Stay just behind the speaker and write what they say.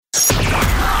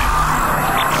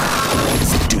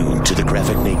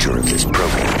graphic nature of this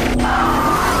program.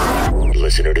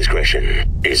 Listener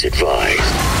discretion is advised.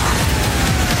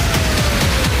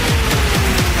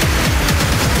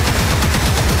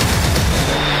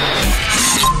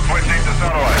 Switching to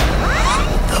satellite.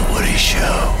 The Woody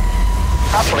Show.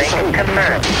 Uplink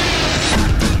confirmed.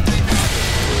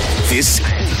 This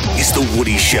is The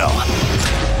Woody Show.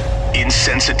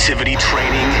 Insensitivity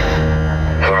training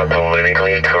For a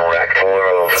politically correct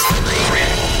world.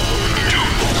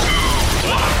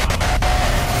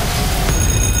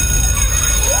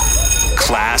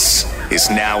 Class is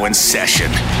now in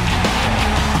session.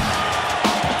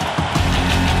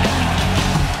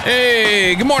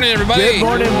 Hey, good morning, everybody. Good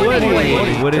morning,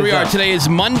 Woody. What Here is we are. up? Today is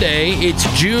Monday. It's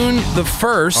June the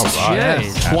 1st,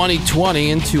 Yes. 2020,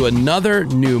 into another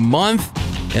new month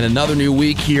and another new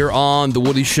week here on The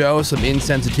Woody Show. Some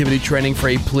insensitivity training for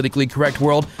a politically correct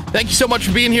world. Thank you so much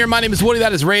for being here. My name is Woody.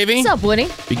 That is Ravy. What's up, Woody?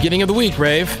 Beginning of the week,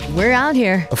 Rave. We're out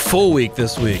here. A full week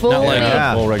this week. Full Not like week.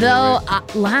 Yeah. a full regular Though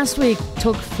week. last week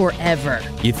took forever.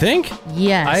 You think?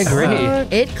 Yes. I agree.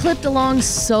 It clipped along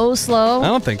so slow. I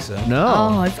don't think so. No.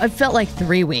 Oh, I felt like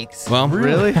 3 weeks. Well,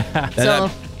 Really?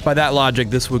 by that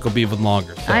logic, this week will be even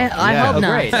longer. So. I Yeah. hope Oh,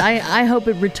 not. great. I hope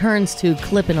it returns to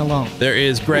clipping along. There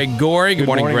is Greg Gorey. Good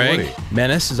morning, Greg. Woody.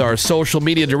 Menace is our social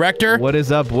media director. What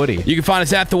is up, Woody? You can find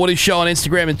us at The Woody Show on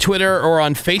Instagram and Twitter, or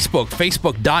on Facebook,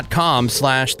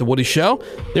 facebook.com/The Woody Show.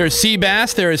 There is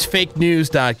Seabass. There is fake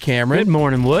news.Cameron. Good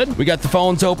morning, Wood. We got the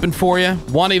phones open for you,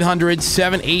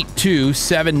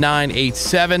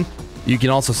 1-800-782-7987. You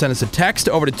can also send us a text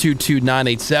over to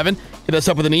 22987. Hit us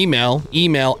up with an email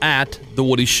at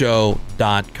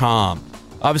thewoodyshow.com.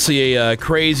 Obviously, a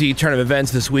crazy turn of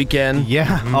events this weekend.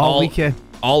 Yeah, all weekend.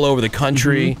 All over the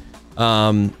country.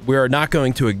 We're not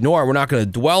going to ignore it. We're not going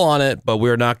to dwell on it, but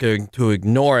we're not going to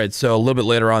ignore it. So a little bit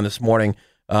later on this morning,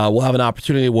 we'll have an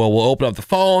opportunity where we'll open up the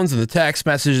phones and the text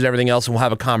messages and everything else, and we'll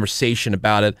have a conversation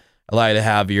about it. Allow you to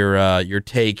have your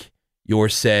take, your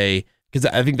say, because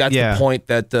I think that's the point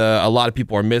that a lot of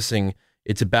people are missing.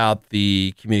 It's about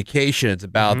the communication. It's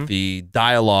about the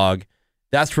dialogue.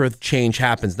 That's where change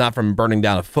happens, not from burning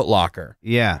down a Foot Locker.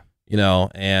 Yeah. You know,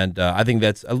 and I think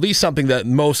that's at least something that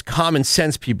most common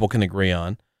sense people can agree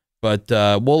on. But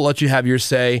we'll let you have your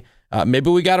say.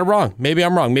 Maybe we got it wrong. Maybe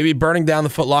I'm wrong. Maybe burning down the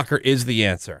Foot Locker is the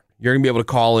answer. You're going to be able to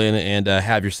call in and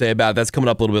have your say about it. That's coming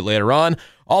up a little bit later on.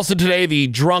 Also today, the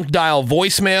drunk dial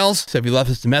voicemails. So if you left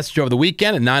us a message over the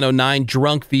weekend at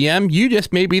 909-DRUNK-VM, you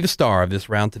just may be the star of this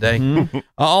round today.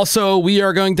 Also, we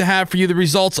are going to have for you the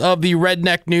results of the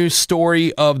Redneck News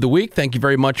Story of the Week. Thank you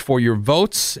very much for your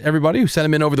votes, everybody who sent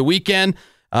them in over the weekend.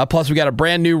 Plus, we got a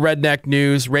brand new Redneck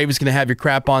News. Raven's going to have your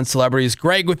crap on celebrities.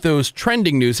 Greg with those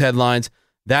trending news headlines.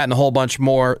 That and a whole bunch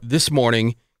more this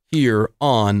morning here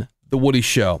on The Woody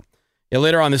Show. Yeah,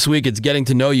 later on this week, it's Getting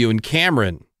to Know You, and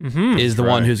Cameron is the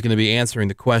one who's going to be answering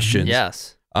the questions.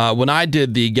 Yes. When I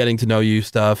did the Getting to Know You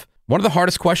stuff, one of the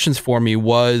hardest questions for me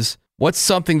was, what's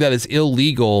something that is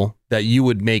illegal that you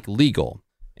would make legal?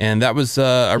 And that was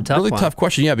a really tough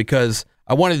question, yeah, because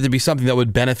I wanted it to be something that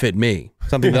would benefit me,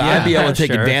 something that I'd be able to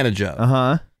take advantage of.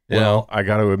 Uh-huh. You know? I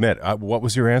got to admit, what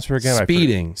was your answer again?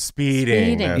 Speeding.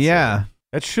 Speeding. That's Yeah. it.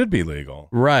 That should be legal.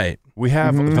 Right. We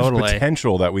have the Totally.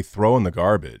 potential that we throw in the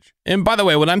garbage. And by the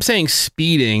way, when I'm saying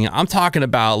speeding, I'm talking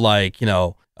about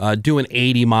doing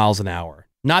 80 miles an hour.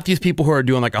 Not these people who are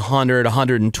doing like 100,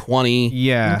 120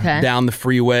 Yeah. Okay. down the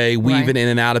freeway, weaving Right. in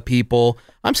and out of people.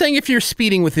 I'm saying if you're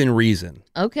speeding within reason,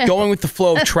 Okay. going with the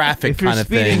flow of traffic If you're kind of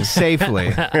speeding thing.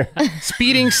 safely.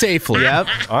 Speeding safely. Yep.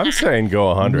 I'm saying go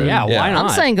 100. Yeah, Yeah. why I'm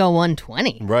not? saying go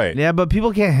 120. Right. Yeah, but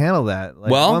people can't handle that.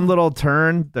 Like Well- one little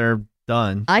turn, they're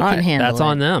done. I can Alright, handle That's it.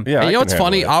 on them. Yeah. And I you know can what's handle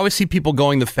funny? it. I always see people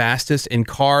going the fastest in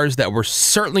cars that were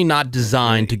certainly not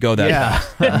designed to go that Yeah.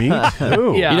 fast. Me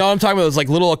too. Yeah. You know what I'm talking about? Those like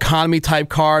little economy type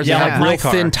cars Yeah, that like have my real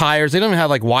car. thin tires. They don't even have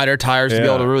like wider tires to be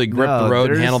Yeah. able to really grip No, the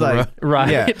road and they're handle the just road. Right.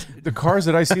 Yeah. The cars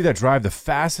that I see that drive the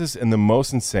fastest and the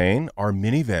most insane are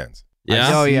minivans. Yeah.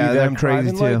 Oh, See yeah, they're them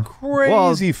crazy driving too. like crazy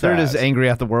well, fast. they're just angry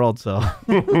at the world, so.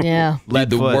 Yeah. Dude,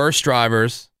 the Leadfoot. worst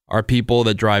drivers are people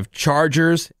that drive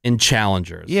Chargers and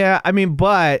Challengers. Yeah, I mean,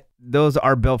 but those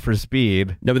are built for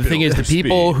speed. No, but the thing is, the for speed.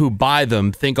 people who buy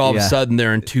them think all of a Yeah. sudden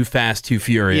they're in Too Fast, Too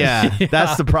Furious. Yeah,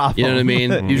 that's the problem. You know what I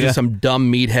mean? Usually Yeah. some dumb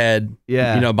meathead,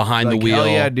 Yeah. behind Like, the wheel. Oh,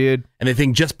 yeah, dude. And they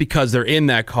think just because they're in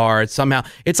that car, it's somehow,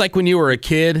 it's like when you were a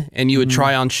kid and you would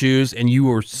try on shoes and you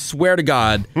were, swear to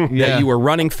God, Yeah. that you were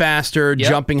running faster, Yep.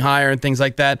 jumping higher and things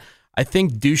like that. I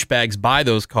think douchebags buy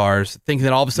those cars thinking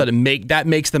that all of a sudden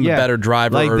makes them a better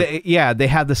driver. Like, or- they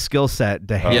have the skill set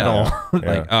to handle Yeah. Like,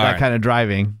 that all right. kind of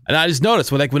driving. And I just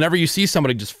noticed whenever you see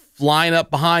somebody just flying up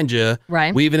behind you,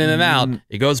 Right. weaving in and out,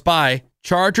 it goes by,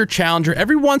 Charger, Challenger,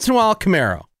 every once in a while,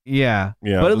 Camaro. Yeah.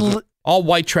 Yeah. But All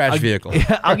white trash vehicles.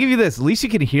 I'll give you this. At least you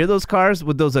can hear those cars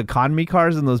with those economy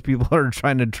cars and those people who are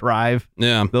trying to drive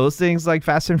Yeah. those things like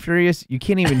Fast and Furious. You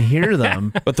can't even hear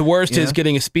them. But the worst Yeah. is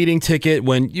getting a speeding ticket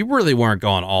when you really weren't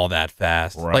going all that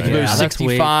fast. Right. Like if it was Yeah, that's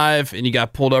 65 and you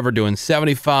got pulled over doing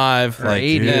 75. Or Like,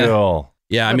 80. yeah. Deal.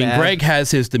 Yeah, I mean, Bad. Greg has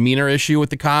his demeanor issue with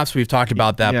the cops. We've talked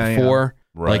about that Yeah, yeah. before.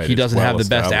 Right, Like he it's doesn't well have the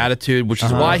best established. attitude, which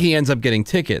is why he ends up getting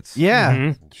tickets.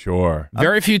 Yeah. Sure.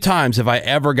 Very few times have I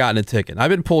ever gotten a ticket. I've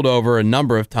been pulled over a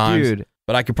number of times, Dude.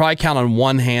 but I could probably count on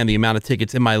one hand the amount of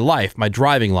tickets in my life, my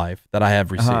driving life, that I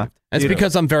have received. And it's Dude.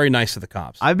 because I'm very nice to the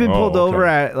cops. I've been Oh, pulled okay. over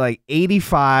at like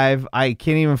 85. I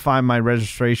can't even find my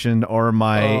registration or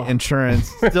my insurance.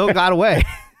 Still got away.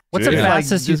 What's the Yeah.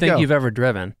 fastest you Just think go. you've ever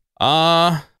driven?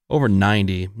 Over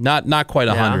 90. Not quite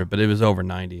Yeah. 100, but it was over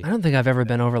 90. I don't think I've ever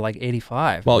been over like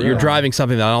 85. Well, you're driving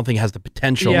something that I don't think has the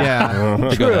potential Yeah. to go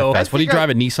that True. fast. What do you drive,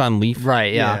 a Nissan Leaf?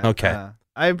 Right, yeah. Okay.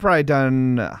 I've probably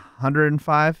done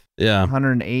 105, Yeah.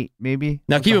 108 maybe.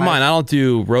 Now, keep in mind, I don't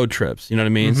do road trips. You know what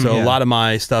I mean? So a Yeah. lot of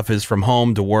my stuff is from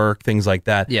home to work, things like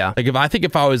that. Yeah. Like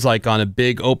if I was like on a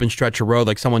big open stretch of road,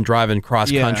 like someone driving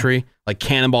cross Yeah. country, like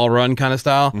Cannonball Run kind of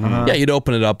style, yeah, you'd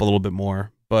open it up a little bit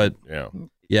more. But Yeah.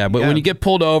 yeah, but Yeah. when you get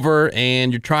pulled over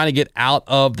and you're trying to get out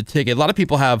of the ticket, a lot of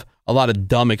people have a lot of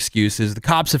dumb excuses. The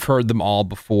cops have heard them all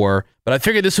before, but I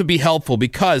figured this would be helpful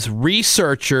because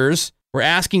researchers were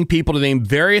asking people to name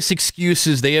various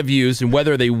excuses they have used and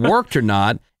whether they worked or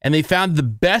not, and they found the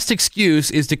best excuse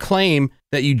is to claim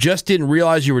that you just didn't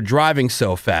realize you were driving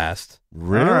so fast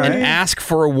Really? All right. and ask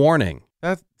for a warning.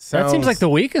 That That seems like the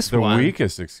weakest the one.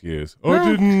 weakest excuse. Oh, I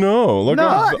didn't know. Look, No,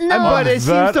 I'm no. but it seems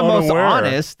that the most unaware.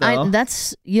 honest. Though.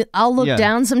 I'll look Yeah.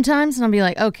 down sometimes and I'll be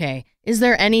like, okay, is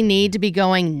there any need to be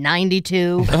going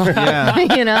 92? Yeah.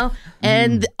 you know?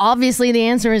 And obviously the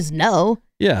answer is no.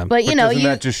 Yeah. But you know, Doesn't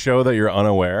that just show that you're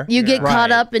unaware? you get caught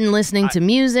Right. up in listening to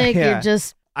music. Yeah. You're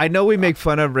just I know we make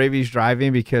fun of Ravi's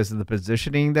driving because of the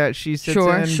positioning that she sits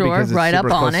Sure, in. sure, because it's right up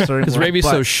super on close to it. certain Because work, Ravi's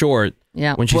but- so short,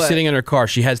 yeah. when she's But- sitting in her car,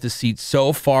 she has the seat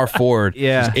so far forward.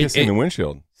 Yeah. It- Kissing it- the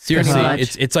windshield. Seriously, Pretty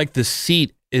much. it's like the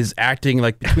seat is acting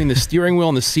like between the steering wheel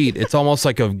and the seat. It's almost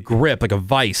like a grip, like a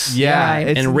vice. Yeah. Right.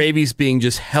 it's- And Ravi's being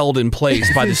just held in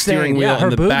place by the steering wheel Yeah, her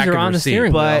and the boobs back are of on her the seat.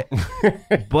 steering wheel.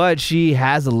 but she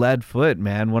has a lead foot,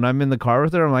 man. When I'm in the car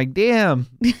with her, I'm like, damn,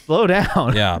 slow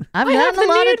down. Yeah. I've I have gotten a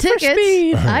the lot of need for tickets.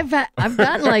 speed. I've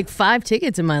gotten like 5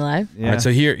 tickets in my life. Yeah. All right,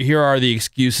 so here are the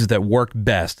excuses that work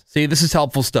best. See, this is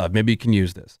helpful stuff. Maybe you can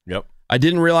use this. Yep. I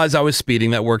didn't realize I was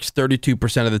speeding. That works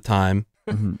 32% of the time.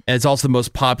 And it's also the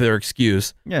most popular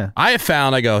excuse. Yeah. I have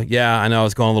found, I go, yeah, I know I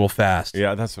was going a little fast.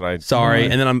 Yeah, that's what I. Sorry.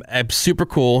 And then I'm super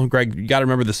cool. Greg, you got to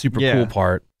remember the super Yeah. cool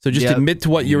part. So just Yep. admit to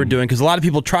what you were doing because a lot of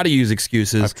people try to use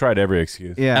excuses. I've tried every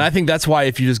excuse. Yeah. And I think that's why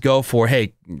if you just go for,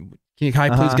 hey, can I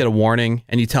please get a warning?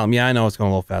 And you tell them, yeah, I know it's going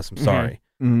a little fast. I'm sorry.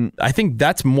 Mhm. I think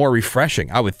that's more refreshing,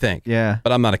 I would think. Yeah.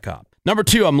 But I'm not a cop. Number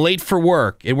 2, I'm late for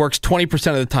work. It works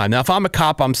 20% of the time. Now, if I'm a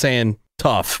cop, I'm saying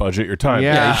tough. Budget your time.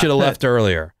 Yeah. Yeah, you should have left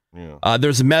earlier. Yeah.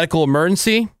 There's a medical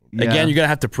emergency. Yeah. Again, you're going to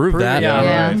have to prove that. Yeah,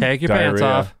 Yeah. right. Take your pants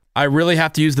Diarrhea. off. I really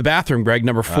have to use the bathroom, Greg,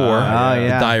 number 4. Oh, The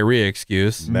yeah. diarrhea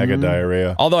excuse. Mega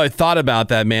diarrhea. Although I thought about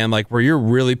that, man, like where you're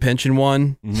really pinching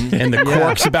one and the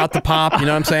cork's about to pop, you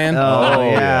know what I'm saying? Oh,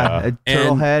 yeah. yeah. A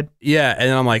turtle And- head. Yeah,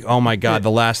 and I'm like, oh my God,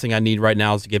 the last thing I need right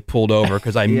now is to get pulled over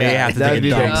because I may Yeah, have to that'd take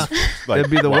be a the- dump.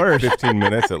 That'd be the worst. 15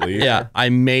 minutes at least. Yeah, I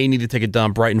may need to take a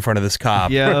dump right in front of this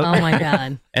cop. Yeah. Oh my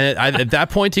god! And at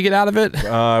that point, to get out of it,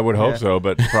 I would hope so,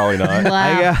 but probably not.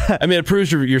 Wow. I mean, it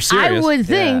proves you're I serious. would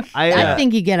think. I, I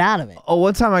think you get out of it. Oh,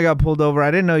 one time I got pulled over.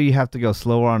 I didn't know you have to go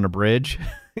slower on a bridge,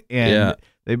 and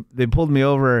they pulled me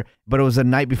over. But it was the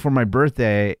night before my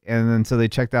birthday, and then so they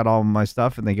checked out all my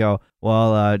stuff, and they go,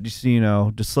 "Well, just so you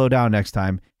know, just slow down next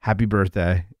time. Happy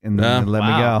birthday," and then Yeah. they let me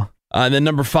Wow. go. And then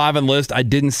number 5 on the list, I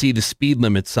didn't see the speed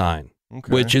limit sign, Okay.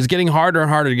 which is getting harder and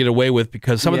harder to get away with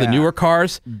because some of the Yeah. newer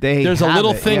cars, There's a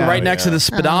little thing right next to the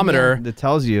speedometer that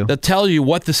tells you. that tell you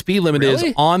what the speed limit is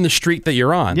Really? on the street that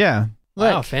you're on. Yeah.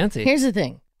 Wow, Look, fancy. Here's the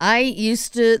thing. I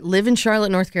used to live in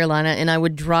Charlotte, North Carolina, and I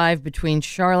would drive between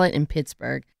Charlotte and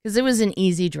Pittsburgh because it was an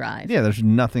easy drive. Yeah, there's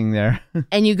nothing there.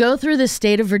 And you go through the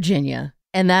state of Virginia,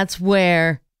 and that's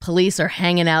where police are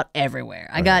hanging out everywhere.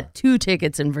 I got 2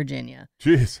 tickets in Virginia.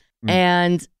 Jeez.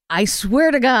 And I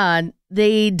swear to God,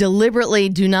 they deliberately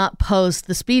do not post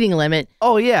the speeding limit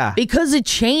Oh, yeah. because it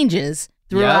changes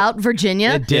throughout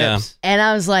Virginia. It dips. And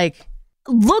I was like,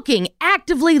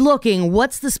 actively looking,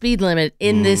 what's the speed limit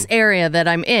in this area that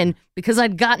I'm in? Because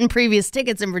I'd gotten previous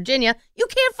tickets in Virginia. You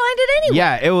can't find it anywhere.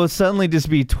 Yeah, it will suddenly just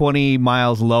be 20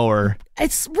 miles lower.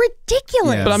 It's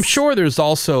ridiculous. Yeah. But I'm sure there's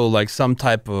also like some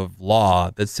type of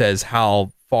law that says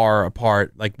how far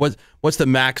apart, like what's the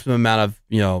maximum amount of,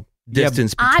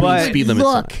 distance I between would speed limits.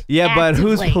 look Yeah, but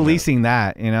who's actively. policing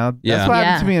that? That's Yeah. what happened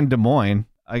Yeah. to me in Des Moines.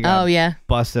 I got Oh, yeah.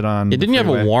 busted on. Yeah, didn't you have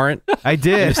a freeway. warrant? I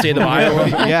did. In the state of Iowa?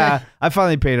 Yeah, I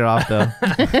finally paid it off though.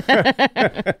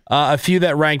 A few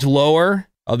that ranked lower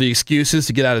of the excuses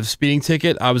to get out of a speeding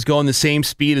ticket. I was going the same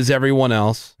speed as everyone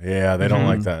else. Yeah, they don't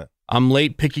like that. I'm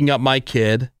late picking up my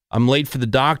kid. I'm late for the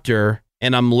doctor,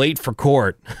 and I'm late for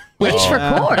court. Which for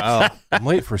court. I'm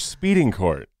late for speeding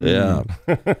court. Yeah.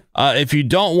 If you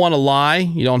don't want to lie,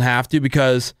 you don't have to,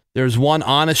 because there's one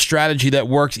honest strategy that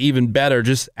works even better.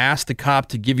 Just ask the cop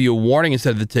to give you a warning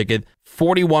instead of the ticket.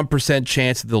 41%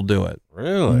 chance that they'll do it.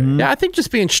 Really? Yeah, I think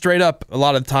just being straight up a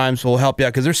lot of times will help you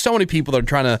out, because there's so many people that are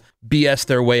trying to BS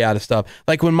their way out of stuff.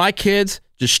 Like when my kids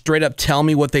just straight up tell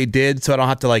me what they did so I don't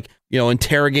have to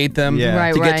interrogate them Yeah.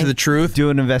 Right, to get to right. the truth. Do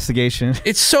an investigation.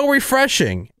 It's so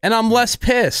refreshing, and I'm less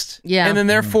pissed. Yeah. And then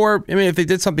therefore, if they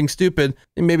did something stupid,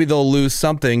 then maybe they'll lose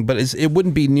something, but it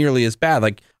wouldn't be nearly as bad.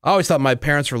 Like, I always thought my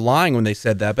parents were lying when they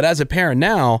said that, but as a parent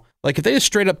now, like if they just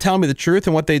straight up tell me the truth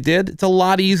and what they did, it's a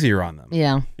lot easier on them.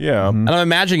 Yeah. Yeah. And I'm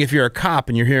imagining if you're a cop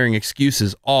and you're hearing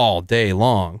excuses all day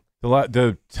long.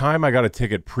 The time I got a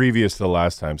ticket previous to the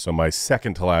last time, so my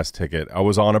second to last ticket, I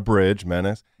was on a bridge,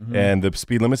 Menace, and the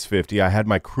speed limit's 50. I had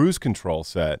my cruise control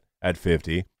set at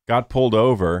 50, got pulled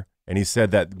over, and he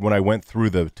said that when I went through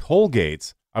the toll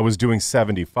gates, I was doing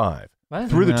 75. What?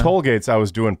 Through the toll gates, I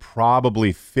was doing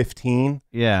probably 15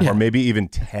 Yeah. or maybe even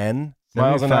 10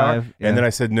 miles an hour. 75, yeah. And then I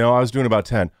said, no, I was doing about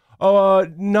 10. Oh,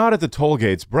 not at the toll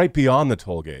gates, right beyond the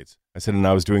toll gates. I said, and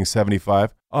I was doing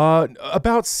 75.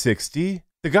 About 60.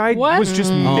 The guy What? was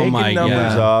just Oh making my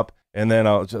numbers God. up. And then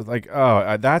I was just like,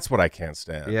 that's what I can't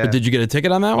stand. Yeah. But did you get a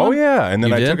ticket on that one? Oh, yeah. And then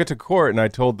You I did? took it to court and I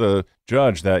told the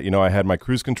judge that, I had my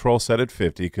cruise control set at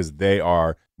 50 because they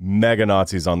are mega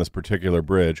Nazis on this particular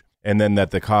bridge. And then that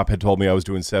the cop had told me I was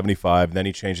doing 75. Then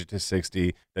he changed it to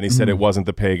 60. Then he said it wasn't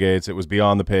the pay gates. It was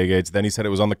beyond the pay gates. Then he said it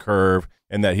was on the curve.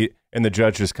 And that the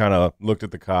judge just kind of looked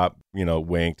at the cop,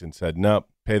 winked and said, nope,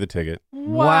 pay the ticket.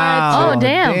 Wow. Oh,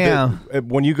 damn.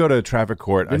 When you go to traffic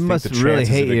court, They I think must the really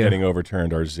chances hate of it you. getting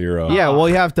overturned are zero. Yeah, well,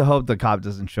 you have to hope the cop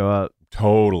doesn't show up.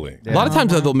 Totally. A lot of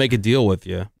times they'll make a deal with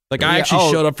you. Like I Yeah, actually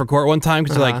oh. showed up for court one time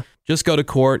because like, just go to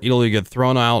court. It'll either get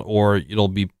thrown out or it'll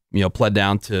be, pled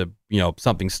down to,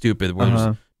 something stupid where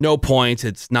there's no points.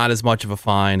 It's not as much of a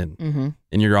fine and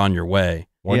you're on your way.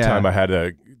 One Yeah. time I had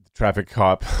a traffic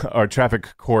cop or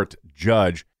traffic court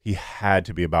judge. He had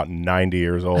to be about 90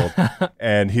 years old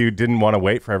and he didn't want to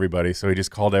wait for everybody. So he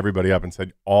just called everybody up and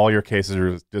said, all your cases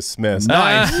are dismissed.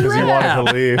 Nice. Because he wanted to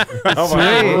leave. I'm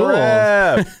like, Sweet.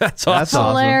 "Rip." That's That's awesome. awesome.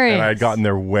 Hilarious. And I had gotten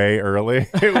there way early.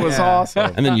 It was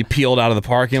awesome. And then you peeled out of the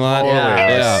parking lot.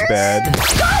 Totally. Sped.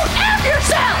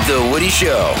 The Woody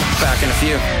Show. Back in a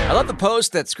few. I love the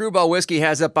post that Screwball Whiskey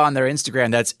has up on their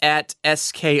Instagram. That's at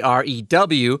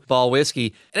SKREW Ball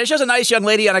Whiskey. And it shows a nice young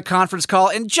lady on a conference call,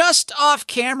 and just off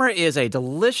camera is a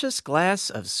delicious glass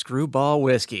of Screwball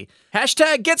Whiskey.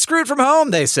 Hashtag get screwed from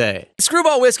home, they say.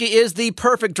 Screwball Whiskey is the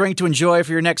perfect drink to enjoy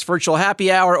for your next virtual happy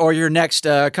hour or your next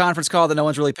conference call that no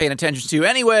one's really paying attention to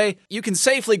anyway. You can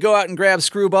safely go out and grab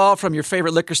Screwball from your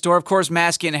favorite liquor store. Of course,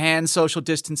 mask in hand, social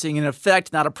distancing in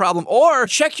effect, not a problem. Or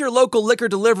check your local liquor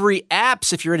delivery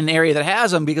apps if you're in an area that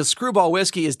has them, because Screwball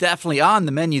Whiskey is definitely on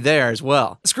the menu there as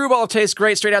well. Screwball tastes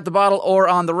great straight out the bottle or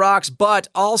on the rocks, but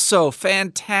also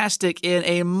fantastic in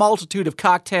a multitude of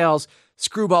cocktails.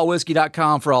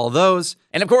 ScrewballWhiskey.com for all of those.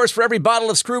 And of course, for every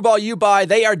bottle of Screwball you buy,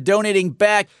 they are donating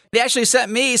back. They actually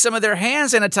sent me some of their hand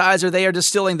sanitizer they are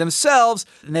distilling themselves,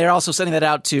 and they're also sending that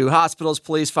out to hospitals,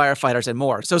 police, firefighters, and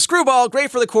more. So Screwball,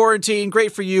 great for the quarantine,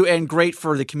 great for you, and great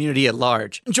for the community at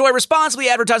large. Enjoy responsibly.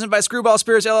 Advertisement by Screwball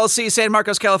Spirits, LLC, San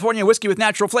Marcos, California. Whiskey with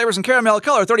natural flavors and caramel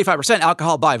color, 35%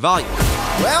 alcohol by volume.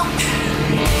 Well,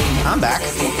 I'm back.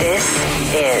 This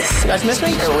is You guys miss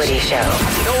me? The Woody Show.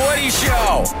 The Woody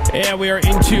Show. And we are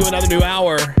into another new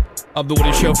hour of The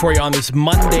Woody Show for you on this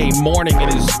Monday morning.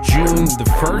 It is June the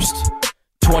 1st,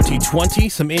 2020.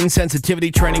 Some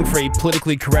insensitivity training for a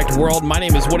politically correct world. My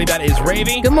name is Woody. That is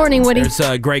Ravy. Good morning, Woody. There's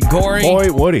Greg Gorey.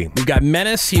 Boy, Woody. We've got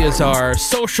Menace. He is our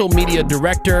social media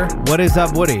director. What is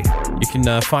up, Woody? You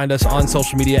can find us on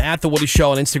social media at The Woody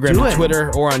Show on Instagram Do and it.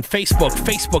 Twitter, or on Facebook,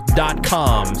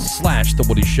 facebook.com/The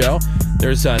Woody Show.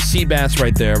 There's Seabass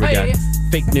right there. We got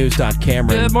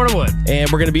fakenews.cameron. Good morning, Wood. And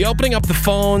we're going to be opening up the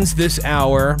phones this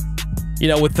hour.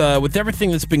 With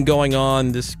everything that's been going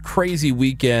on this crazy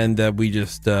weekend that we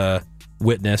just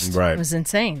witnessed. It Right. was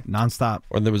insane. Nonstop.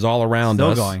 Or that was all around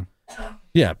Still us. going.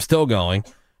 Yeah, still going.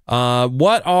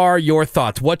 What are your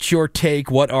thoughts? What's your take?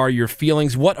 What are your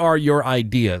feelings? What are your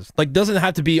ideas? Like, doesn't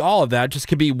have to be all of that. Just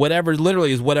could be whatever,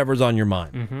 literally is whatever's on your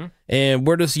mind. Mm-hmm. And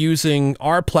we're just using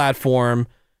our platform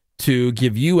to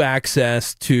give you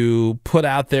access to put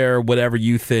out there whatever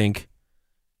you think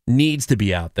needs to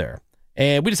be out there.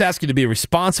 And we just ask you to be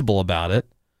responsible about it.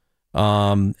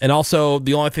 And also,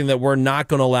 the only thing that we're not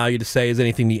going to allow you to say is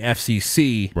anything the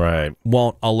FCC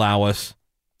won't allow us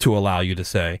to allow you to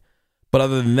say. But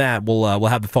other than that, we'll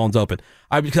have the phones open.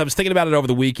 Because I was thinking about it over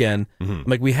the weekend. I'm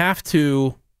like, we have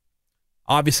to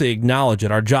obviously acknowledge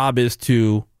it. Our job is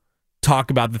to talk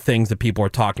about the things that people are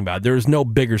talking about. There is no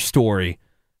bigger story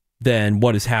than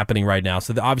what is happening right now.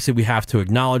 So obviously we have to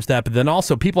acknowledge that. But then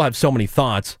also, people have so many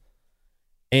thoughts.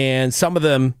 And some of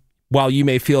them, while you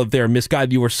may feel that they're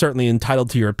misguided, you are certainly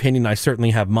entitled to your opinion. I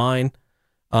certainly have mine.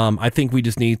 I think we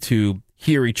just need to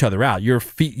hear each other out. You're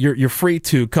free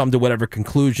to come to whatever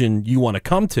conclusion you want to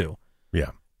come to.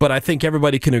 Yeah. But I think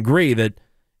everybody can agree that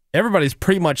everybody's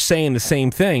pretty much saying the same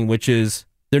thing, which is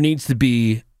there needs to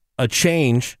be a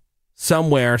change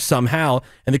somewhere, somehow.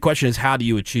 And the question is, how do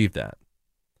you achieve that?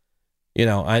 You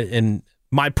know, and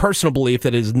my personal belief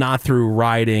that it is not through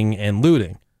rioting and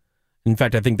looting. In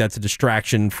fact, I think that's a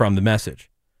distraction from the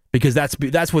message, because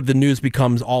that's what the news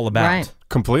becomes all about. Right.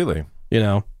 Completely. You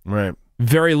know, right.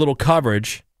 Very little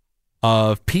coverage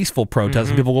of peaceful protests.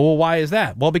 And people go, well, why is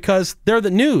that? Well, because they're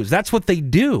the news. That's what they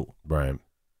do. Right.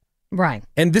 Right.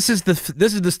 And this is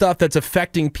the stuff that's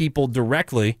affecting people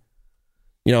directly,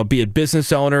 you know, be it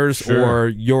business owners or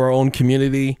your own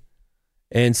community.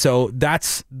 And so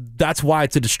that's why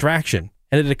it's a distraction,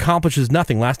 and it accomplishes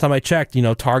nothing. Last time I checked, you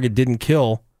know, Target didn't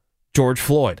kill George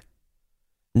Floyd.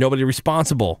 Nobody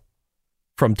responsible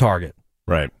from Target.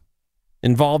 Right.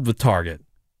 Involved with Target.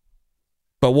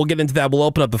 But we'll get into that. We'll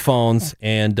open up the phones,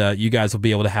 and you guys will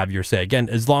be able to have your say. Again,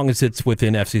 as long as it's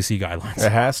within FCC guidelines.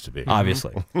 It has to be.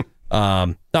 Obviously.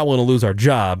 Not willing to lose our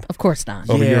job. Of course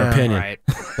not. Over your opinion. Right.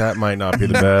 That might not be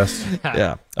the best.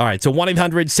 Yeah. All right. So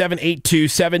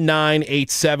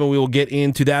 1-800-782-7987. We will get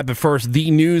into that. But first,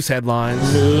 the news headlines.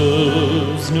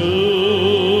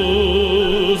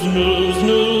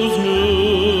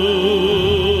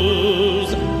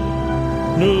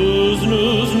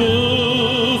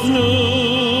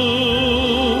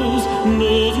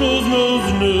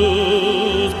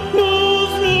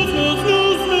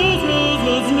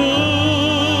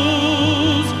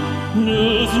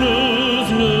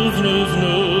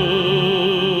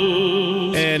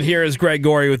 Here is Greg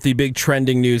Gorey with the big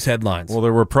trending news headlines. Well,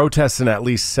 there were protests in at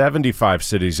least 75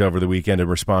 cities over the weekend in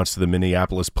response to the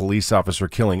Minneapolis police officer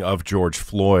killing of George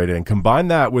Floyd. And combine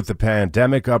that with the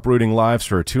pandemic uprooting lives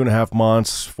for 2.5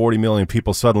 months, 40 million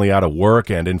people suddenly out of work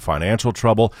and in financial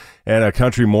trouble, and a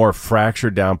country more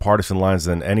fractured down partisan lines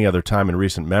than any other time in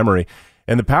recent memory.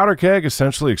 And the powder keg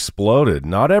essentially exploded.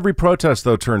 Not every protest,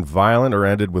 though, turned violent or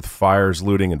ended with fires,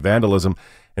 looting, and vandalism.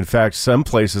 In fact, some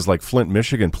places like Flint,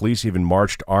 Michigan, police even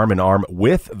marched arm in arm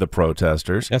with the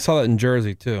protesters. I saw that in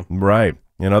Jersey, too. Right.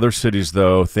 In other cities,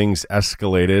 though, things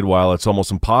escalated. While it's almost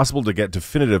impossible to get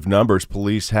definitive numbers,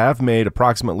 police have made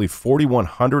approximately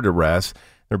 4,100 arrests.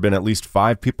 There have been at least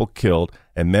 5 people killed,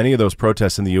 and many of those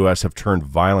protests in the U.S. have turned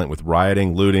violent with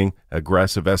rioting, looting,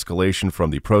 aggressive escalation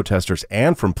from the protesters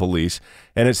and from police,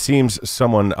 and it seems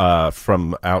someone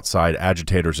from outside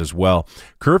agitators as well.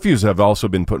 Curfews have also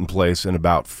been put in place in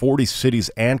about 40 cities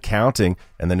and counting,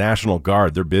 and the National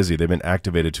Guard, they're busy. They've been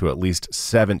activated to at least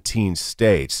 17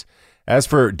 states. As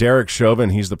for Derek Chauvin,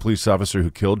 he's the police officer who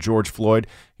killed George Floyd.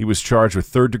 He was charged with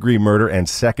third-degree murder and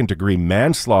second-degree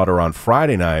manslaughter on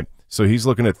Friday night. So he's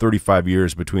looking at 35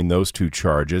 years between those two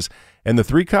charges. And the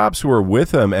 3 cops who were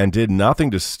with him and did nothing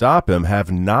to stop him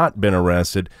have not been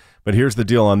arrested. But here's the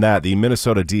deal on that. The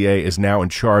Minnesota DA is now in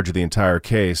charge of the entire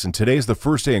case. And today's the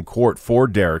first day in court for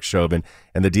Derek Chauvin.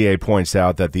 And the DA points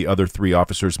out that the other 3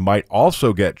 officers might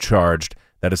also get charged,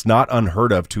 that it's not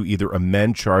unheard of to either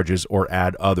amend charges or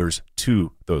add others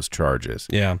to those charges.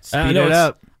 Yeah. Speed it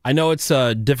up. I know it's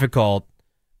difficult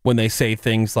when they say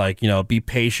things like, you know, be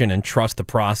patient and trust the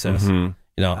process. You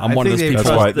know, I'm one of those people.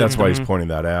 That's why he's pointing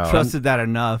that out. Trusted that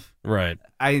enough. Right.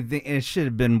 I think it should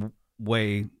have been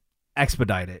way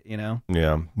expedited, you know?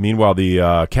 Yeah. Meanwhile,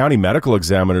 the county medical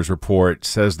examiner's report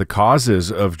says the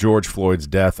causes of George Floyd's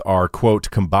death are, quote,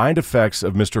 combined effects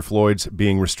of Mr. Floyd's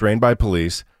being restrained by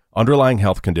police, underlying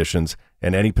health conditions,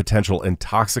 and any potential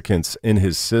intoxicants in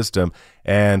his system.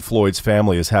 And Floyd's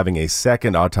family is having a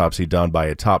second autopsy done by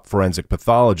a top forensic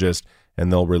pathologist,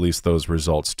 and they'll release those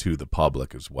results to the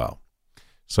public as well.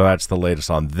 So that's the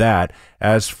latest on that.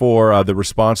 As for the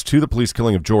response to the police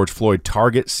killing of George Floyd,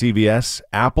 Target, CVS,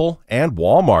 Apple, and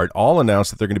Walmart all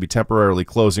announced that they're going to be temporarily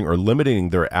closing or limiting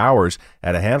their hours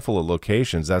at a handful of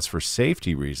locations. That's for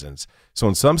safety reasons. So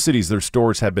in some cities, their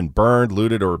stores have been burned,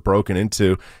 looted, or broken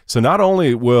into. So not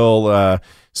only will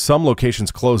some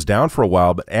locations close down for a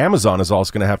while, but Amazon is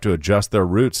also going to have to adjust their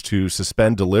routes to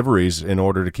suspend deliveries in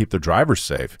order to keep their drivers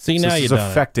safe. See, so now this is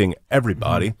affecting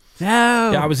everybody.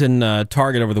 No. Yeah, I was in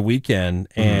Target over the weekend,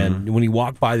 and when you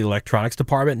walk by the electronics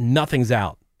department, nothing's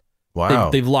out. Wow.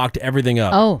 They've locked everything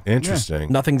up. Oh,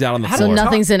 Interesting. Nothing's out on the so floor.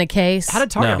 nothing's in a case. How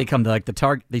did Target No. become the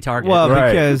Target? Well,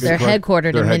 Right. because They're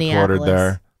headquartered They're in Minneapolis. headquartered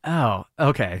there. Oh,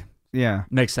 okay. yeah,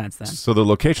 Makes sense then. So the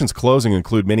locations closing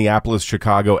include Minneapolis,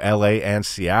 Chicago, LA, and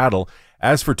Seattle.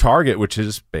 As for Target, which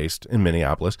is based in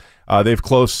Minneapolis, they've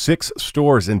closed 6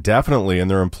 stores indefinitely, and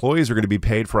their employees are going to be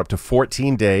paid for up to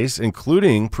 14 days,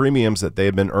 including premiums that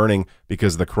they've been earning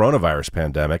because of the coronavirus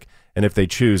pandemic. And if they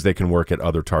choose, they can work at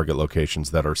other Target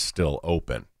locations that are still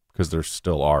open, because there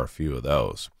still are a few of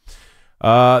those.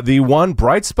 The one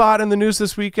bright spot in the news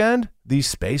this weekend, the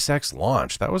SpaceX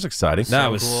launch. That was exciting.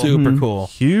 That was super cool.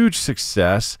 Huge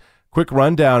success. Quick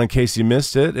rundown in case you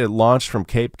missed it. It launched from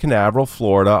Cape Canaveral,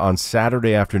 Florida on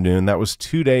Saturday afternoon. That was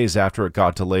 2 days after it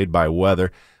got delayed by weather.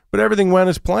 But everything went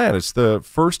as planned. It's the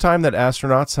first time that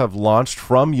astronauts have launched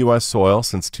from U.S. soil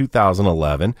since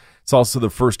 2011. It's also the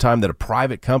first time that a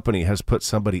private company has put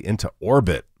somebody into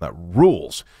orbit. That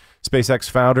rules. SpaceX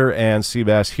founder and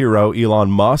Seabass hero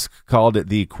Elon Musk called it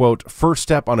the, quote, first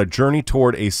step on a journey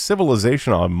toward a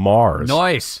civilization on Mars.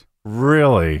 Nice.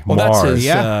 Really? Well, Mars. that's his,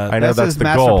 I know that's his the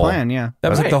master goal. plan. Yeah, That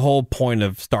was Right. like the whole point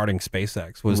of starting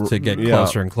SpaceX was to get Yeah.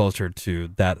 closer and closer to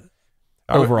that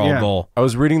overall yeah. goal. I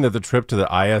was reading that the trip to the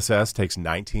ISS takes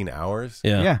 19 hours.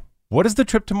 Yeah. yeah, What does the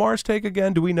trip to Mars take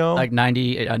again? Do we know? Like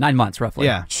 9 months roughly.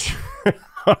 yeah.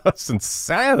 That's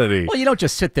insanity. Well, you don't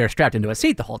just sit there strapped into a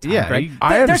seat the whole time, Yeah, right? you-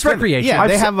 I There's understand. recreation. Yeah,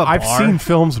 they have a I've bar. seen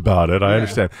films about it. I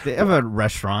understand. They have a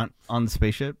restaurant on the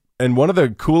spaceship. And one of the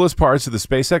coolest parts of the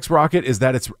SpaceX rocket is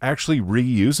that it's actually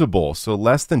reusable. So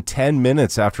less than 10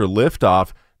 minutes after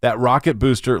liftoff, that rocket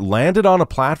booster landed on a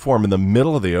platform in the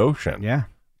middle of the ocean. Yeah.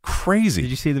 Crazy. Did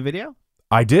you see the video?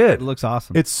 I did. It looks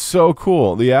awesome. It's so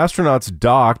cool. The astronauts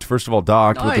docked with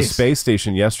the Nice. space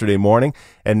station yesterday morning,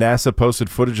 and NASA posted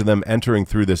footage of them entering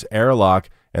through this airlock,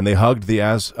 and they hugged the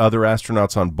other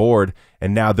astronauts on board,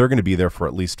 and now they're going to be there for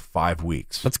at least 5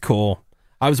 weeks. That's cool.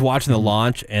 I was watching the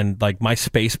launch and like my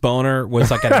space boner was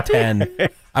like at a 10.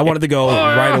 I wanted to go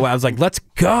right away. I was like, let's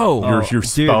go. Your dude.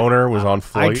 spawner was on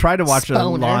flight. I tried to watch the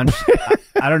Stoner. launch.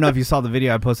 I don't know if you saw the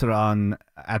video I posted on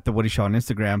at the Woody Show on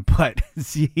Instagram, but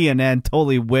CNN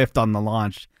totally whiffed on the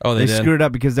launch. Oh, they did? screwed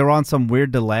up because they were on some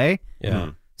weird delay.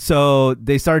 Yeah. So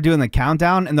they started doing the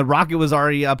countdown, and the rocket was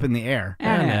already up in the air.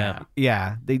 Yeah.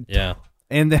 Yeah, Yeah.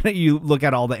 and then you look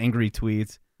at all the angry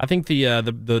tweets. I think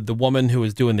the woman who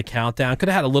was doing the countdown could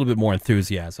have had a little bit more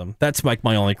enthusiasm. That's like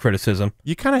my only criticism.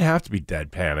 You kind of have to be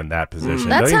deadpan in that position.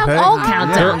 That's don't how you think? all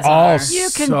countdowns They're all are. You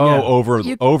can- so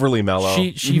yeah. overly mellow.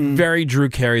 She very Drew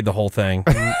carried the whole thing.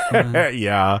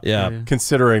 yeah. Yeah.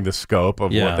 Considering the scope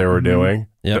of Yeah. what they were doing.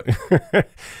 Yep.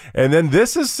 And then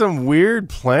this is some weird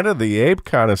Planet of the Ape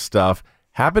kind of stuff.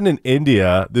 Happened in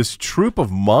India. This troop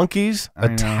of monkeys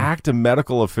attacked a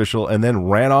medical official and then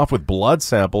ran off with blood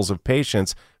samples of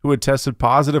patients who had tested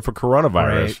positive for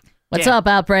coronavirus. Right. What's up,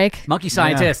 Outbreak? Monkey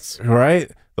scientists.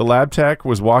 Right? The lab tech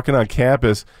was walking on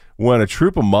campus when a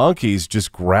troop of monkeys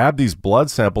just grabbed these blood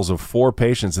samples of 4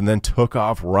 patients and then took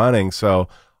off running. So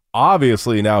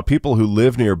obviously now people who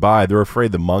live nearby, they're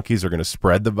afraid the monkeys are going to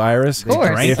spread the virus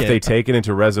course. if they take it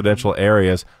into residential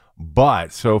areas.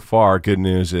 But so far, good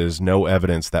news is no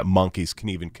evidence that monkeys can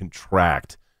even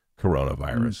contract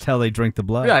coronavirus. Until they drink the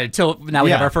blood. Yeah, until now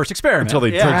we have Yeah. our first experiment. Until they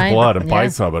Yeah. drink Right. blood and Yeah.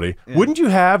 bite somebody. Wouldn't you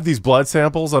have these blood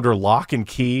samples under lock and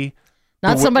key?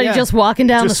 Not somebody yeah. just walking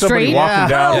down Just the somebody street. walking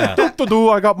down. Yeah. Do-do-do,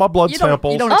 I got my blood You don't-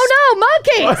 samples. you don't- Oh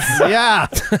no, monkeys! Yeah.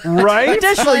 right?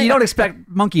 Additionally, you don't expect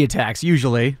monkey attacks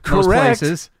usually. Most Correct.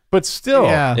 places. But still,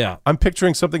 Yeah. Yeah. I'm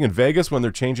picturing something in Vegas when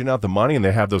they're changing out the money and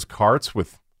they have those carts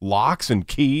with locks and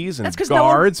keys and That's because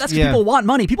guards. that's 'cause Yeah. people want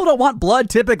money. People don't want blood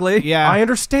typically. Yeah. I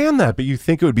understand that, but you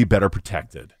think it would be better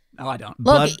protected. No, I don't. Look,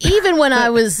 Blood- even when I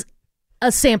was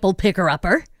a sample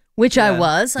picker-upper, which I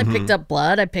was, I picked up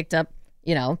blood. I picked up,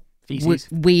 Feces.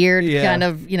 weird Yeah. kind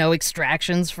of,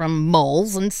 extractions from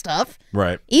moles and stuff.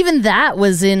 Right. Even that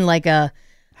was in like a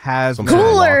Has Some sort of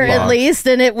cooler lockbox. at least,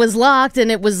 and it was locked,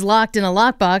 and it was locked in a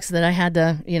lockbox that I had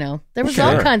to, there was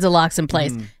all Sure. kinds of locks in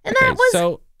place, and that was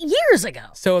so years ago.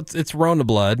 so it's Rona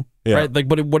blood, Yeah. right? Like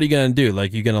what are you gonna do?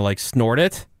 Like you gonna like snort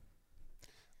it?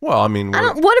 Well, I mean,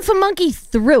 What if a monkey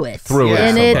threw it? Threw it.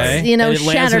 And Okay. it's, And it lands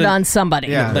shattered in a- on somebody.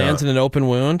 Yeah. It lands in an open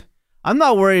wound. I'm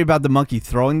not worried about the monkey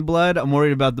throwing the blood. I'm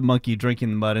worried about the monkey drinking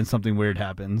the mud and something weird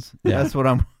happens. Yeah. That's what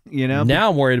I'm,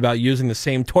 Now I'm worried about using the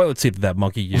same toilet seat that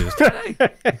monkey used.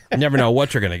 You never know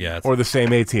what you're going to get. or the same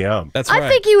ATM. That's right. I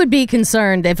think you would be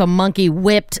concerned if a monkey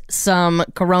whipped some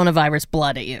coronavirus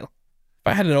blood at you. If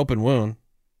I had an open wound,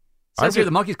 Says here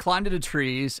the monkeys climbed into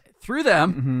trees, threw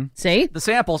them, See? the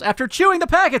samples, after chewing the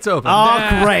packets open.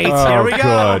 Oh, great. Here we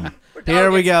go. Good.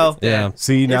 Here we go. yeah.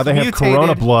 See, now It's they have mutated.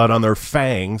 Corona blood on their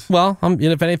fangs. Well,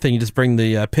 if anything, you just bring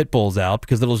the pit bulls out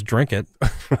because they'll just drink it.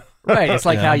 Right. It's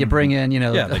like how you bring in,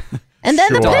 Yeah, like- And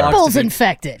then the Sure. pit bull's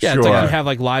infected. Yeah, it's like Sure. you have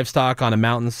like livestock on a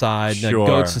mountainside, Sure.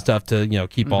 goats and stuff to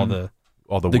keep all the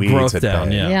weeds growth at down.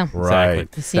 bay. Yeah, Yeah. Right.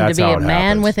 exactly. You seem That's to be how a it man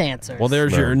happens. with answers. Well,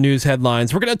 there's your news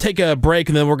headlines. We're going to take a break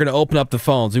and then we're going to open up the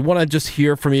phones. We want to just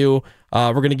hear from you.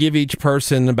 We're going to give each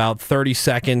person about 30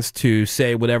 seconds to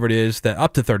say whatever it is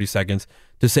up to 30 seconds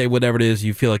to say whatever it is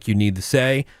you feel like you need to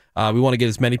say. We want to get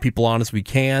as many people on as we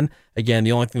can. Again,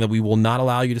 the only thing that we will not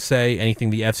allow you to say, anything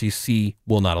the FCC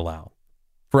will not allow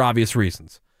for obvious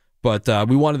reasons. But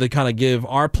we wanted to kind of give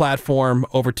our platform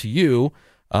over to you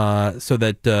so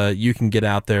that you can get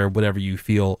out there whatever you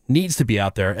feel needs to be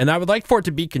out there. And I would like for it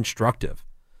to be constructive.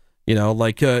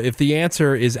 If the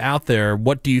answer is out there,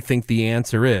 what do you think the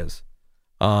answer is?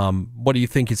 What do you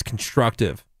think is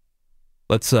constructive?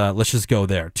 Let's just go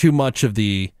there. Too much of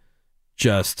the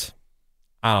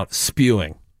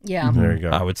spewing. Yeah. There you go.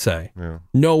 I would say. Yeah.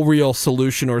 No real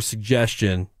solution or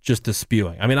suggestion, just the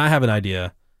spewing. I mean, I have an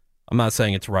idea. I'm not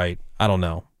saying it's right. I don't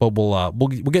know, but we'll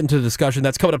get into the discussion.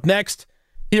 That's coming up next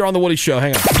here on the Woody Show.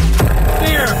 Hang on.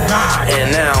 Dear God.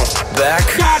 And now, back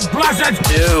God bless it.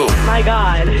 To My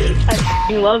God, I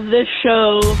f***ing love this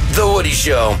show. The Woody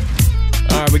Show.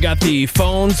 All right, we got the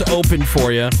phones open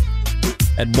for you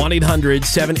at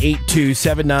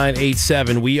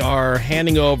 1-800-782-7987. We are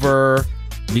handing over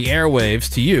the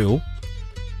airwaves to you.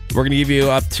 We're going to give you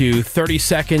up to 30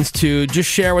 seconds to just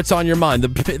share what's on your mind.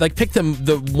 Pick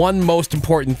the one most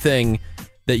important thing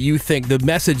that you think, the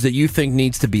message that you think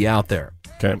needs to be out there.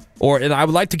 Okay. And I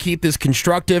would like to keep this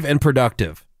constructive and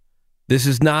productive. This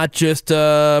is not just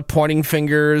pointing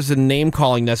fingers and name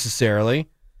calling necessarily.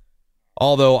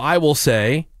 Although I will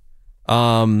say,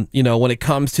 when it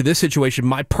comes to this situation,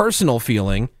 my personal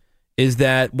feeling is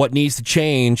that what needs to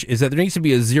change is that there needs to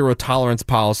be a zero tolerance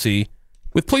policy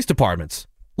with police departments,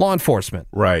 law enforcement.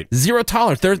 Right. Zero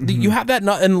tolerance. You have that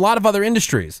in a lot of other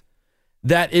industries.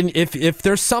 That if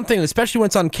there's something, especially when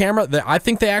it's on camera, that I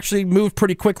think they actually moved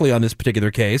pretty quickly on this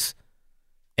particular case.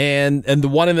 And the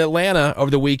one in Atlanta over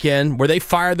the weekend where they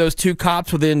fired those two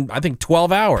cops within, I think,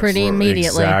 12 hours. Pretty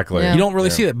immediately. Exactly. Yeah. You don't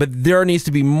really see that, but there needs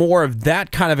to be more of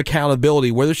that kind of accountability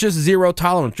where there's just zero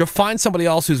tolerance. You'll find somebody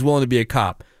else who's willing to be a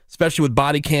cop, especially with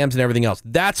body cams and everything else.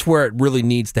 That's where it really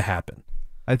needs to happen.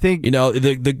 I think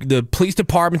the police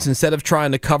departments, instead of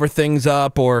trying to cover things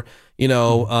up or we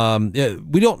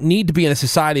don't need to be in a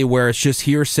society where it's just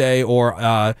hearsay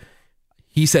or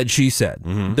he said, she said.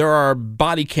 There are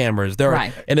body cameras.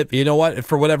 Right. And if you know what, if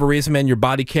for whatever reason, man, your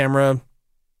body camera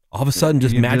all of a sudden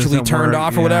just It magically doesn't turned work,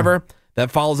 off or yeah. whatever, that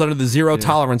falls under the zero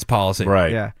tolerance policy.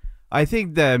 Right. Yeah. I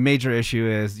think the major issue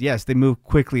is, yes, they moved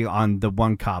quickly on the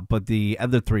one cop, but the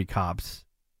other three cops,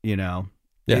 Yeah,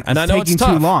 it's and I know taking it's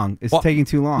tough. too long. It's Well, taking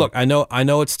too long. Look, I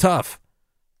know it's tough,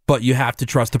 but you have to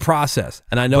trust the process.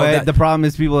 And I know but that the problem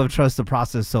is people have trusted the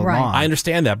process so Right. long. I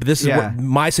understand that, but this is Yeah. what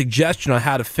my suggestion on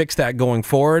how to fix that going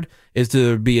forward is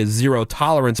to be a zero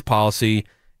tolerance policy,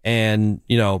 and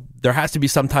there has to be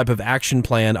some type of action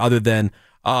plan other than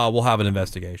we'll have an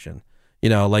investigation.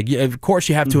 Of course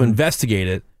you have to investigate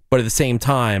it, but at the same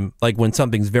time, like when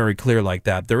something's very clear like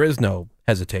that, there is no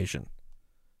hesitation.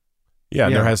 Yeah,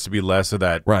 and Yeah. there has to be less of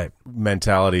that Right.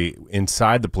 mentality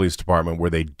inside the police department where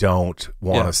they don't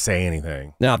want to say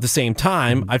anything. Now, at the same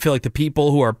time, I feel like the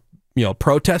people who are,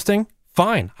 protesting,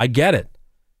 fine, I get it.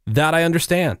 That I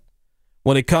understand.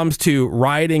 When it comes to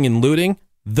rioting and looting,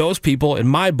 those people, in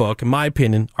my book, in my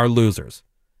opinion, are losers.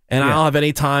 And I don't have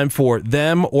any time for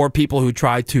them or people who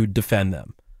try to defend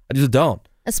them. I just don't.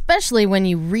 Especially when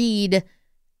you read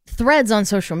threads on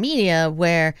social media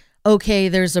where, okay,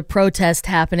 there's a protest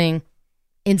happening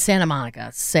in Santa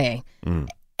Monica, say,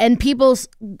 and people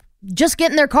just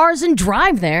get in their cars and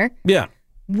drive there Yeah.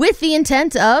 with the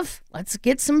intent of, let's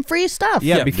get some free stuff.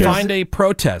 Yeah, because find a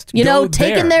protest. Go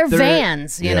taking there. their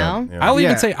vans, you know? Yeah. I will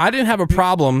even Yeah. say I didn't have a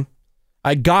problem.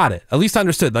 I got it. At least I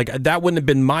understood. Like that wouldn't have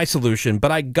been my solution,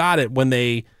 but I got it when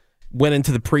they went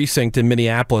into the precinct in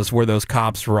Minneapolis where those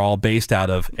cops were all based out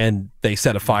of, and they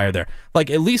set a fire there. Like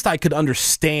at least I could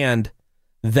understand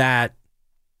that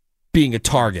being a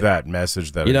target. That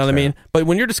message that You know what I mean? But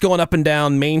when you're just going up and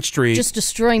down Main Street, Just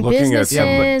destroying Looking at-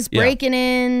 businesses, Yeah. breaking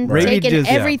in, Right. Ravi taking just-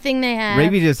 yeah. everything they have.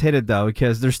 Ravi just hit it though,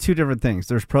 because there's two different things.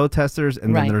 There's protesters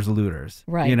and Right. then there's looters.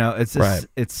 Right. You know, it's just, Right.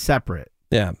 it's separate.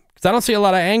 yeah. Because I don't see a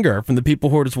lot of anger from the people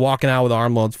who are just walking out with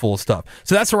armloads full of stuff.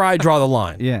 So that's where I draw the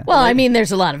line. Yeah. Well, I mean,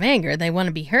 there's a lot of anger. They want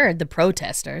to be heard, the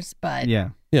protesters, but Yeah.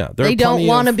 Yeah. There they are don't plenty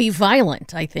want to of- be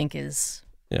violent, I think is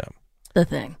Yeah. the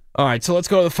thing. All right, so let's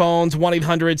go to the phones.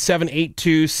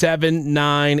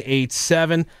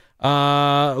 1-800-782-7987.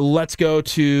 Let's go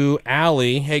to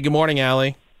Allie. Hey, good morning,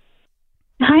 Allie.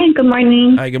 Hi, good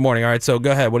morning. Hi, good morning. All right, so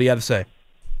go ahead. What do you have to say?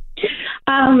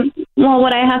 Well,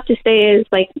 what I have to say is,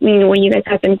 like, when you guys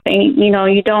have been saying, you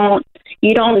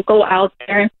don't go out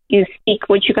there. You speak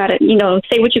what you gotta,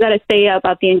 say what you gotta say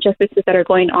about the injustices that are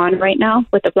going on right now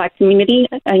with the Black community,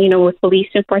 with police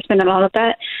enforcement and all of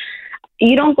that.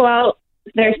 You don't go out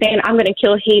there saying, I'm going to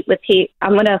kill hate with hate.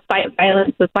 I'm going to fight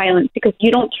violence with violence, because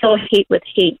you don't kill hate with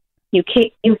hate. You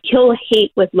kill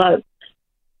hate with love.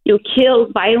 You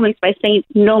kill violence by saying,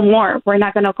 no more. We're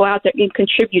not going to go out there and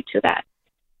contribute to that.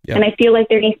 Yep. And I feel like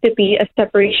there needs to be a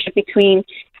separation between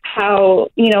how,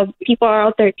 people are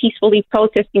out there peacefully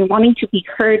protesting, wanting to be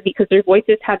heard because their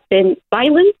voices have been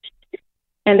silenced,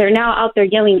 and they're now out there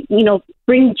yelling,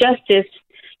 bring justice,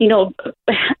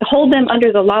 hold them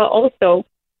under the law also,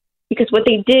 because what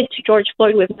they did to George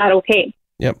Floyd was not okay.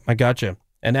 Yep, I got you.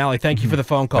 And Allie, thank you for the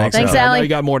phone call. Thanks, I know Allie. you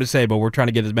got more to say, but we're trying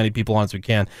to get as many people on as we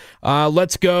can.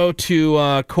 Let's go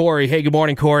to Corey. Hey, good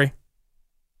morning, Corey.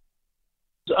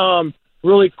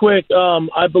 Really quick,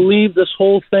 I believe this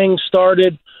whole thing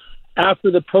started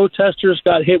after the protesters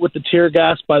got hit with the tear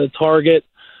gas by the Target.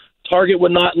 Target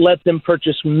would not let them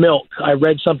purchase milk. I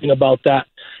read something about that,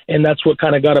 and that's what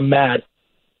kind of got them mad,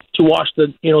 to wash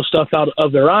the stuff out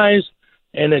of their eyes,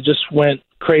 and it just went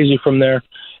crazy from there.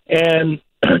 And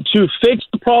to fix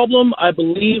the problem, I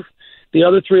believe the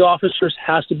other three officers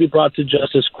has to be brought to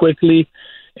justice quickly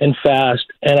and fast,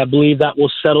 and I believe that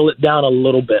will settle it down a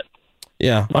little bit.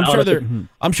 Yeah,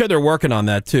 I'm sure they're working on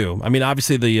that too. I mean,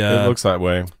 obviously it looks that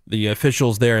way. The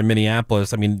officials there in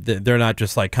Minneapolis, I mean, they're not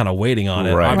just like kind of waiting on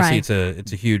it. Right. Obviously,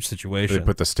 it's a huge situation. They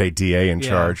put the state DA in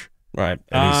charge. Right.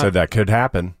 And he said that could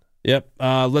happen. Yep.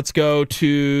 Let's go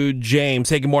to James.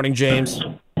 Hey, good morning, James.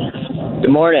 Good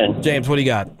morning. James, what do you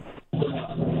got?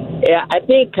 Yeah, I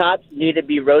think cops need to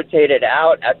be rotated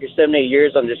out after so many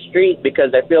years on the street,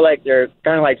 because I feel like they're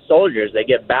kind of like soldiers. They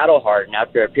get battle hardened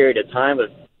after a period of time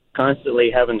of constantly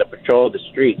having to patrol the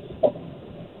streets.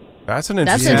 That's an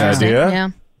interesting idea. Yeah.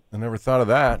 I never thought of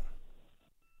that.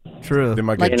 True. They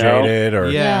might Like, get jaded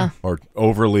or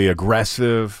overly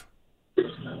aggressive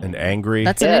and angry.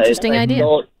 That's an interesting idea.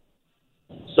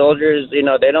 Soldiers,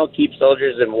 they don't keep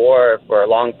soldiers in war for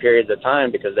long periods of time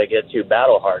because they get too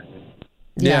battle hardened.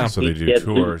 Yeah. So they do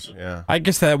tours. Yeah. I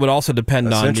guess that would also depend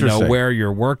That's on interesting. where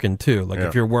you're working too. Like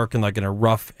if you're working like in a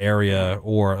rough area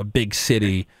or a big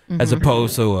city, as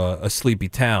opposed to a sleepy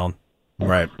town.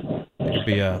 Right. It could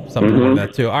be something like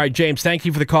that too. All right, James, thank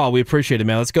you for the call. We appreciate it,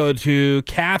 man. Let's go to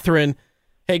Catherine.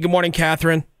 Hey, good morning,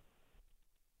 Catherine.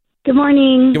 Good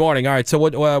morning. Good morning. All right, so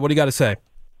what do you got to say?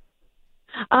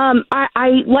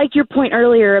 I like your point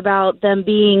earlier about them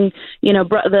being,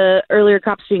 the earlier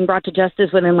cops being brought to justice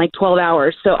within like 12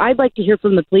 hours. So I'd like to hear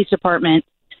from the police department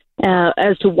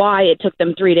as to why it took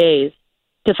them 3 days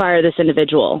to fire this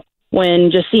individual.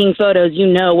 When just seeing photos,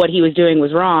 what he was doing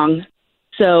was wrong.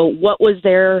 So what was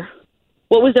their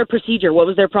procedure? What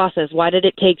was their process? Why did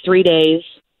it take 3 days?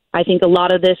 I think a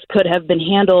lot of this could have been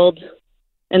handled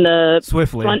in the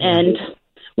front end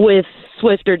with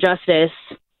swifter justice.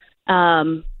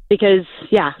 Because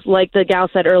like the gal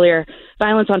said earlier,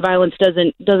 violence on violence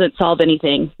doesn't solve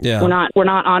anything. Yeah. We're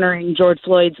not honoring George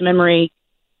Floyd's memory,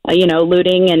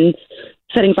 looting and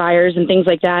setting fires and things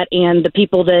like that. And the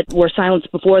people that were silenced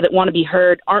before that want to be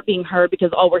heard aren't being heard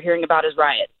because all we're hearing about is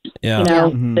riots. Yeah.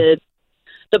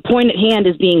 The point at hand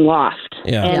is being lost.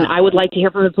 Yeah. And I would like to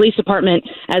hear from the police department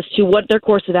as to what their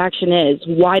course of action is.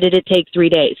 Why did it take 3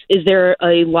 days? Is there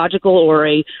a logical or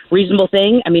a reasonable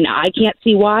thing? I mean, I can't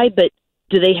see why, but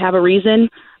do they have a reason?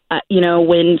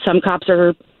 When some cops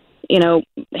are,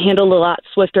 handled a lot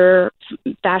swifter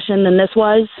fashion than this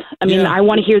was. I mean, I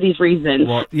want to hear these reasons.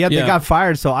 Well, they got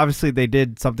fired, so obviously they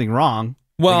did something wrong.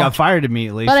 Well, they got fired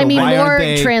immediately. But so I mean, why more aren't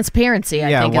they, transparency,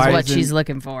 I think, is what she's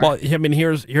looking for. Well, I mean,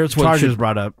 here's what charges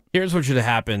brought up. Here's what should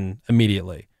happen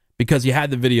immediately, because you had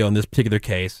the video in this particular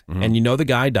case, and the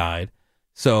guy died.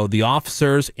 So the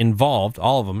officers involved,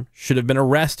 all of them, should have been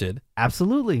arrested.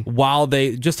 Absolutely. While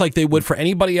they, just like they would for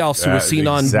anybody else who was seen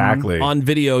on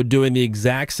video doing the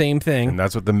exact same thing. And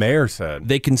that's what the mayor said.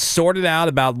 They can sort it out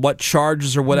about what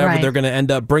charges or whatever Right. they're going to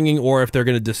end up bringing, or if they're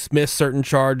going to dismiss certain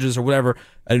charges or whatever.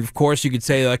 And of course, you could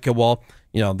say, like, well,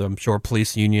 you know, I'm sure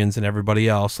police unions and everybody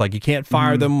else, like, you can't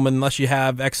fire them unless you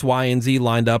have X, Y, and Z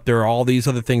lined up. There are all these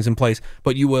other things in place,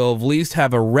 but you will at least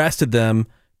have arrested them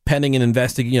pending an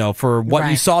investigation, you know, for what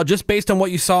you saw, just based on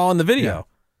what you saw in the video.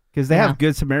 Because they have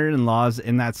Good Samaritan laws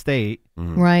in that state.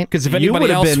 Right. Because if You anybody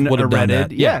would've else been would have done that,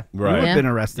 arrested. Yeah, you would have been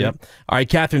arrested. Yep. All right,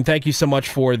 Catherine, thank you so much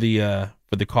for the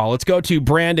call. Let's go to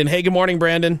Brandon. Hey, good morning,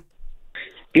 Brandon.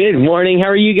 Good morning. How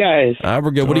are you guys?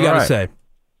 We're good. What do you got to say?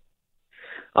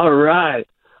 All right.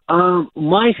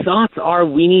 My thoughts are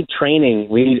we need training.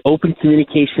 We need open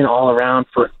communication all around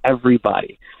for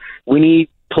everybody. We need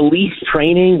police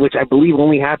training, which I believe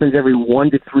only happens every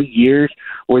 1 to 3 years,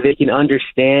 where they can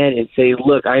understand and say,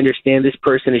 look, I understand this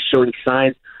person is showing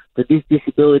signs for this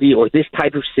disability or this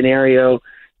type of scenario.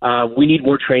 We need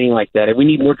more training like that. And we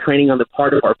need more training on the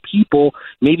part of our people,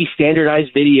 maybe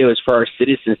standardized videos for our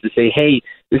citizens to say, hey,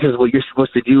 this is what you're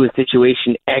supposed to do in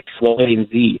situation X, Y, and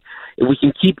Z. If we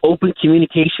can keep open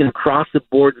communication across the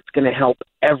board, it's going to help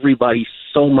everybody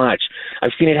so much.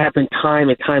 I've seen it happen time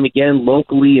and time again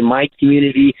locally in my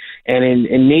community and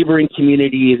in neighboring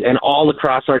communities and all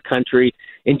across our country.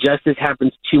 Injustice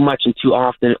happens too much and too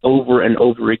often over and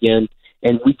over again,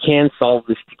 and we can solve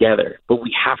this together, but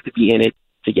we have to be in it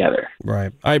together.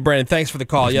 Right. All right, Brandon, thanks for the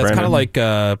call. Thanks, It's kind of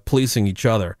Brandon. like policing each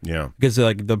other. Yeah. Because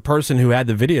like the person who had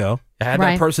the video, had that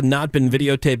Right. person not been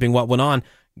videotaping what went on,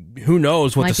 who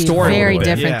knows what Might the be a story very would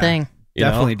have been. different thing. You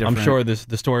know, Definitely different. I'm sure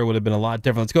the story would have been a lot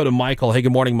different. Let's go to Michael. Hey,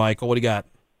 good morning, Michael. What do you got?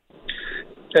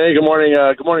 Hey, good morning.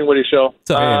 Good morning, Woody Show. What's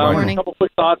up? Hey, Michael. Morning. A couple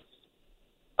quick thoughts.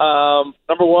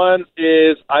 Number one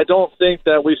is I don't think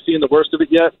that we've seen the worst of it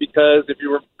yet, because if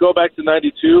you go back to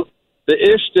 92, the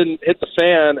ish didn't hit the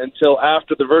fan until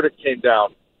after the verdict came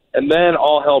down, and then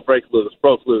all hell broke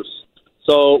loose.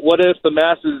 So what if the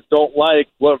masses don't like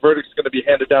what verdict's going to be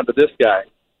handed down to this guy?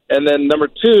 And then number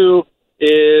two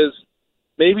is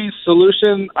maybe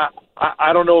solution,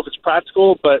 I don't know if it's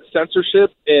practical, but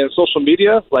censorship in social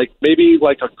media, like maybe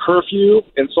like a curfew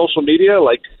in social media,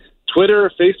 like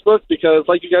Twitter, Facebook, because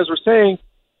like you guys were saying,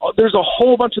 there's a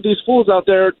whole bunch of these fools out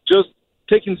there just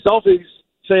taking selfies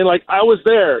saying like, I was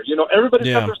there. You know,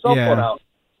 everybody's got their cell phone out.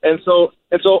 And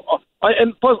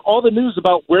plus all the news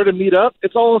about where to meet up,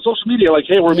 it's all on social media. Like,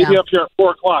 hey, we're meeting up here at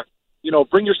 4:00. You know,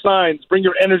 bring your signs, bring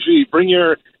your energy, bring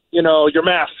your, you know, your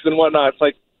masks and whatnot. It's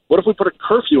like, what if we put a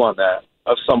curfew on that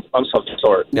of some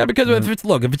sort? Yeah, because if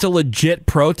it's a legit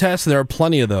protest, there are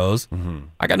plenty of those.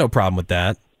 I got no problem with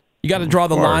that. You got to draw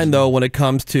the line, though, when it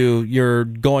comes to you're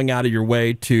going out of your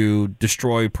way to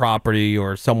destroy property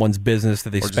or someone's business that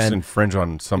they Or spend. just infringe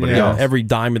on somebody you know, else. every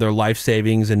dime of their life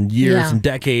savings and years and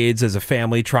decades as a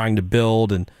family trying to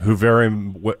build, and who very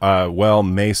well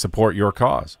may support your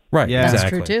cause. Right. Yeah. That's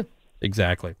Exactly. true, too.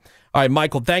 Exactly. All right,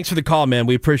 Michael, thanks for the call, man.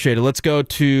 We appreciate it. Let's go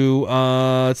to,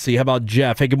 let's see, how about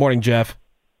Jeff? Hey, good morning, Jeff.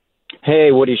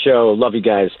 Hey, Woody Show. Love you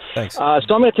guys. Thanks. So I'm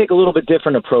going to take a little bit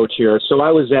different approach here. So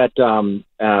I was at doing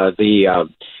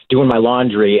my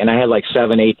laundry, and I had like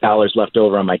 $7-8 left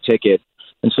over on my ticket.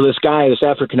 And so this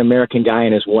African-American guy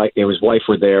and his wife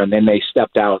were there, and then they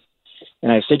stepped out.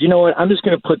 And I said, you know what, I'm just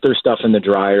going to put their stuff in the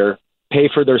dryer, pay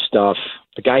for their stuff.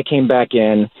 The guy came back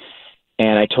in,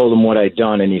 and I told him what I'd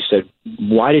done, and he said,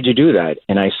 why did you do that?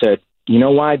 And I said, you know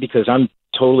why? Because I'm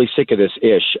totally sick of this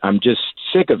ish. I'm just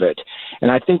sick of it. And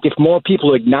I think if more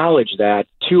people acknowledge that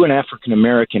to an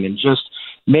African-American and just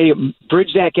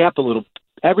bridge that gap a little,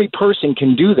 every person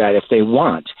can do that if they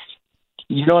want.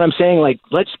 You know what I'm saying? Like,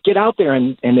 let's get out there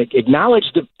and acknowledge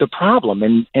the problem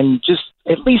and just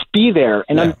at least be there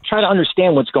and try to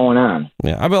understand what's going on.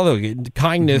 Yeah, I mean, look,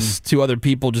 kindness to other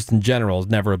people just in general is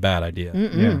never a bad idea.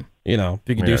 Mm-mm. You know, if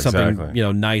you can do something, you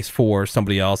know, nice for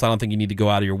somebody else, I don't think you need to go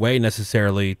out of your way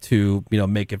necessarily to, you know,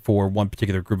 make it for one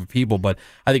particular group of people. But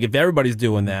I think if everybody's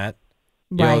doing that,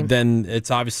 you know, Right. then it's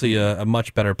obviously a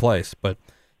much better place. But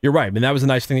you're right. I mean, that was a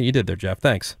nice thing that you did there, Jeff.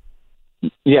 Thanks.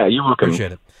 Yeah, you're welcome.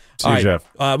 Appreciate it. See you, Jeff.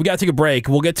 We got to take a break.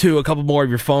 We'll get to a couple more of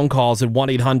your phone calls at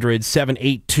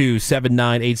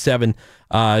 1-800-782-7987.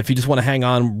 If you just want to hang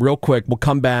on real quick, we'll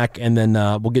come back and then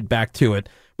we'll get back to it.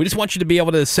 We just want you to be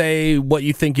able to say what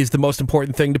you think is the most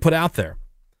important thing to put out there.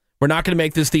 We're not going to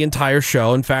make this the entire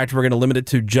show. In fact, we're going to limit it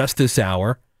to just this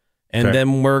hour, and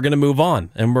then we're going to move on,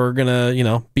 and we're going to, you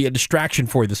know, be a distraction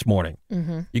for you this morning.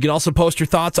 Mm-hmm. You can also post your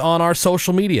thoughts on our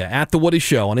social media at The Woody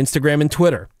Show on Instagram and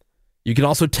Twitter. You can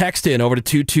also text in over to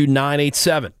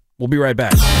 22987. We'll be right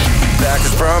back. back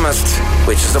as promised,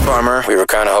 which is a bummer. We were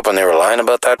kind of hoping they were lying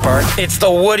about that part. It's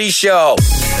The Woody Show. All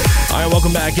right,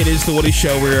 welcome back. It is The Woody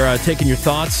Show. We're taking your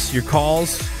thoughts, your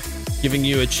calls, giving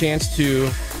you a chance to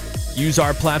use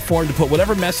our platform to put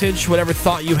whatever message, whatever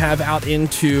thought you have out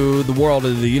into the world,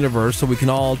 into the universe, so we can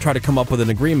all try to come up with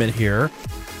an agreement here,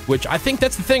 which I think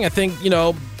that's the thing. I think,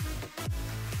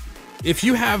 if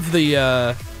you have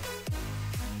the...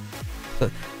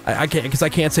 I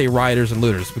can't say rioters and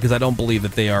looters because I don't believe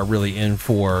that they are really in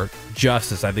for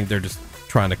justice. I think they're just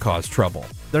trying to cause trouble.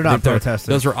 They're not protesters.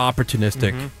 Those are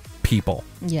opportunistic people.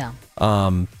 Yeah.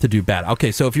 To do bad.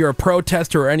 Okay, so if you're a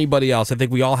protester or anybody else, I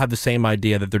think we all have the same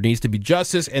idea that there needs to be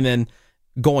justice, and then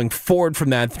going forward from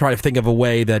that, try to think of a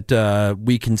way that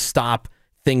we can stop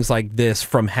things like this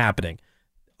from happening.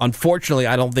 Unfortunately,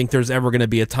 I don't think there's ever going to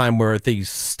be a time where things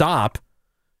stop,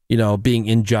 being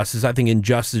injustice. I think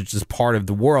injustice is just part of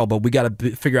the world, but we got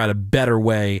to figure out a better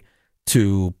way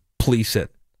to police it.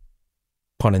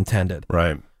 Pun intended.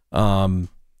 Right. And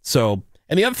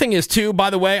the other thing is, too, by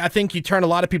the way, I think you turn a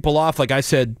lot of people off. Like I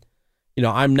said,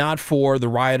 I'm not for the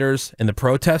rioters and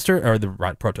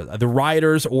the the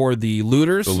rioters or the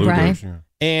looters. The looters, right. Yeah.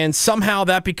 And somehow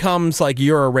that becomes like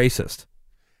you're a racist.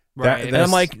 Right. And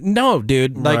I'm like, no,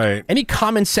 dude. Like any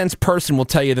common sense person will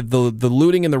tell you that the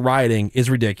looting and the rioting is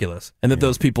ridiculous and that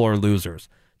those people are losers.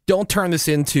 Don't turn this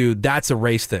into that's a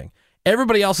race thing.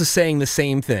 Everybody else is saying the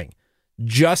same thing.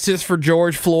 Justice for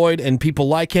George Floyd and people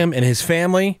like him and his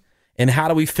family, and how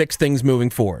do we fix things moving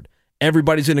forward?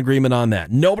 Everybody's in agreement on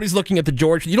that. Nobody's looking at the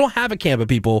George. You don't have a camp of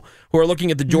people who are looking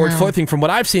at the George Floyd thing from what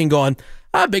I've seen going,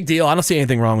 big deal. I don't see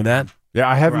anything wrong with that. Yeah,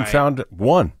 I haven't found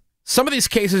one. Some of these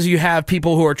cases you have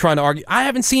people who are trying to argue. I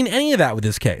haven't seen any of that with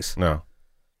this case. No.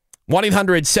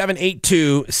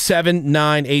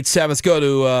 1-800-782-7987. Let's go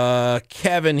to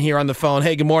Kevin here on the phone.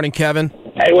 Hey, good morning, Kevin.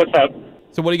 Hey, what's up?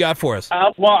 So what do you got for us?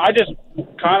 Well, I just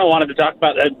kind of wanted to talk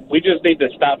about that. We just need to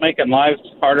stop making lives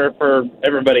harder for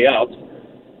everybody else.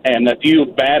 And a few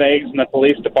bad eggs in the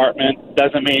police department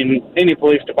doesn't mean any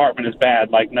police department is bad.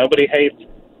 Like, nobody hates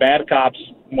bad cops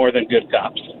more than good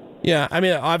cops. Yeah, I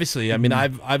mean, obviously,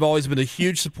 I've always been a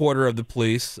huge supporter of the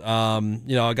police. I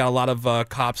got a lot of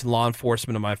cops and law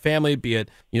enforcement in my family, be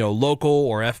it local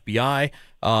or FBI.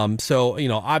 So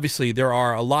obviously, there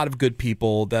are a lot of good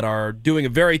people that are doing a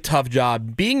very tough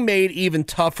job, being made even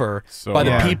tougher by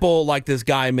the people like this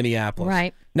guy in Minneapolis.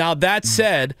 Right. Now, that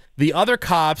said, the other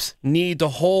cops need to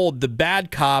hold the bad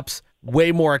cops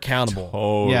way more accountable.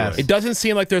 Totally. Yes. It doesn't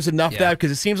seem like there's enough of that because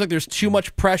it seems like there's too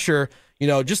much pressure.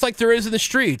 Just like there is in the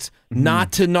streets,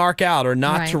 not to narc out or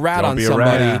not to rat on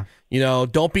somebody.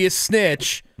 Don't be a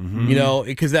snitch,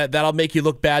 because that'll make you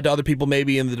look bad to other people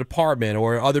maybe in the department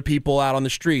or other people out on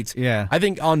the streets. Yeah. I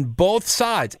think on both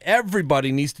sides,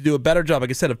 everybody needs to do a better job,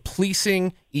 like I said, of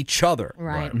policing each other.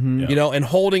 Right. And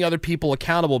holding other people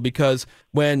accountable because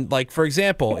when, like, for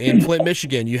example, in Flint,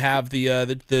 Michigan, you have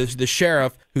the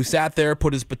sheriff who sat there,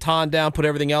 put his baton down, put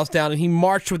everything else down, and he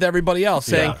marched with everybody else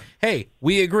saying, hey,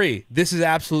 we agree. This is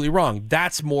absolutely wrong.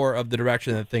 That's more of the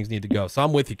direction that things need to go. So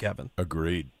I'm with you, Kevin.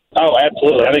 Agreed. Oh,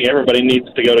 absolutely. I think everybody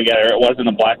needs to go together. It wasn't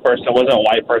a black person. It wasn't a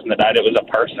white person that died. It was a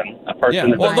person. Yeah,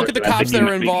 well, look at the cops that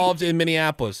were involved in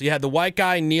Minneapolis. You had the white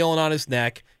guy kneeling on his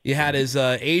neck. You had his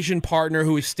Asian partner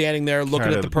who was standing there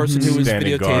looking at the person who was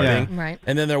videotaping. Right.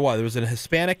 And then there was a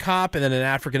Hispanic cop and then an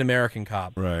African-American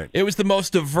cop. Right. It was the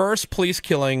most diverse police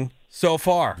killing so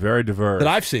far. Very diverse. That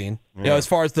I've seen, as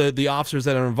far as the officers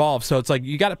that are involved. So it's like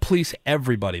you got to police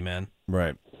everybody, man.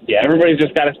 Right. Yeah, everybody's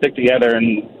just got to stick together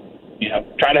and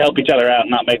try to help each other out and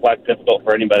not make life difficult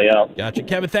for anybody else. Gotcha.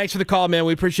 Kevin, thanks for the call, man.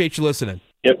 We appreciate you listening.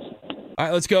 Yep. All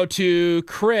right, let's go to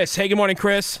Chris. Hey, good morning,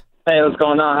 Chris. Hey, what's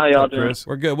going on? How y'all doing?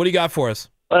 We're good. What do you got for us?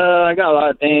 I got a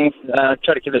lot of things.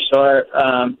 Try to keep it short.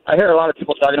 I hear a lot of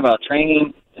people talking about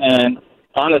training, and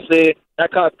honestly,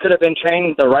 that cop could have been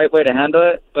trained the right way to handle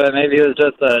it, but maybe he was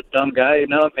just a dumb guy,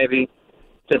 maybe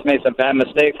just made some bad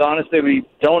mistakes. Honestly, we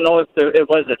don't know if it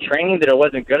was the training that it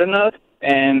wasn't good enough.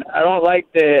 And I don't like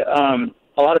that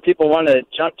a lot of people want to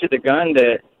jump to the gun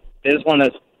that they just want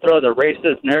to throw the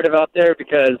racist narrative out there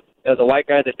because there's a white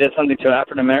guy that did something to an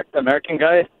African-American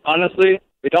guy. Honestly,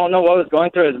 we don't know what was going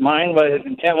through his mind, what his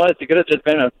intent was. He could have just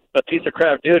been a piece of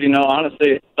crap dude,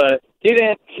 honestly. But he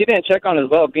didn't check on his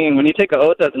well-being. When you take an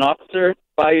oath as an officer,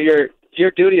 by your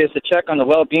duty is to check on the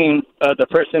well-being of the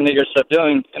person that you're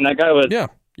subduing. And that guy was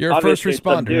you're a first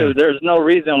responder. Subdued. There's no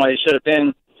reason why he should have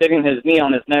been sitting his knee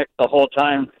on his neck the whole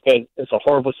time because it's a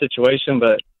horrible situation,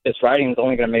 but his writing is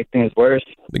only going to make things worse.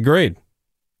 Agreed.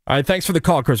 All right, thanks for the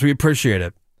call, Chris. We appreciate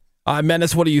it.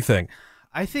 Menace, what do you think?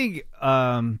 I think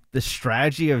the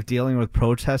strategy of dealing with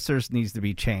protesters needs to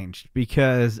be changed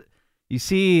because, you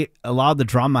see a lot of the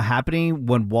drama happening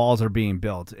when walls are being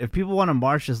built. If people want to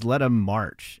march, just let them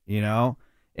march, you know?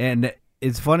 And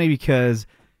it's funny because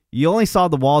you only saw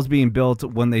the walls being built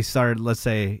when they started, let's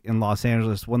say, in Los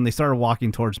Angeles, when they started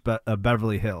walking towards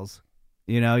Beverly Hills.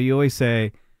 You know, you always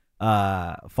say,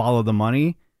 follow the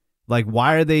money. Like,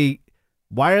 why are they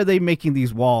making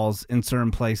these walls in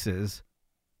certain places?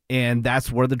 And that's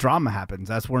where the drama happens.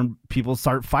 That's when people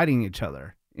start fighting each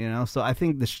other. You know, so I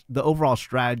think the overall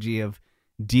strategy of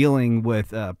dealing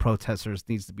with protesters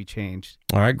needs to be changed.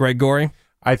 All right, Greg Gorey.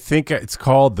 I think it's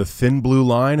called the thin blue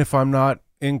line, if I'm not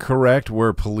incorrect,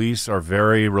 where police are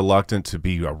very reluctant to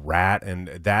be a rat, and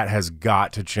that has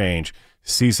got to change.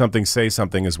 See something, say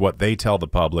something is what they tell the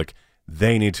public.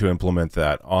 They need to implement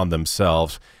that on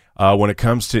themselves. When it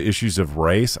comes to issues of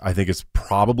race, I think it's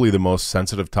probably the most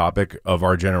sensitive topic of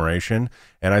our generation.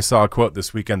 And I saw a quote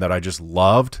this weekend that I just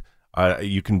loved.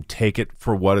 You can take it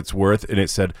for what it's worth. And it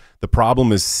said, the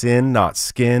problem is sin, not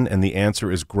skin. And the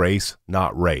answer is grace,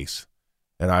 not race.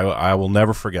 And I will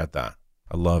never forget that.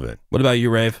 I love it. What about you,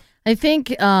 Rave? I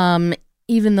think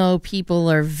even though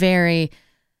people are very,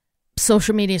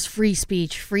 social media is free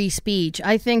speech,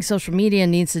 I think social media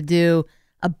needs to do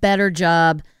a better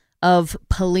job of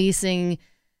policing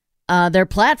their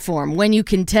platform. When you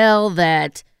can tell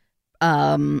that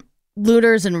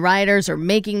looters and rioters are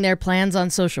making their plans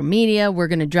on social media, we're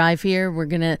going to drive here,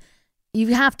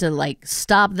 you have to like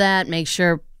stop that, make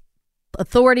sure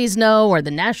authorities know, or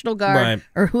the National Guard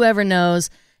or whoever knows.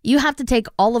 You have to take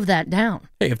all of that down.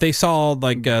 Hey, if they saw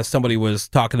like somebody was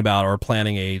talking about or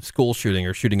planning a school shooting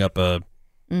or shooting up an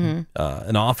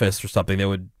office or something, they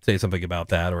would say something about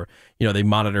that, or they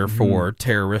monitor for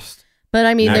terrorists. But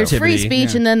I mean, there's free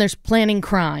speech and then there's planning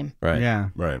crime. Right. Yeah.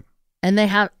 Right. And they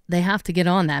have to get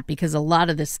on that because a lot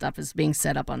of this stuff is being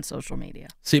set up on social media.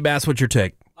 Seabass, what's your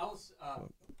take?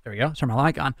 There we go. Turn my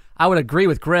mic on. I would agree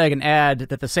with Greg and add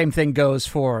that the same thing goes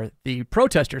for the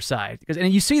protester side.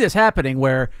 And you see this happening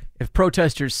where if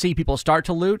protesters see people start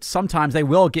to loot, sometimes they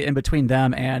will get in between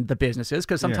them and the businesses,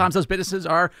 because sometimes those businesses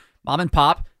are mom and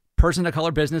pop, person of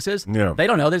color businesses. Yeah. They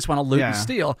don't know. They just want to loot and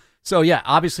steal. So,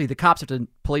 obviously the cops have to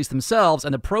police themselves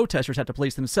and the protesters have to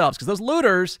police themselves, because those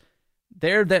looters,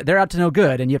 they're out to no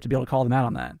good, and you have to be able to call them out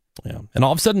on that. Yeah, and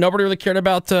all of a sudden, nobody really cared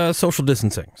about social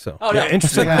distancing. So,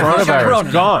 interesting. Coronavirus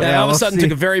gone. Yeah, all of a sudden,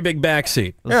 took a very big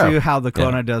backseat. We'll see how the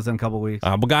corona does in a couple weeks.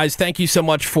 Well, guys, thank you so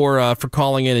much for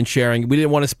calling in and sharing. We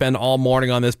didn't want to spend all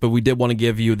morning on this, but we did want to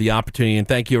give you the opportunity, and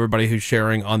thank you everybody who's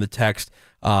sharing on the text.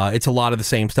 It's a lot of the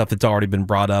same stuff that's already been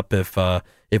brought up.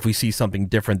 If we see something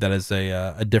different that is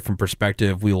a different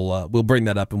perspective, we'll bring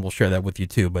that up and we'll share that with you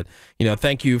too. But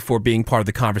thank you for being part of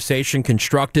the conversation.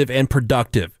 Constructive and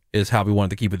productive is how we wanted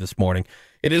to keep it this morning.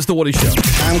 It is The Woody Show.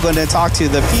 I'm going to talk to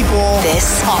the people.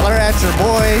 This holler at your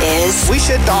boy is We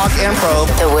Should Talk and Probe.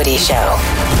 The Woody Show.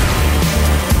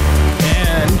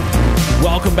 And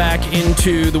welcome back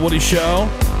into The Woody Show.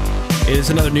 It is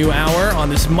another new hour on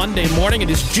this Monday morning. It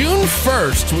is June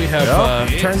 1st. We have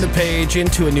turned the page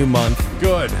into a new month.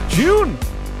 Good. June.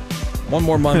 One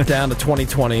more month down to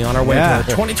 2020 on our way to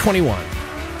 2021.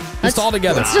 Just all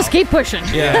together. Let's just keep pushing.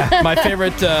 Yeah, my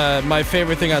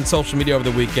favorite thing on social media over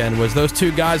the weekend was those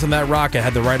two guys on that rocket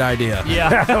had the right idea.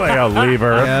 Yeah, leave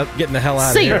her. Getting the hell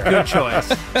out See of ya. here. Good choice.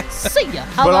 See ya.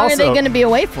 How But long also- are they going to be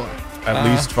away for? At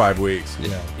least 5 weeks.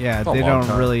 Yeah, A they long don't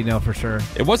time. really know for sure.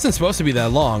 It wasn't supposed to be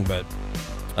that long, but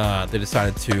they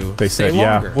decided to They stay said,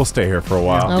 longer. we'll stay here for a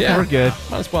while. Okay. We're good.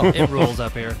 Might as well. It rules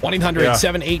up here.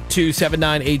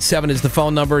 1-800-782-7987 is the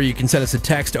phone number. You can send us a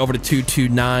text over to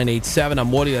 22987.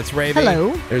 I'm Woody. That's Raven.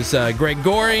 Hello. There's Greg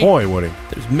Gorey. Boy, Woody.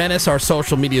 There's Menace, our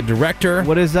social media director.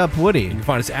 What is up, Woody? You can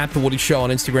find us at The Woody Show on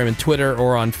Instagram and Twitter,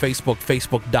 or on Facebook,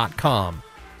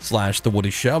 facebook.com/The Woody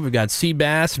Show. We've got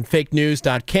Seabass and fake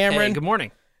news.Cameron. Hey, good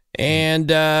morning. And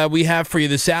we have for you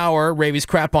this hour, Ravy's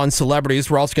Crap on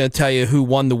Celebrities. We're also going to tell you who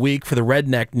won the week for the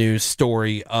Redneck News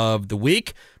story of the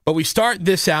week. But we start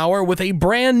this hour with a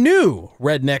brand new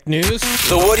Redneck News.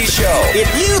 The Woody Show.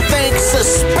 If you think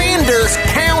suspenders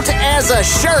count as a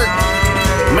shirt,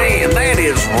 Man, that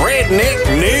is redneck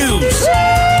news.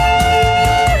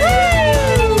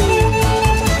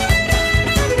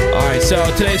 All right, so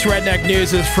today's Redneck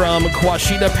News is from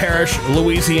Quashita Parish,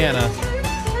 Louisiana,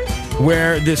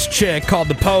 where this chick called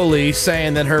the police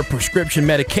saying that her prescription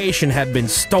medication had been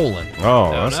stolen.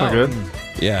 Oh, that's not good.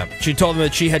 Yeah, she told them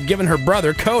that she had given her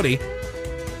brother, Cody,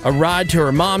 a ride to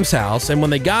her mom's house, and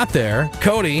when they got there,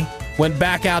 Cody went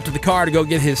back out to the car to go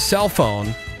get his cell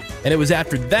phone, and it was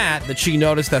after that that she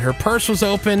noticed that her purse was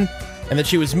open and that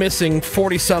she was missing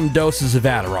 40-some doses of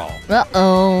Adderall.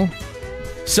 Uh-oh.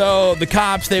 So the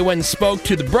cops, they went and spoke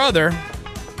to the brother,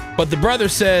 But the brother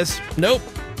says, nope,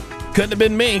 couldn't have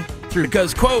been me.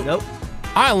 Because, quote, nope,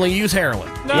 I only use heroin.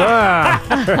 Which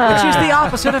is the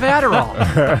opposite of Adderall.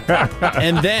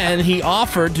 And then he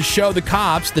offered to show the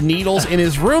cops the needles in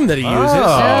his room that he uses.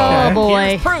 Oh,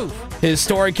 boy. Here's proof. His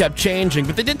story kept changing,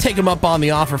 but they did take him up on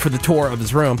the offer for the tour of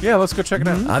his room. Yeah, let's go check it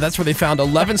out. That's where they found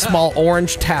 11 small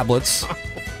orange tablets,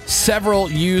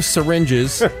 several used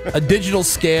syringes, a digital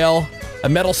scale, a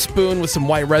metal spoon with some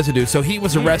white residue. So he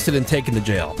was arrested and taken to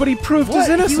jail. But he proved his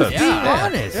innocence. He was being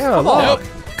honest. Yeah, look. Nope,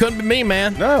 couldn't be me,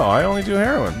 man. No, I only do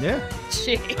heroin. Yeah.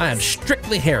 I am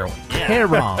strictly heroin.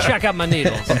 Heron. Check out my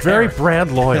needles. I'm very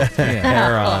brand loyal.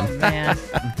 Heron. Oh, man.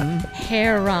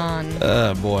 Heron.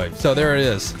 Oh, boy. So there it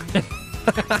is.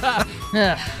 Ugh.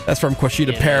 That's from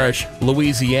Quashita Parish,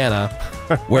 Louisiana,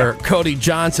 where Cody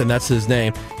Johnson, that's his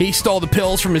name, he stole the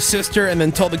pills from his sister and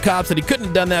then told the cops that he couldn't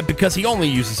have done that because he only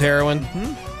uses heroin.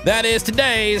 That is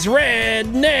today's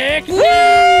Redneck News!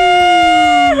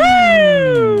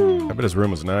 I bet his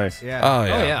room was nice. Yeah. Oh,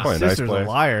 yeah. Probably a nice Sister's place. a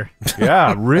liar.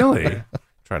 Yeah, really?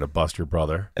 Trying to bust your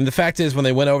brother. And the fact is, when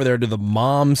they went over there to the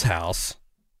mom's house,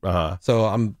 so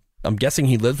I'm guessing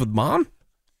he lives with mom?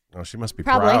 Oh, she must be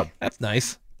Probably. proud. That's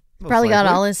nice. Probably got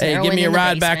all his Hey, heroin give me a in the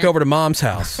ride back basement. over to mom's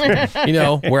house. You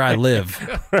know, where I live.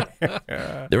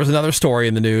 There was another story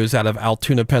in the news out of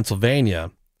Altoona, Pennsylvania,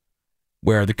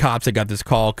 where the cops had got this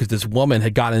call because this woman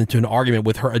had gotten into an argument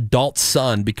with her adult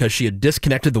son because she had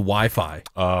disconnected the Wi-Fi.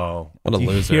 Oh. What a You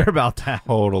loser. hear about that?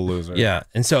 Total loser. Yeah,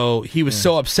 and so he was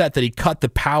so upset that he cut the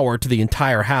power to the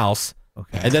entire house.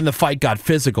 Okay. And then the fight got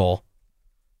physical.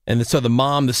 And so the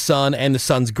mom, the son, and the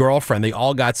son's girlfriend, they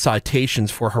all got citations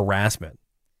for harassment.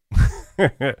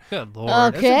 Good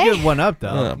Lord. That's a good one up, though.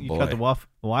 Oh, You boy. cut the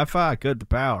Wi-Fi, I cut the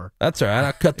power. That's all right.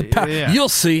 I cut the power. Yeah. You'll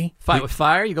see. Fight with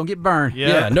fire, you're going to get burned.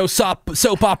 Yeah, no soap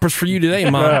operas for you today,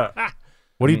 Mom.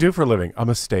 What do you do for a living? I'm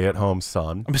a stay-at-home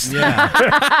son. Yeah.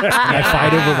 I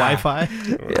fight over Wi-Fi.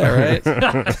 Yeah,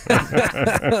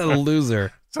 right?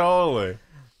 Loser. Totally.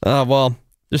 Well,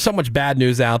 there's so much bad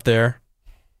news out there.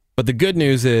 But the good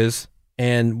news is,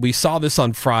 and we saw this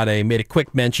on Friday, made a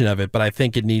quick mention of it, but I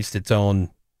think it needs its own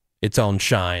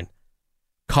shine.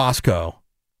 Costco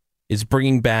is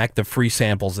bringing back the free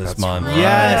samples this month. right.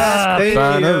 Yes. Thank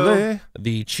Finally. you.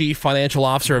 The chief financial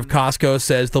officer of Costco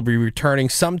says they'll be returning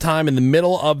sometime in the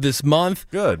middle of this month.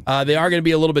 Good. They are going to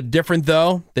be a little bit different,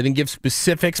 though. They didn't give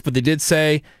specifics, but they did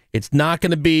say it's not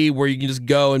going to be where you can just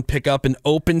go and pick up an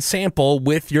open sample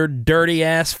with your dirty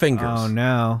ass fingers. Oh,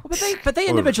 no. But they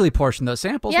individually portion those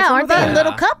samples. Yeah, What's wrong aren't with they that?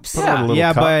 little cups? Put it in a little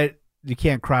Yeah, cup. but you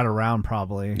can't crowd around,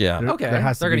 probably. Yeah. Okay. There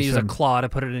has to They're going be to use some- a claw to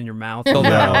put it in your mouth. They'll,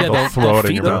 they'll throw it in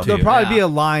feed your them mouth. to There'll you. probably be a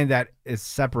line that is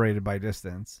separated by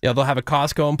distance. Yeah, they'll have a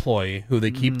Costco employee who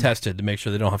they keep tested to make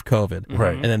sure they don't have COVID.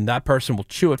 Right. And then that person will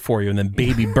chew it for you and then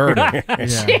baby bird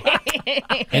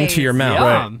it into your mouth.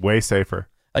 Right. Way safer.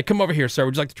 Like, come over here, sir.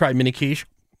 Would you like to try mini quiche?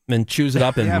 And then chews it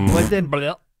up and Yeah, but then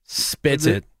spits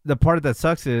the, it. The part that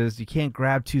sucks is you can't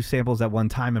grab two samples at one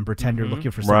time and pretend you're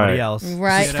looking for somebody Right. else.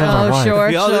 Right. This is for my Oh, wife. sure,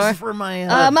 Oh, this sure. is for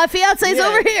my My fiance's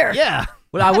over here. Yeah.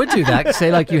 Well, I would do that.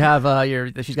 Say like you have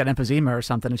she's got emphysema or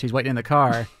something, and she's waiting in the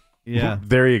car. Yeah.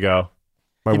 There you go.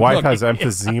 My Look, wife has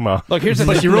emphysema. Look, here's the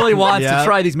But thing. she really wants Yeah. to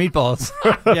try these meatballs.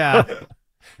 Yeah.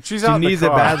 She's She out in the needs it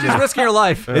car. badly. She's risking her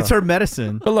life. It's her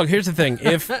medicine. But look, here's the thing.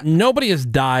 If nobody has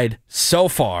died so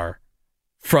far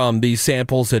from these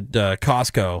samples at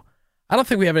Costco, I don't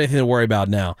think we have anything to worry about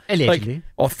now. Allegedly. Like,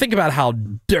 well, think about how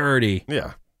dirty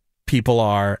Yeah. people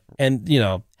are and, you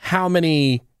know, how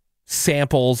many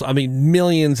samples, I mean,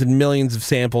 millions and millions of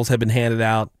samples have been handed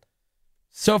out.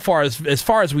 So far, as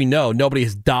far as we know, nobody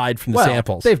has died from the Well,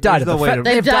 samples. They've died There's of no the way fat. to-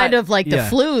 They've died of like the Yeah.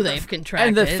 flu they've contracted.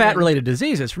 and the fat-related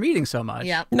diseases from eating so much.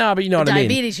 Yeah. No, but you know what I mean.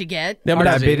 Diabetes you get. No, but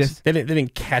Heart diabetes. disease. They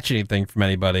didn't catch anything from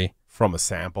anybody. From a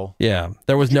sample. Yeah,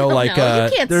 there was no like. No,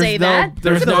 you can't there's say no- that.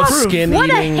 There's There's no no proof. skin What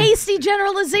eating. a hasty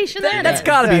generalization that That's is.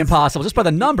 got to be impossible. Just by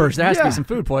the numbers, there has to Yeah. be some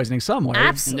food poisoning somewhere.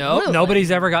 Absolutely. Nope,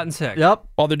 nobody's ever gotten sick. Yep.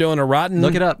 Well, they're doing a rotten.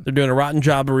 Look it up. They're doing a rotten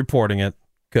job of reporting it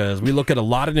because we look at a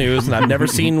lot of news, and I've never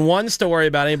seen one story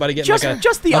about anybody getting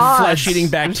Just the a odds. flesh-eating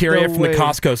bacteria no from the way.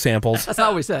 Costco samples. That's not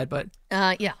what we said, but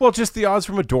Yeah. Well, just the odds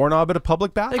from a doorknob at a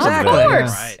public bathroom. exactly. Of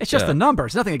course. Right. It's just Yeah. the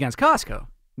numbers. Nothing against Costco.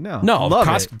 No. No, Love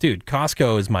Costco, it. dude,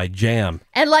 Costco is my jam.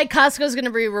 And like Costco's going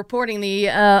to be reporting the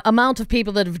amount of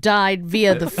people that have died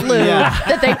via the flu Yeah.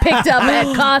 that they picked up at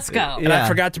Costco. And I Yeah.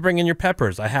 forgot to bring in your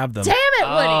peppers. I have them. Damn it,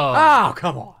 Woody. Oh,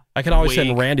 come on. I can always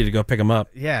send Randy to go pick them up.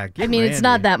 Yeah. I mean, it's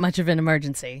not that much of an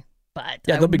emergency. but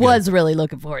Yeah, I they'll be was really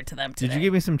looking forward to them Did today. you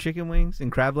give me some chicken wings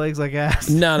and crab legs like I asked?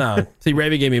 No. See,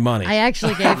 Ravi gave me money. I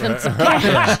actually gave him some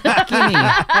cash.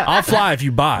 I'll fly if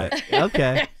you buy.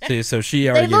 Okay. See, so she They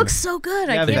already look gave- so good.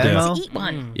 I Yeah, can't wait Venmo? to eat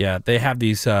one. Yeah, they have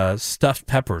these stuffed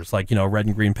peppers, like, red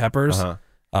and green peppers,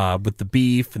 with the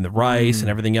beef and the rice and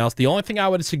everything else. The only thing I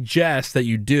would suggest that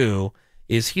you do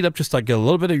is heat up just like a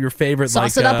little bit of your favorite,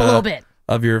 Sauce like, it up a little bit.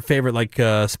 of your favorite, like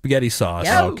spaghetti sauce.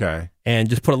 Yep. Okay. And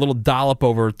just put a little dollop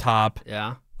over top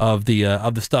Yeah. of the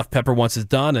stuffed pepper once it's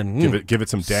done, and Give it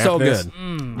some so dampness. good.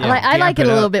 I like it a damp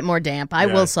it little up. bit more damp. I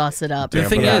Yeah. will sauce it up. The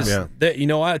thing it up, is, yeah. that, you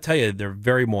know what? I tell you, they're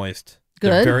very moist.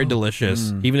 They're Good. very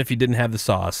delicious, even if you didn't have the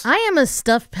sauce. I am a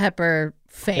stuffed pepper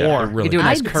fan. Yeah, they're really You do a good.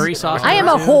 nice curry sauce. I am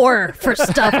a whore for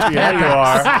stuffed peppers. Yeah, you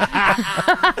are.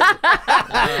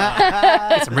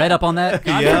 Get some red up on that.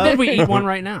 God Yeah. forbid we eat one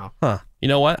right now. Huh. You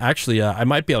know what? Actually, I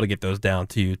might be able to get those down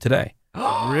to you today.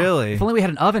 Really? If only we had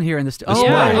an oven here in this. No way,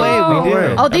 we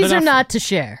did. Oh, these are not to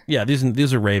share. Yeah,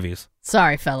 these are Ravies.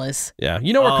 Sorry, fellas. Yeah,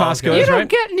 you know where Costco okay. is, right?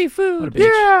 get any food.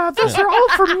 Yeah, those are all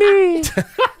for me.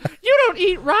 You don't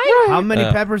eat right. How many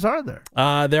peppers are there?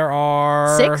 There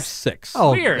are Six? six.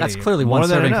 Oh, Weird. that's clearly More one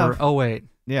than serving enough. for. Oh wait,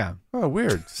 Yeah. Oh,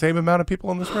 weird. Same amount of people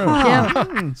in this room.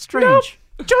 Yeah. strange.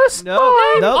 Just nope.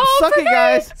 Suck it,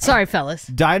 guys. Sorry, fellas.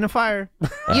 Die in a fire.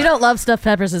 You don't love stuffed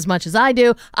peppers as much as I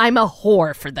do. I'm a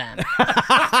whore for them.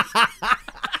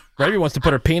 Ravi wants to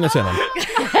put her penis in them.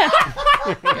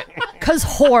 Cause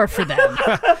whore for them.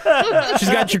 She's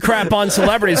got your crap on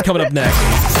celebrities coming up next.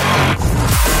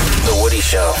 The Woody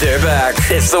Show. They're back.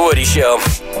 It's The Woody Show.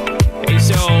 Hey,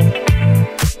 so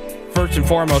first and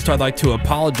foremost, I'd like to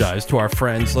apologize to our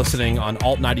friends listening on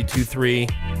Alt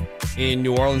 92.3 in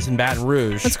New Orleans and Baton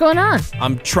Rouge. What's going on?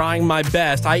 I'm trying my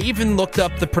best. I even looked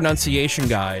up the pronunciation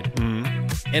guide.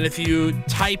 And if you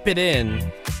type it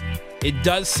in, it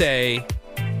does say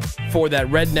for that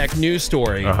redneck news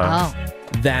story Oh.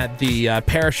 that the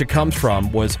parish it comes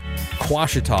from was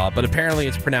Ouachita, but apparently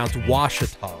it's pronounced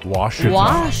Ouachita. Washita.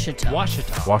 Washita.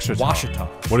 Washita.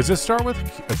 Washita. What does this start with?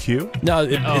 A Q? No,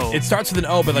 it starts with an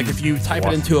O, but like if you type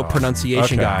it into a Washita.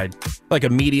 pronunciation Okay. guide, like a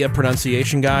media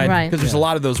pronunciation guide, Right. because there's a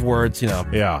lot of those words,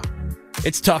 Yeah.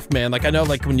 It's tough, man. Like I know,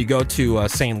 like when you go to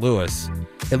St. Louis,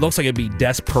 it looks like it'd be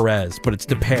Des Perez, but it's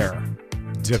DePere.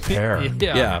 DePere.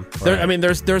 Yeah. There, I mean,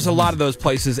 there's a lot of those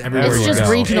places everywhere It's you just go.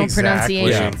 regional Exactly.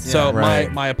 pronunciation. Yeah. So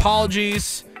Right. my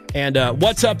apologies, and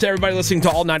what's up to everybody listening to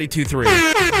All 92.3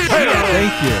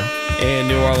 Thank you. in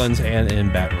New Orleans and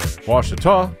in Baton Rouge.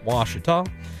 Washita. Washita.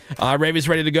 Ravi's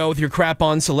ready to go with your crap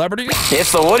on celebrities.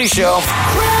 It's The Woody Show.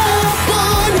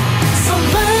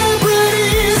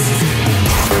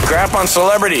 Crap on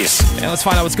celebrities. And let's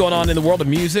find out what's going on in the world of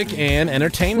music and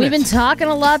entertainment. We've been talking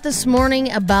a lot this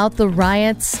morning about the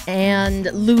riots and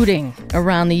looting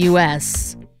around the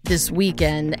U.S. this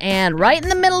weekend. And right in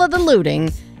the middle of the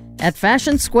looting at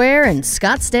Fashion Square in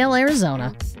Scottsdale,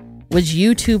 Arizona, was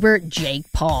YouTuber Jake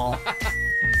Paul.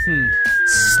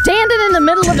 Standing in the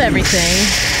middle of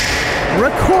everything,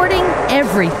 recording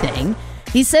everything.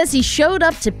 He says he showed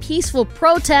up to peaceful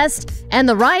protest and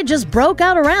the riot just broke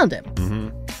out around him.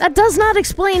 That does not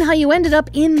explain how you ended up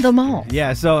in the mall.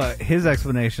 Yeah, so his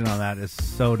explanation on that is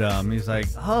so dumb. He's like,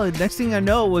 oh, next thing I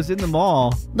know was in the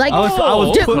mall. Like, I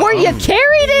was dude, were you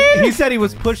carried in? He said he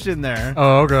was pushed in there.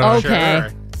 Oh, okay. Okay.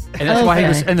 And that's why he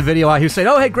was Okay. in the video. He was saying,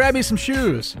 "Oh, hey, grab me some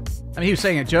shoes." I mean, he was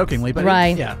saying it jokingly, but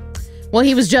Right. yeah. Well,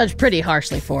 he was judged pretty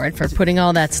harshly for it, for putting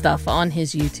all that stuff on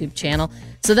his YouTube channel.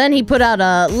 So then he put out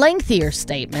a lengthier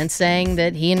statement saying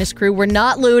that he and his crew were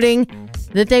not looting,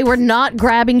 that they were not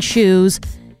grabbing shoes,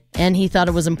 and he thought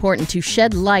it was important to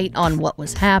shed light on what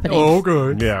was happening. Oh,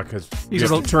 good. Yeah, because He's he's a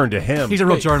real- turn to him. He's a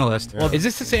real journalist. Well, is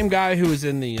this the same guy who was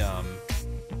in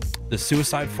the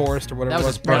suicide forest or whatever? That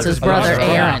was it his brother. That's his brother,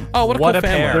 Aaron. Oh, what a What cool a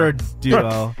family. pair. They're a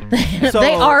duo.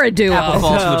 They are a duo. Apple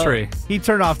falls from the tree. He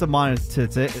turned off the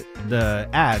the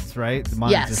ads, right? The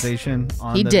monetization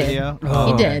on he the did. video.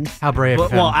 He did. How brave of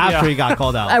him. Well, after he got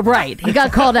called out. Right. He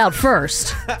got called out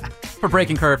first. For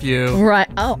breaking curfew, Right.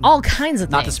 Oh, all kinds of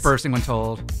not things. dispersing when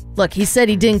told. Look, he said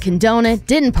he didn't condone it,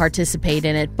 didn't participate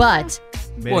in it, but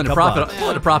Made Willing a to couple profit, bucks.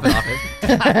 willing to profit off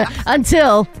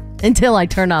it. until I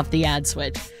turn off the ad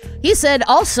switch. He said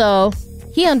also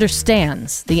he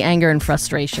understands the anger and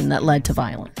frustration that led to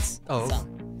violence. Oh. So,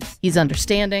 he's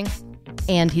understanding,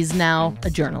 and he's now a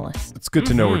journalist. It's good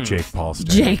to know where Jake Paul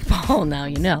stands. Jake Paul, now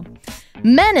you know.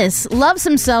 Menace loves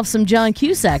himself some John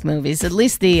Cusack movies, at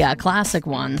least the classic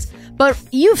ones. But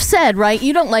you've said, right,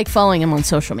 you don't like following him on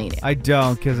social media. I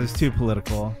don't, because it's too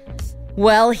political.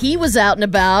 Well, he was out and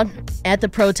about at the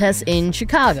protests in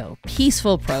Chicago.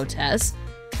 Peaceful protests.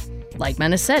 Like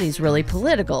Menace said, he's really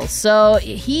political. So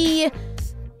he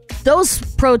those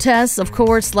protests, of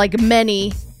course, like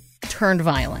many, turned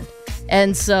violent.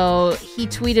 And so he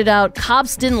tweeted out,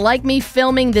 "Cops didn't like me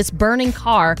filming this burning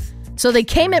car, so they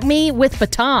came at me with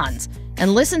batons."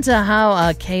 And listen to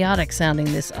how chaotic sounding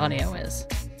this audio is.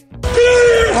 All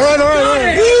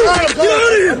right. Get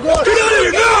out of here! Get out of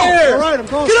here now! All right, I'm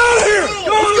going. Get out of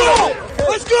here!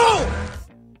 Let's go!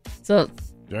 So,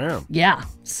 damn. Yeah.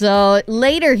 So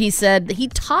later he said that he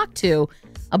talked to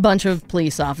a bunch of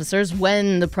police officers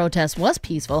when the protest was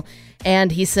peaceful,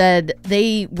 and he said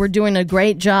they were doing a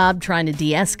great job trying to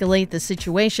de-escalate the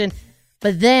situation,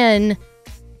 but then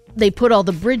they put all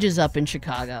the bridges up in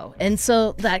Chicago, and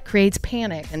so that creates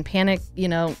panic, and panic,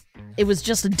 it was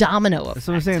just a domino effect.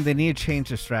 So I'm saying they need to change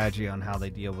their strategy on how they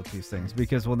deal with these things,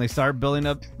 because when they start building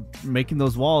up, making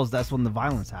those walls, that's when the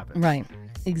violence happens. Right,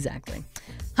 exactly.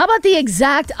 How about the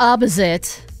exact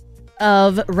opposite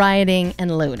of rioting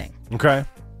and looting? Okay.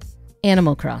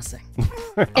 Animal Crossing.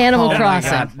 Animal Oh my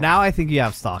Crossing. God. Now I think you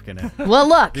have stock in it. Well,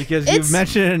 look. Because it's- you've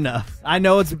mentioned it enough. I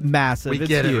know it's massive. We it's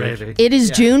get it, huge. Ravy. It is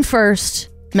Yeah. June 1st,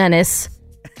 Menace,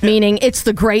 meaning it's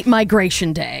the Great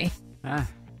Migration Day.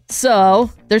 So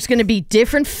there's going to be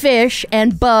different fish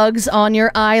and bugs on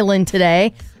your island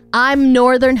today. I'm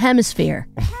Northern Hemisphere.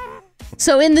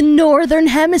 So in the Northern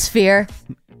Hemisphere,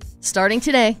 starting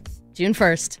today, June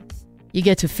 1st, you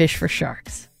get to fish for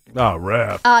sharks. Oh,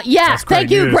 rip. Yeah, That's great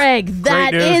thank you, news. Greg. Great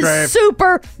That news, is Greg.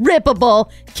 super rippable.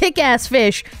 Kick-ass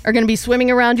fish are going to be swimming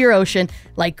around your ocean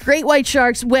like great white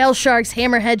sharks, whale sharks,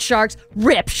 hammerhead sharks,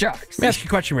 rip sharks. Let me ask you a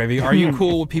question, Ravi. Are you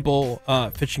cool with people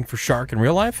fishing for shark in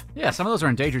real life? Yeah, some of those are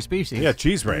endangered species. Yeah,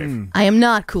 cheese rave. I am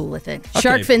not cool with it.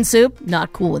 Shark fin soup,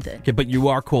 not cool with it. Okay, but you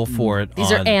are cool for it.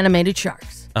 These are on- animated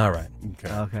sharks. All right.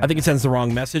 Okay. I think it sends the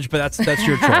wrong message, but that's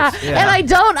your choice. And I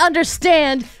don't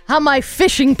understand how my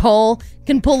fishing pole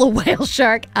can pull a whale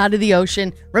shark out of the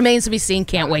ocean. Remains to be seen.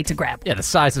 Can't wait to grab. Yeah, the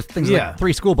size of things Yeah. like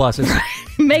 3 school buses.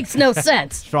 Makes no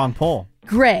sense. Strong pole.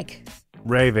 Greg,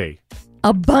 Ravy.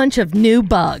 a bunch of new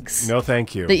bugs No,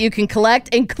 thank you. that you can collect,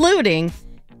 including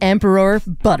Emperor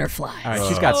butterflies. All right,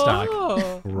 she's got stock.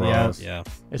 Gross. Yeah.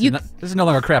 This is no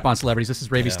longer crap on celebrities. This is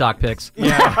Ravy stock picks.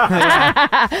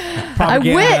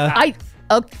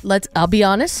 I'll be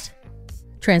honest.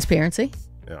 Transparency.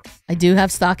 Yeah. I do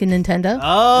have stock in Nintendo.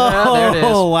 Oh, there it is.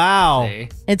 wow.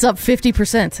 It's up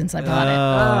 50% since I bought it.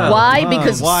 Oh. Why? Oh,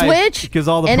 Because why? Switch Because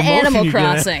all the and promotion Animal you get.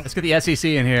 Crossing. Let's get the SEC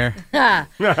in here.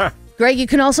 Greg, you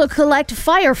can also collect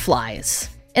fireflies.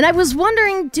 And I was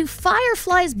wondering, do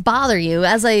fireflies bother you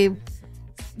as a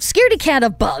scaredy cat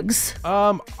of bugs?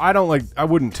 I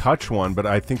wouldn't touch one, but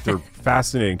I think they're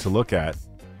fascinating to look at.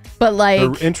 But like,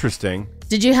 They're interesting.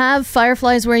 did you have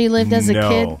fireflies where you lived as a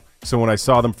kid? No. So when I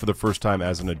saw them for the first time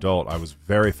as an adult, I was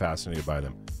very fascinated by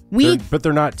them. We- But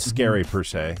they're not scary per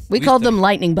se. We called them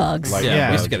lightning bugs. Lightning Yeah,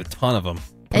 we used to bugs. get a ton of them.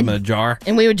 Put them in a jar.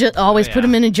 And we would just always put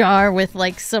them in a jar with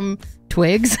like some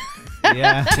twigs.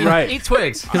 Yeah. Right. Eat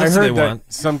twigs. I That's what heard they that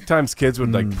want. sometimes kids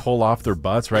would like pull off their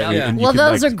butts, right? Yeah. And you Well, could,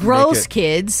 those like, are gross make it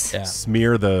kids. Yeah.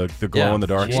 Smear the glow in the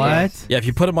dark. What? Yeah, if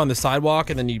you put them on the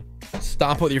sidewalk and then you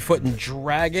stomp with your foot and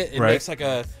drag it, it Right. makes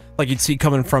like you'd see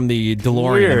coming from the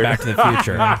DeLorean in Weird. Back to the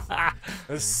Future.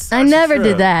 I never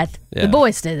did that. Yeah. The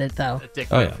boys did it though.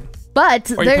 Oh yeah. But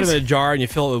Or you put there's them in a jar and you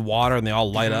fill it with water and they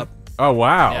all light up. Oh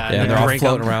wow! Yeah, Yeah, and they're all drink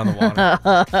floating 'em. around the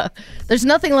water. there's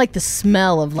nothing like the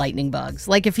smell of lightning bugs.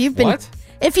 Like if you've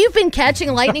been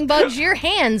catching lightning bugs, your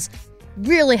hands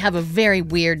really have a very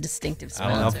weird, distinctive I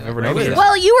don't know smell if to I've it. ever noticed that.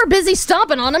 Well, you were busy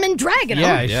stomping on them and dragging them.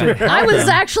 Yeah, Yeah. sure. I was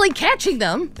actually catching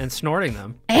them. And snorting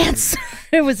them. And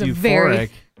it was a very Euphoric.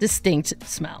 distinct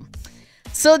smell.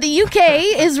 So the UK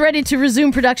is ready to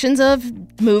resume productions of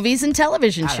movies and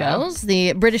television shows.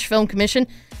 The British Film Commission,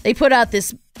 they put out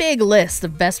this big list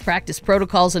of best practice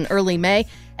protocols in early May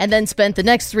and then spent the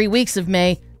next 3 weeks of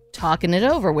May talking it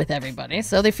over with everybody.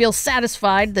 So they feel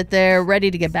satisfied that they're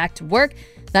ready to get back to work.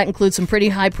 That includes some pretty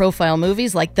high-profile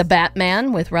movies like The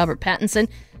Batman with Robert Pattinson,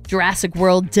 Jurassic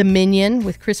World Dominion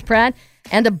with Chris Pratt,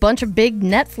 and a bunch of big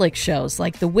Netflix shows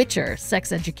like The Witcher,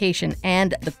 Sex Education,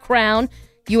 and The Crown.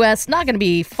 US not going to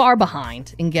be far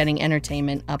behind in getting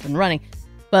entertainment up and running.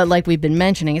 But like we've been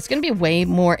mentioning, it's going to be way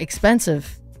more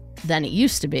expensive than it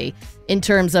used to be in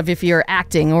terms of if you're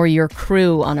acting or your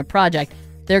crew on a project.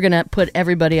 They're going to put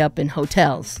everybody up in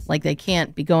hotels. Like they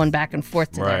can't be going back and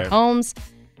forth to their Right. homes.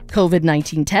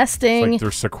 COVID-19 testing. It's like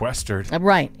they're sequestered.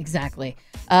 Right, exactly.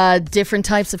 Different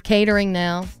types of catering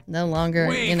now. No longer,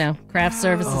 craft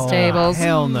services tables.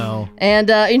 Hell no. And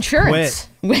insurance,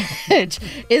 which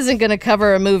isn't going to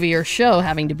cover a movie or show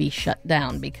having to be shut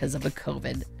down because of a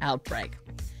COVID outbreak.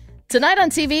 Tonight on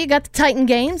TV, you got the Titan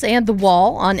Games and The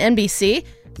Wall on NBC.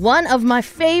 One of my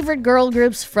favorite girl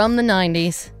groups from the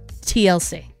 90s,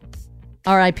 TLC.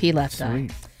 R.I.P. Left Eye.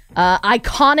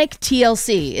 Iconic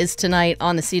TLC is tonight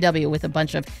on the CW with a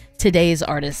bunch of today's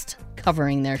artists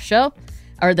covering their show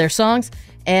or their songs.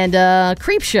 And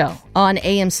Creep Show on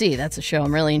AMC. That's a show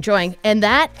I'm really enjoying. And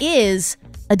that is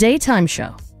a daytime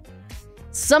show.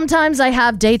 Sometimes I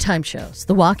have daytime shows.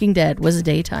 The Walking Dead was a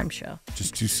daytime show.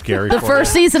 Just too scary. The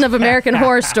first season of American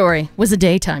Horror Story was a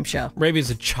daytime show. Ravi's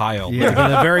a child living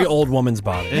in a very old woman's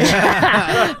body.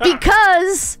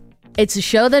 Because it's a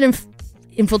show that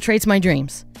infiltrates my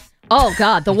dreams. Oh,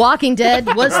 God. The Walking Dead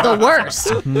was the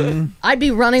worst. I'd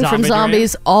be running from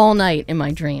zombies all night in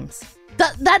my dreams.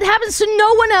 That happens to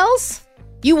no one else.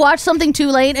 You watch something too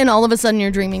late and all of a sudden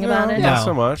you're dreaming about it? Not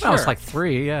so much. I was like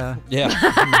 3, yeah. Yeah.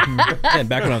 And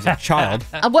back when I was a child.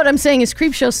 What I'm saying is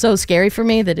Creep Show's so scary for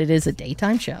me that it is a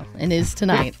daytime show and is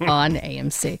tonight on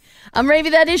AMC. I'm Ravi.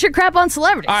 That is your crap on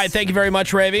celebrities. All right, thank you very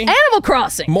much, Ravi. Animal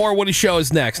Crossing. More Woody Show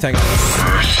is next. Hang on.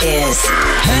 Is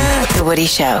The Woody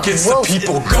Show. Gets the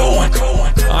people going.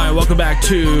 All right, welcome back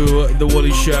to The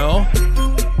Woody Show.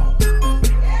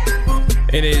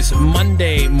 It is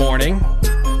Monday morning,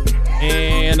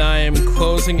 and I am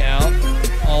closing out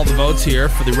all the votes here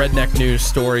for the Redneck News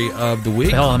story of the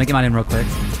week. Hold on, let me get mine in real quick.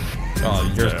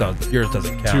 Oh, yours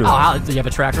doesn't count. Do you have a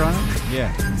tracker on it?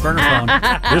 Yeah. Burner phone.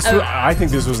 I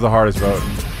think this was the hardest vote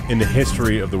in the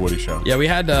history of the Woody Show. Yeah, we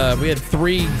had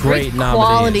 3 great nominees.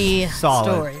 Quality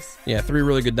stories. Yeah, 3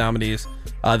 really good nominees.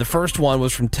 The first one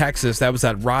was from Texas. That was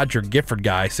that Roger Gifford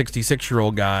guy,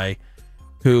 66-year-old guy,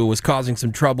 who was causing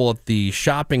some trouble at the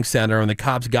shopping center. When the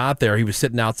cops got there, he was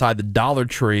sitting outside the Dollar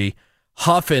Tree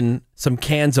huffing some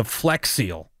cans of Flex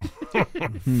Seal.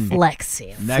 Flex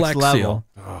Seal. Next level.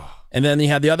 And then you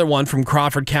had the other one from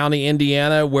Crawford County,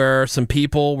 Indiana, where some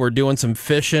people were doing some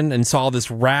fishing and saw this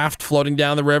raft floating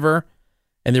down the river.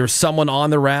 And there was someone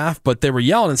on the raft, but they were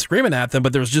yelling and screaming at them,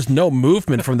 but there was just no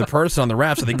movement from the person on the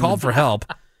raft, so they called for help.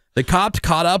 The cops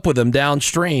caught up with them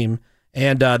downstream,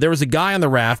 and there was a guy on the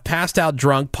raft, passed out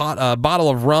drunk, bottle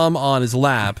of rum on his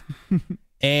lap,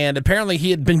 and apparently he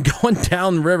had been going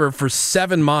down the river for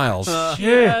 7 miles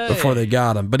before they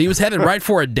got him. But he was headed right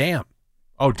for a dam.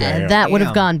 Oh, damn. And that would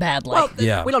have gone badly. Well,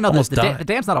 Yeah, we don't know almost the died.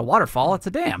 dam's not a waterfall, it's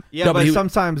a dam. Yeah, No, but but he-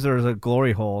 sometimes there's a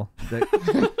glory hole.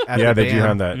 At Yeah, the they do dam.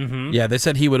 have that. Yeah, they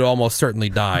said he would have almost certainly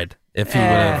died if he would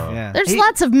have. Yeah. There's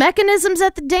lots of mechanisms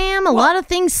at the dam, a lot of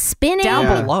things spinning.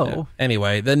 Down below.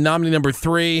 Anyway, the nominee number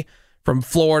 3 from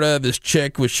Florida, this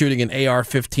chick was shooting an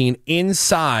AR-15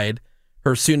 inside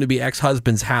her soon-to-be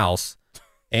ex-husband's house,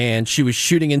 and she was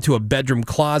shooting into a bedroom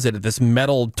closet at this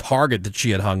metal target that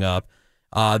she had hung up.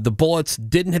 The bullets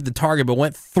didn't hit the target, but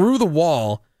went through the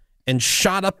wall and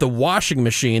shot up the washing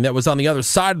machine that was on the other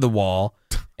side of the wall.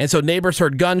 And so neighbors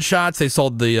heard gunshots. They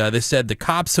said the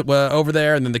cops were over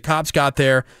there, and then the cops got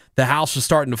there. The house was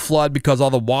starting to flood because all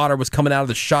the water was coming out of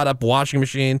the shot up washing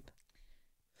machine.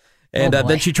 And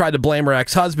then she tried to blame her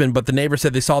ex-husband, but the neighbor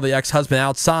said they saw the ex-husband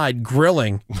outside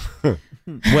grilling when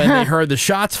they heard the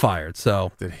shots fired.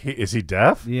 So Is he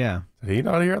deaf? Yeah. Did he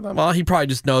not hear them? well, he probably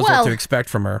just knows Well- what to expect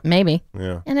from her. Maybe.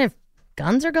 Yeah. And if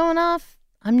guns are going off,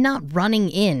 I'm not running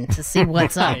in to see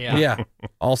what's up. Yeah.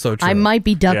 Also true. I might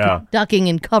be Yeah. ducking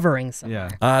and covering something.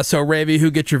 Yeah. So Ravi,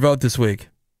 who gets your vote this week?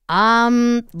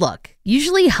 Look,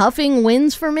 usually huffing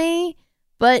wins for me,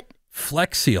 but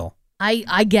Flex Seal.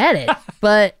 I get it.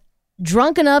 But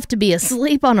drunk enough to be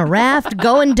asleep on a raft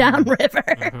going down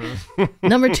river.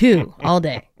 Number 2 all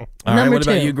day. All right. Number What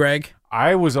 2. about you, Greg?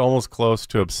 I was almost close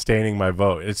to abstaining my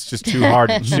vote. It's just too hard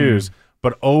to choose.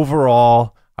 But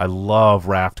overall, I love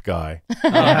Raft Guy.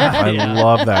 I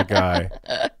love that guy.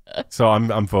 So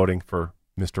I'm voting for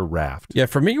Mr. Raft. Yeah,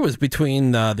 for me, it was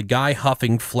between the guy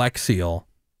huffing Flex Seal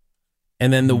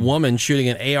and then the woman shooting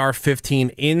an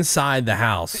AR-15 inside the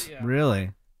house.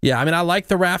 Really? Yeah, I mean, I like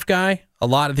the Raft Guy a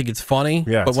lot. I think it's funny.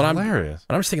 Yeah, but it's hilarious.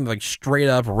 I'm just thinking like straight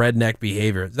up redneck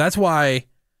behavior. That's why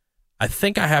I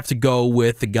think I have to go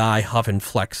with the guy huffing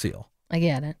Flex Seal. I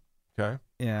get it. Okay.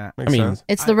 Yeah. Makes sense.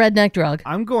 It's the redneck drug.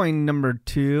 I'm going number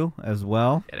 2 as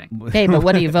well. Okay, but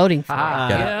what are you voting for?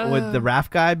 With the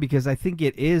Raft Guy, because I think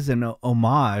it is an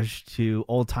homage to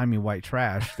old timey white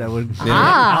trash that would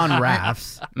on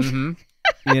rafts. Mm-hmm.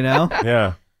 You know?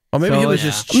 Yeah. Well, maybe So he was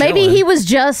it's- just Maybe chilling. he was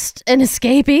just an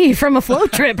escapee from a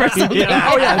float trip or something.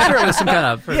 Oh, yeah, I'm sure it was some kind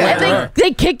of... And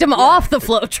they kicked him off the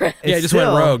float trip. Yeah, he just went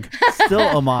rogue. Still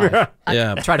homage.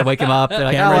 Yeah. I tried to wake him up. They're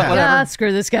like, Cameron? oh, whatever. Ah,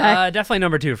 screw this guy. Definitely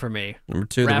number 2 for me. Number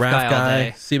 2, Raft the Raft Guy all Guy,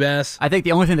 day. Seabass. I think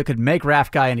the only thing that could make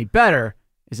Raft Guy any better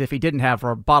is if he didn't have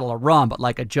a bottle of rum, but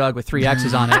like a jug with 3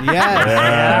 X's on it.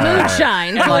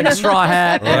 Moonshine. And like a straw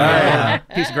hat Right. and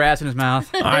a piece of grass in his mouth.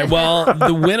 All right, well,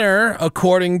 the winner,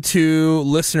 according to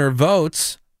listener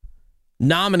votes,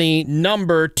 Nominee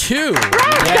number 2. All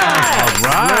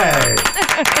right.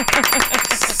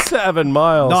 7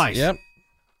 miles. Nice. Yep.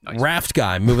 Raft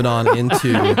guy moving on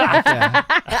into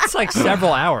That's like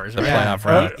several hours, the right? playoff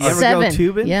round. You ever Seven. go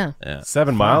tubing? Yeah.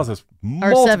 7 miles is Or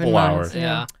multiple 7 miles. hours.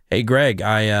 Yeah. Hey, Greg,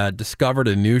 I discovered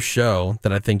a new show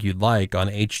that I think you'd like on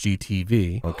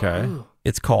HGTV. Okay.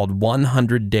 It's called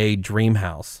 100 Day Dream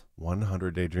House.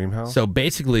 100 Day Dream House? So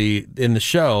basically, in the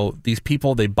show, these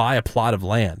people, they buy a plot of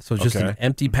land. So it's just an Okay.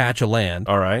 empty patch of land.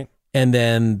 All right. And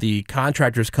then the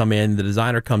contractors come in, the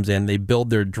designer comes in, they build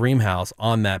their dream house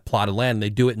on that plot of land. And they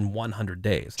do it in 100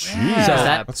 days. Jeez, So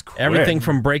that's quick. everything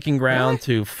from breaking ground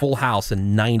to full house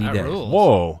in 90 That days. rules.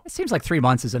 Whoa. It seems like 3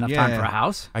 months is enough time for a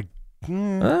house.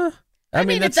 I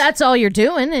mean, if that's all you're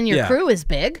doing and your Yeah. crew is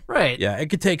big. Right. Yeah, it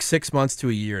could take 6 months to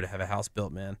a year to have a house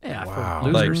built, man. Yeah, Wow.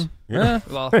 for losers.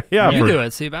 Like, Well, Yeah, you for- do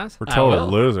it, Seabass. For I total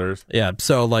will. losers. Yeah,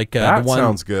 so like That the one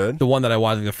sounds good. The one that I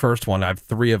watched, the first one, I have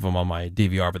 3 of them on my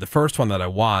DVR, but the first one that I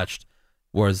watched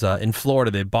was in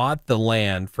Florida. They bought the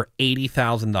land for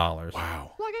 $80,000.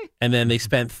 Wow. And then they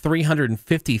spent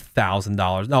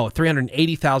 $350,000. No,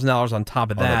 $380,000 on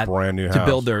top of On a that brand new to house.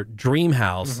 build their dream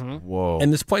house. Whoa.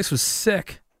 And this place was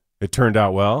sick. It turned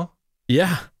out well?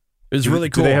 Yeah, it was really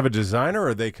cool. Do they have a designer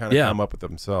or they kind of Yeah. come up with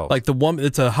themselves? Like the woman,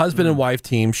 it's a husband and wife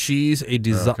team. She's a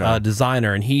Okay.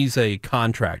 designer and he's a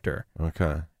contractor.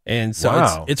 Okay. And so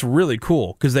Wow. it's really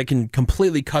cool because they can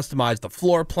completely customize the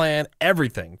floor plan,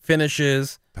 everything,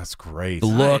 finishes, That's great. the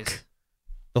look,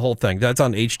 the whole thing. That's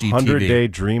on HGTV. 100 Day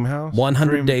Dream House?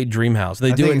 100 Day Dream House.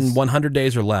 They I do think it in it's 100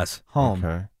 days or less. Home.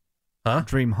 Okay. Huh?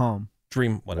 Dream home.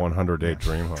 Dream, whatever. 100 Day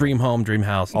Dream House. Dream home, dream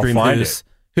house, I'll dream find hoose. it.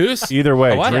 Hoose? Either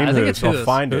way, Oh, what? Dream I think Hoose. it's I'll Hoose.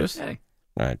 find it. Hoose? Hey.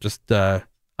 All right, just,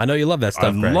 I know you love that I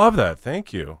stuff, Greg. love that.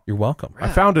 Thank you. You're welcome. I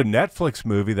found a Netflix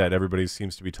movie that everybody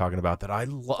seems to be talking about that I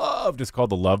loved. It's called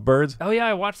The Lovebirds. Oh, yeah,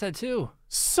 I watched that too.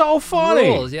 So funny.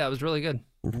 Rules. Yeah, it was really good.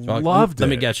 Loved Let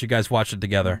me it. guess, you guys watched it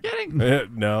together.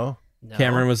 No. No.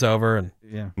 Cameron was over and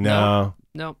Yeah. No.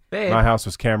 No. Babe. My house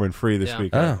was Cameron free this Yeah.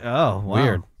 weekend. Oh, wow.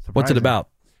 weird. What's it Surprising.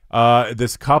 about?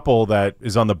 This couple that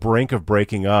is on the brink of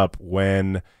breaking up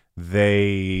when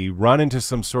they run into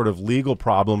some sort of legal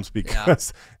problems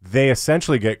because they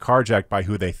essentially get carjacked by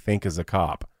who they think is a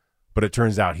cop. But it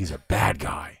turns out he's a bad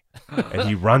guy. And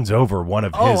he runs over one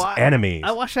of his enemies.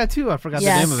 I watched that too. I forgot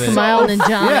Yes, the name of it. Smile and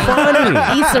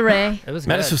Johnny. Issa Rae. It was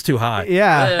Menace good. was too high.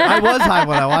 Yeah, I was high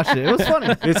when I watched it. It was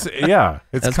funny. It's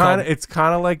That's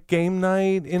kind of like game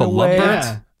night in The a way. Lovebirds?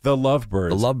 Yeah. The Lovebirds.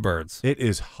 The Lovebirds. It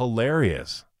is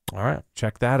hilarious. All right.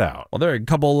 Check that out. Well, there are a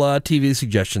couple TV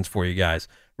suggestions for you guys.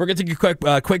 We're going to take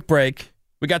a quick break.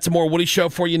 We got some more Woody Show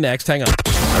for you next. Hang on.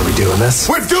 Are we doing this?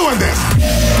 We're doing this.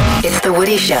 It's The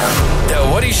Woody Show. The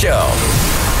Woody Show.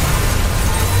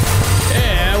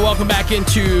 And welcome back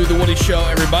into the Woody Show,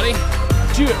 everybody.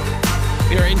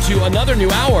 We are into another new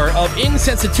hour of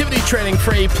insensitivity training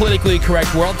for a politically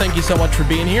correct world. Thank you so much for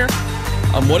being here.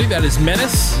 I'm Woody. That is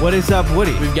Menace. What is up,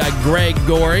 Woody? We've got Greg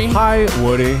Gorey. Hi,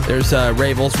 Woody. There's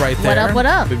Ravels right there. What up, what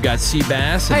up? We've got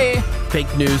Seabass. Hey.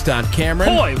 Fake News.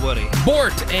 Cameron. Boy, Woody.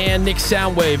 Bort and Nick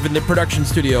Soundwave in the production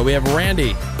studio. We have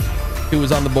Randy, who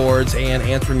is on the boards and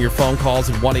answering your phone calls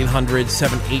at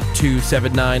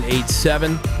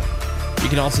 1-800-782-7987. You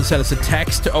can also send us a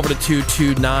text over to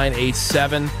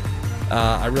 22987.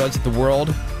 I realize that the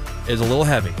world is a little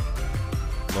heavy.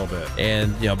 A little bit.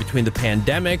 And, between the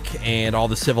pandemic and all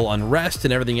the civil unrest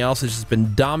and everything else, it's just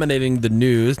been dominating the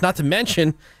news. Not to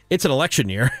mention, it's an election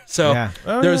year. So Yeah.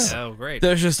 there's Oh, great.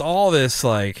 there's just all this,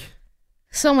 So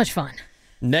much fun.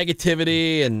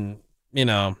 negativity and,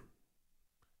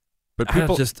 But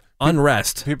people just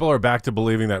unrest. People are back to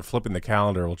believing that flipping the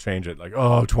calendar will change it. Like,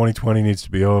 2020 needs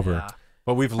to be over. Yeah.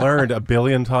 But we've learned a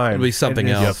billion times. It'll be something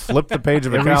It is- You else. flip the page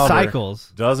of a It calendar.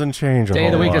 recycles. Doesn't change a Day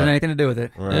of the whole week lot. doesn't have anything to do with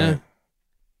it. Right. Yeah.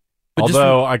 But just-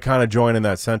 Although I kind of join in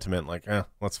that sentiment, like,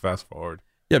 let's fast forward.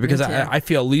 Yeah, because Me too. I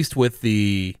feel at least with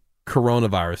the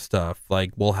coronavirus stuff,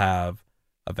 like we'll have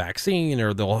a vaccine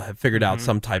or they'll have figured out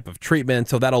some type of treatment,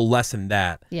 so that'll lessen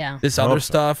that. Yeah. This I other hope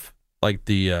so. stuff, like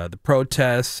the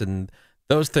protests and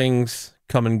those things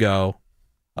come and go.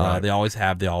 Right. They always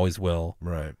have, they always will.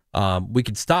 Right. We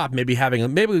could stop maybe we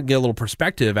can get a little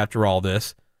perspective after all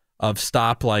this of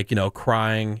stop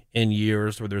crying in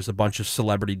years where there's a bunch of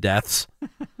celebrity deaths.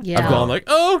 Yeah. I've gone like,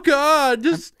 oh God,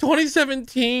 just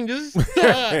 2017, just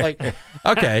like,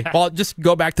 okay, well, just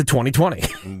go back to 2020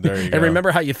 There you go. and remember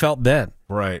how you felt then.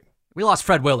 Right. We lost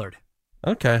Fred Willard.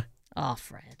 Okay, Oh,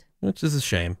 Fred. which is a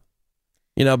shame,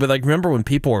 but like remember when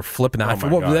people were flipping out? Oh,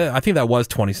 my God. I think that was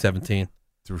 2017.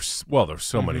 It's There's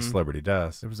so many celebrity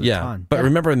deaths. There was But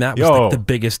remember when that was like the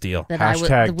biggest deal? That I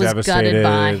was gutted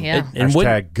by, yeah.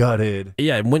 Hashtag gutted.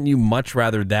 Yeah, and wouldn't you much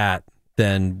rather that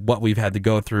than what we've had to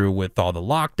go through with all the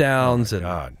lockdowns and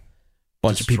a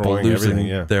bunch of people Destroying losing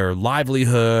everything, their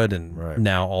livelihood and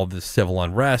now all this civil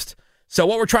unrest? So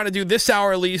what we're trying to do this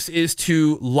hour, at least, is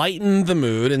to lighten the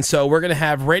mood. And so we're going to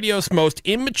have radio's most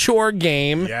immature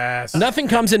game. Yes. Nothing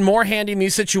comes in more handy in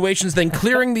these situations than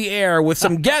clearing the air with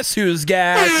some Guess Who's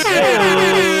Gas.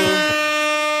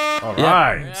 All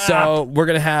right. So we're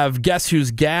going to have Guess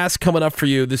Who's Gas coming up for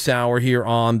you this hour here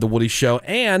on The Woody Show.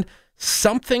 And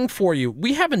something for you.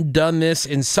 We haven't done this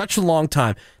in such a long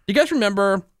time. Do you guys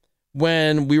remember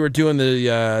when we were doing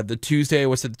the Tuesday,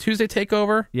 was it the Tuesday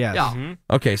takeover? Yes. Yeah. Mm-hmm.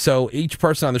 Okay, so each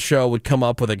person on the show would come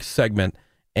up with a segment,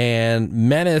 and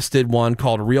Menace did one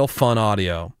called Real Fun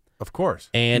Audio. Of course.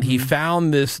 And he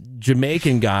found this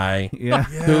Jamaican guy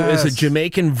who is a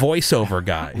Jamaican voiceover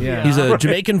guy. Yeah. He's a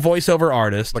Jamaican voiceover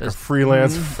artist. Like a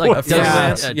freelance. Like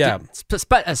Yeah.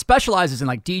 Specializes in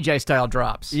like DJ style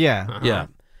drops. Yeah. Yeah.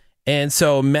 And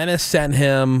so Menace sent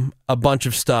him a bunch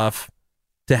of stuff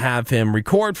to have him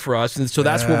record for us. And so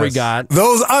that's what we got.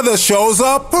 Those other shows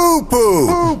are poo-poo.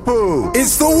 Poo-poo.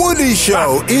 It's the Woody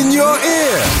Show in your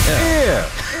ear.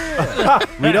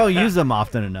 We don't use them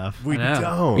often enough. We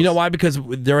don't. You know why? Because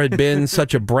there had been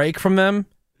such a break from them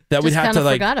that we'd Just have kinda to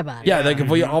like forgot about it. Yeah, like if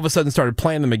we all of a sudden started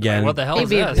playing them again. What the hell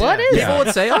Maybe is this? what is People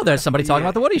would say, "Oh, there's somebody talking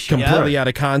about the Woody Show." Completely out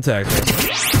of context.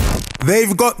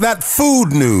 They've got that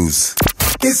food news.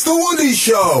 It's the Woody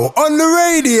Show on the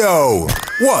radio.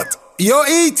 What? You're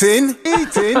eating? I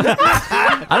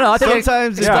don't know. I think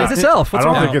Sometimes it explains itself. What's I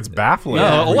don't wrong? think it's baffling.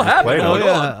 No, what happened? Played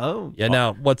it. Yeah.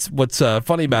 Now, what's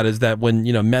funny about it is that when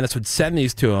Menace would send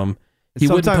these to him, he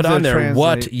wouldn't Sometimes put on they'll there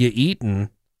what translate. you eating.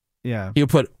 Yeah. He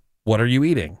would put what are you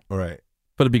eating. All right.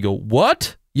 But it'd be go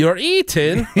what you're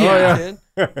eating. Yeah.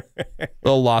 A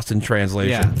little lost in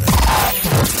translation.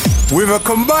 Yeah. With a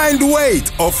combined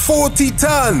weight of 40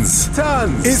 tons.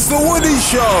 It's the Woody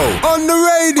Show on the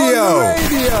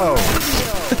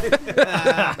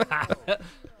radio.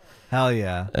 Hell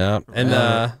yeah. Yeah.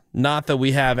 And not that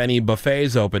we have any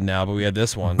buffets open now, but we had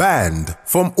this one. Banned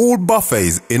from all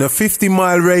buffets in a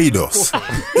 50-mile radius.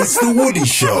 It's the Woody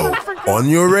Show on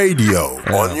your radio.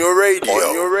 On your radio.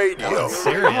 On your radio.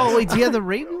 Oh, wait, do you have the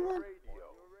Ravy one?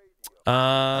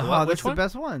 Oh, that's which the one?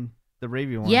 best one. The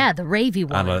Ravy one. Yeah, the Ravy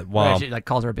one. Where she like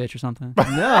calls her a bitch or something. No.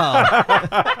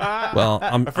 Well,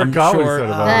 I'm forgot what he sure. said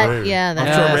about That, Ravy. yeah, I'm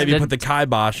that's sure Yeah, Ravy did- put the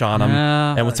kibosh on him.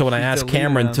 Yeah. And so when I She asked deleted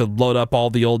Cameron them. to load up all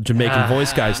the old Jamaican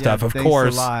voice guy stuff, of thanks a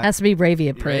course, lot. has to be Ravy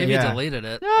approved. Maybe Yeah. deleted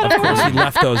it. of course, he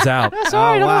left those out.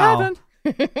 Sorry, Oh, wow. what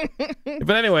happened?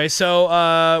 But anyway,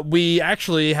 so we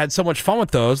actually had so much fun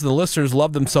with those. The listeners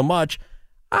loved them so much.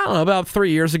 I don't know, about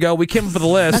 3 years ago, we came up with a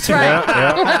list. That's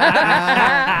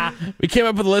right. We came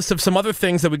up with a list of some other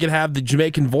things that we could have the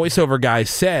Jamaican voiceover guy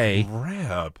say.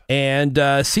 Rap. And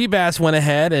Seabass went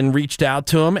ahead and reached out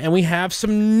to him, and we have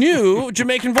some new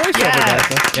Jamaican voiceover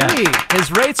guys. Yeah. His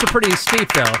rates are pretty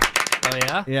steep though. Oh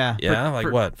yeah. Yeah. Yeah, like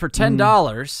for, what? For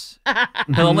 $10,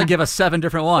 he'll only give us 7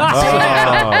 different ones.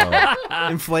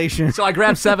 Inflation. So I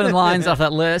grabbed 7 lines off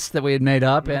that list that we had made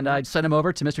up, and I sent them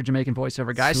over to Mr. Jamaican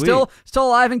voiceover guy. Sweet. Still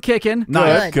alive and kicking.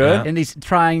 Nice. Good. In these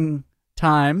trying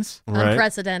times. Right.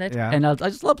 Unprecedented. Yeah. And I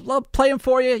just love play them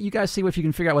for you. You guys see if you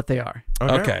can figure out what they are.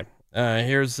 Okay.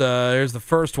 Here's the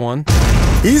first one.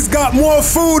 He's got more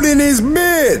food in his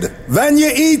bed than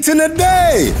you eat in a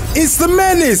day. It's the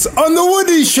Menace on the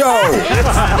Woody Show.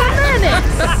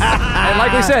 And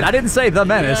like we said, I didn't say the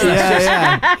menace. Yeah,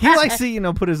 yeah. He likes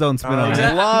to, put his own spin on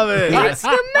it. Love it. It's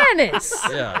the menace.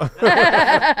 Yeah.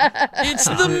 It's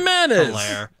the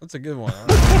menace. That's a good one.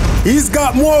 He's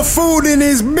got more food in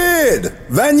his bed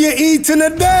than you eat in a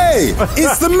day.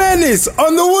 It's the Menace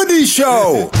on the Woody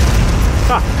Show.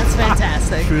 That's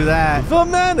fantastic. True that. The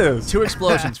Menace. 2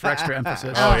 explosions for extra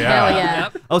emphasis. Oh, hell yeah.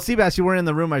 Oh, Seabass, you weren't in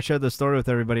the room. I shared the story with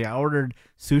everybody. I ordered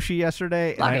sushi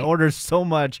yesterday, and I ordered so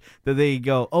much that they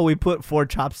go, "Oh, we put 4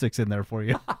 chopsticks in there for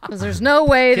you." Because there's no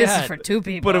way this is God. for 2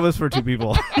 people. But it was for 2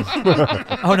 people.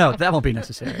 Oh no, that won't be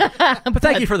necessary. But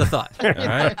thank you for the thought. All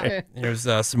right. Here's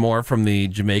some more from the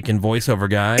Jamaican voiceover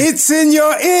guy. It's in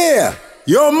your ear.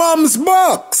 Your mom's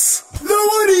box. The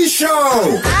Woody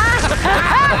Show.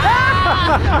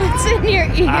 It's in your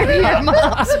ear, your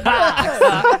mom's box.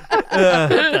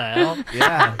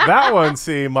 Yeah. That one,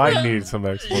 might need some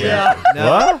explanation. Yeah. No.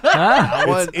 What? That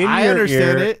one, It's in I your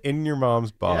understand ear, it. in your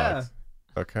mom's box.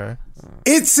 Okay.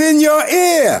 It's in your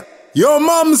ear. Your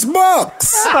mom's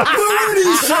box. The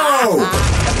Woody Show.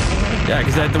 Yeah,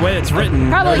 because the way it's written.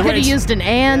 Probably the could way have it's- used an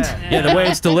and. Yeah, the way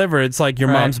it's delivered, it's like your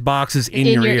mom's box is in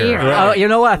your ear. Oh, you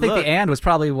know what? I think the and was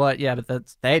probably what. Yeah, but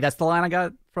that's the line I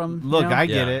got from. Look, you know? I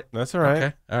get it. That's all right.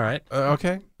 Okay. All right.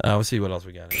 Okay. We'll see what else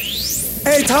we got.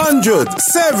 800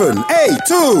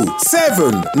 782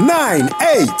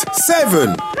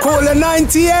 7987. Caller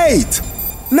 98.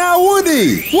 Now,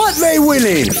 Woody, what they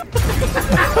winning?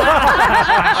 Oh, you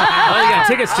got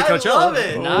tickets to Coachella. I love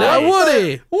it. Now,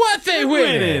 Woody, what they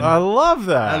winning? I love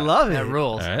that. I love it. That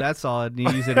rules. All right. That's solid. You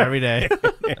use it every day. All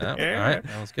right.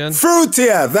 That was good.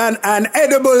 Fruitier than an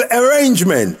edible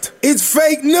arrangement. It's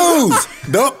fake news.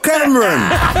 Doc Cameron.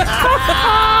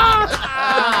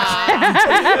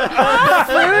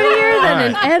 Fruitier than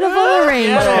an edible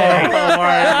arrangement.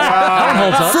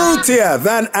 Fruitier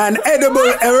than an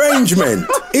edible arrangement.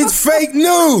 It's fake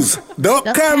news. Doc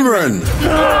Cameron.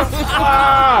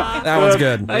 That one's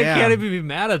good. I can't even be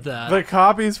mad at that. The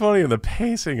copy's funny and the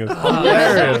pacing is That's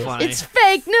hilarious. so funny. It's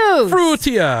fake news.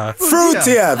 Fruitier.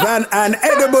 Fruitier than an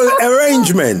edible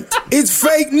arrangement. It's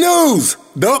fake news.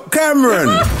 Doc Cameron.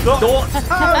 And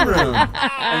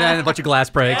then a bunch of glass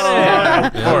breaks. I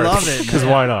love it. Because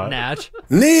why not? Natch.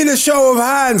 Need a show of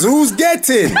hands. Who's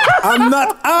getting? I'm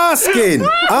not asking.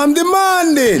 I'm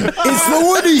demanding. It's the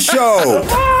Woody Show.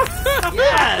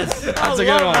 Yes. That's a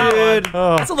good one. Dude.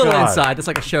 It's a little inside. It's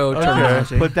like a show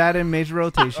terminology. Put that in major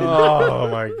rotation. Oh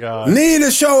my God. Need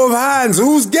a show of hands.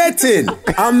 Who's getting?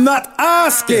 I'm not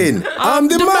asking. I'm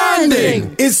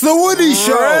demanding. It's the Woody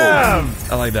Show.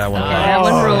 I like that one. That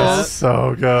one rules.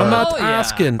 So good. I'm not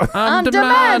asking. I'm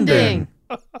demanding.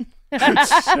 Show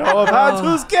of hands.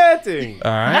 Who's getting?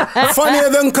 All right. Funnier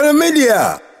than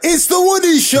chlamydia. It's the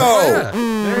Woody Show.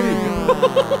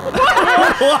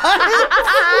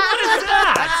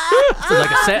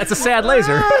 It's a sad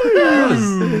laser.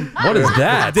 What is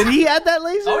that? Did he add that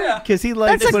laser? Oh, yeah. Because he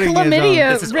likes That's a putting his own.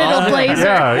 chlamydia riddled laser.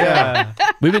 Yeah.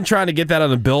 We've been trying to get that on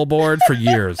the billboard for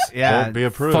years. Yeah. Won't be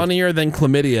approved. Funnier than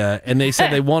chlamydia. And they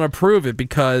said they won't approve it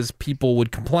because people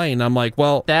would complain. I'm like,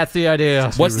 well, That's the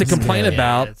idea. what's to complain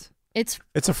about? It's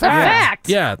It's a a fact. fact.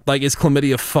 Yeah, like, is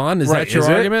chlamydia fun? Is Right, that your is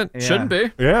it? argument? Yeah. Shouldn't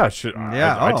be. Yeah.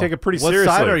 Yeah. I take it pretty what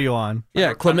seriously. side are you on?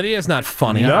 Yeah, chlamydia is not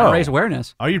funny. No. Raise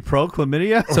awareness. Are you pro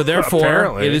chlamydia? So therefore,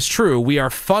 Apparently. it is true. We are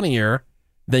funnier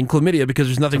than chlamydia because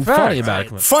there's nothing funny about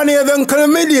it. Funnier than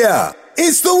chlamydia.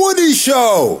 It's the Woody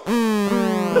Show. It's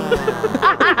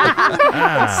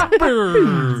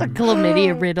a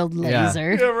chlamydia riddled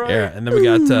laser. Yeah, and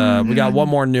then we got one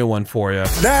more new one for you.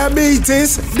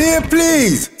 Diabetes, dear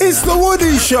please. It's the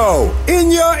Woody Show.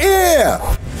 In your ear.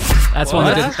 That's one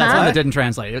that didn't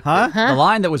translate. Huh? The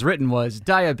line that was written was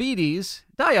diabetes,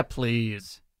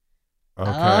 please. Okay.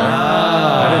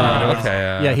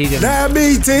 Okay. Yeah, he didn't.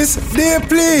 Diabetes, dear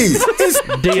please. It's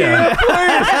Dia.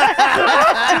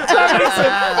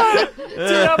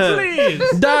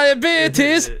 Please.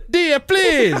 Diabetes, dear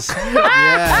please.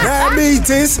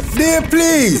 Diabetes, dear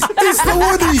please. It's the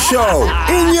Woody Show.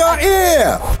 In your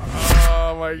ear.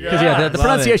 Oh my God. Because the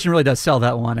pronunciation really does sell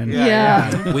that one. And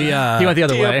Yeah. We he went the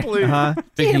other way.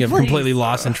 Speaking of Please. completely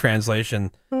lost in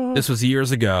translation, this was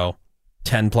years ago,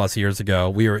 10 plus years ago.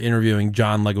 We were interviewing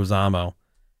John Leguizamo,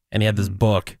 and he had this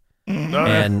book,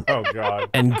 and Oh God.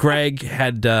 and Greg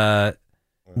had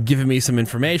given me some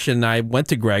information. And I went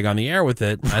to Greg on the air with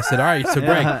it. And I said, "All right, so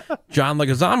Greg, John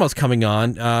Leguizamo's coming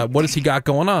on. What has he got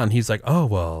going on?" He's like, "Oh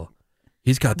well,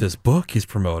 he's got this book he's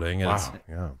promoting." And Wow.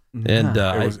 Yeah. and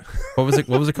what was it?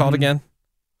 What was it called again?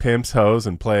 Pimps, hoes,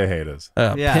 and playa haters.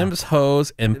 Yeah. Pimps,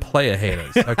 hoes, and playa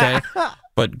haters. Okay,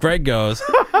 but Greg goes,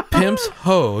 pimps,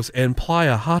 hoes, and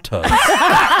playa hatas.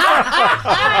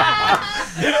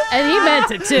 And he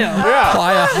meant it too. Yeah.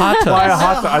 Playa hatas. Playa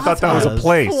Hatas. I thought that was a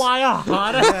place. Playa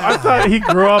Hatas. I thought he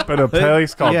grew up in a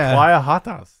place called Yeah. Playa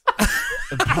Hatas.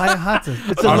 Playa Hatas.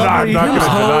 It's a I'm lovely not Pimps, gonna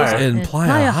deny hoes, it. and playa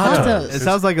Playa hatas. Hatas. It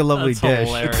sounds like a lovely dish.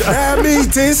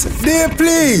 Diabetes, dear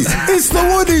please. It's the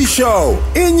Woody Show.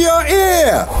 In your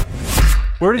ear.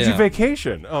 Where did you Yeah.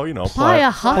 vacation? Oh, you know,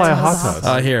 Playa Playa Hatas.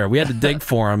 Hatas. Here, we had to dig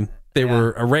for them. They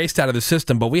were erased out of the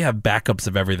system, but we have backups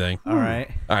of everything. All right.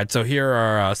 All right, so here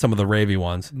are some of the ravey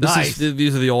ones. Nice.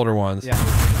 These are the older ones. Yeah.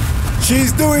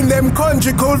 She's doing them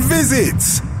conjugal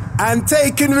visits and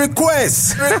taking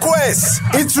requests.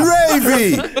 It's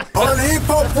Ravy on Hip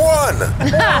Hop One.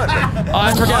 Oh,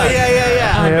 I forgot.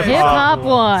 Yeah. Hip hop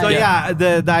one. So yeah,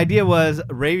 the idea was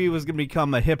Ravy was gonna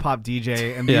become a hip hop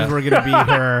DJ, and these Yeah. were gonna be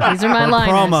her. These are my her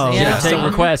liners, promos. yeah. Take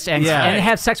requests and Yeah.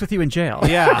 have sex with you in jail.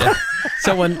 Yeah.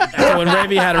 So when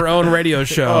Ravy had her own radio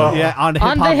show Yeah, on hip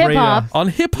On hop the hip radio. hop. on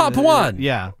Hip Hop One.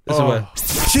 Yeah. This is what.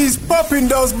 She's popping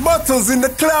those bottles in the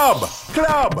club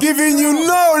club, giving you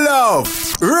no love.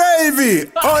 Ravy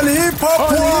on Hip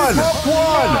Hop One.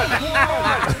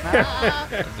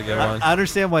 That's a good one. I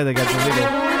understand why they got deleted.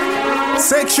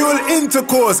 Sexual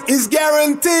intercourse is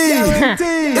guaranteed.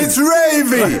 It's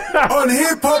Ravy on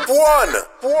Hip Hop One.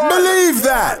 Believe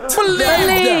that.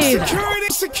 Believe.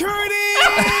 Security.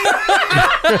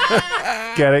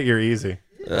 Get it? You're easy.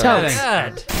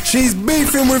 She's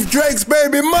beefing with Drake's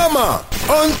baby mama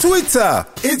on Twitter.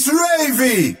 It's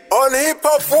Ravy on Hip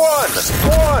Hop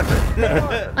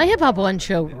One. My Hip Hop One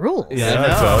show rules. Yeah, it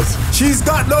does. She's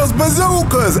got those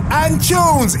bazookas and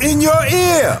tunes in your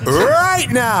ear right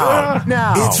now.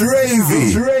 It's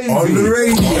Ravy on the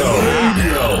radio.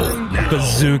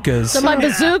 Bazookas. So my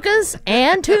bazookas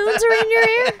and tunes are in your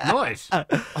ear? Nice.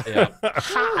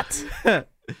 Hot.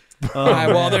 All right,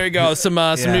 well, there you go. Some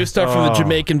new stuff from the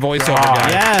Jamaican voiceover guy.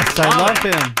 Yes, I love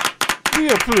him.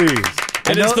 Yeah, please.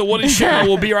 It is the Woody Show.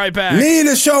 We'll be right back. Need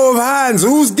a show of hands.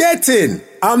 Who's getting?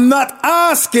 I'm not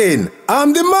asking.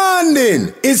 I'm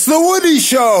demanding. It's the Woody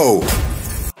Show.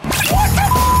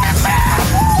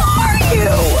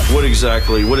 What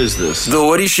exactly? What is this? The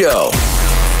Woody Show.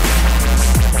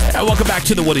 Welcome back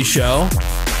to the Woody Show.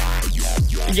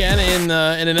 Again, in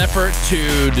an effort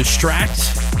to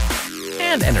distract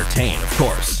and entertain, of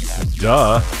course.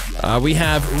 Duh. We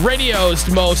have radio's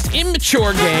most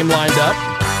immature game lined up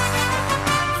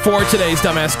for today's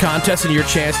Dumbass Contest and your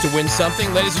chance to win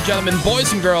something. Ladies and gentlemen,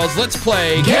 boys and girls, let's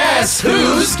play Guess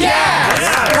Who's Gas?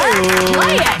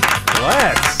 Play it.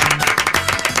 Let's.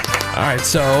 All right,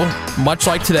 so much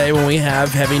like today when we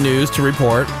have heavy news to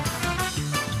report,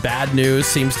 bad news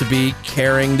seems to be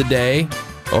carrying the day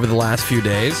over the last few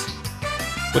days.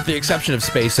 With the exception of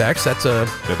SpaceX, that's a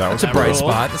bright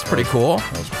spot. That's pretty cool.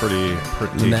 That was pretty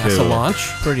NASA cool. launch.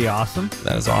 Pretty awesome.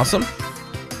 That is awesome.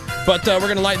 But we're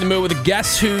going to lighten the mood with a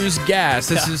Guess Who's Gas.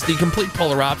 This is the complete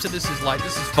polar opposite. This is light.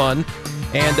 This is fun.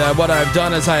 And what I've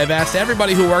done is I have asked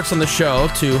everybody who works on the show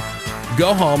to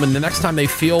go home, and the next time they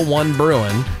feel one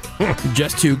brewing,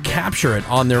 just to capture it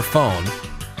on their phone.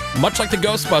 Much like the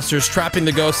Ghostbusters trapping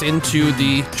the ghosts into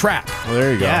the trap. Well,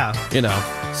 there you go. Yeah. You know,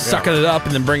 sucking it up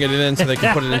and then bringing it in so they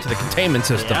can put it into the containment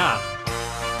system.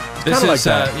 This is, like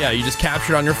that. you just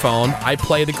capture it on your phone. I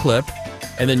play the clip,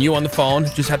 and then you on the phone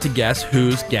just have to guess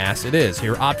whose gas it is.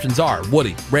 Your options are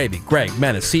Woody, Ravy, Greg,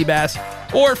 Menace, Seabass,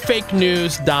 or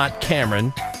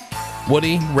fakenews.Cameron.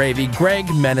 Woody, Ravy, Greg,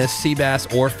 Menace,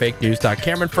 Seabass, or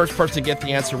fakenews.Cameron. First person to get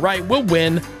the answer right will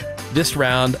win this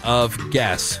round of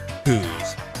Guess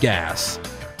Who's Gas.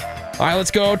 All right,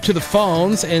 let's go to the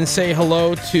phones and say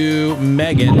hello to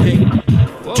Megan. Hey,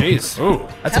 jeez. Ooh.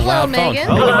 That's Hello, a loud Megan.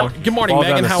 phone. Hello. Good morning, Fall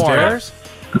Megan. down the How are you? stairs?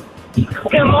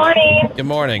 Good morning. Good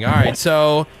morning. All right,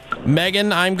 so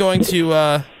Megan, I'm going to.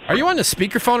 Are you on the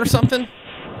speakerphone or something?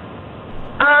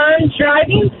 I'm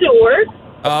driving to work.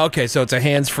 Oh, okay, so it's a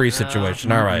hands-free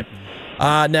situation. All right.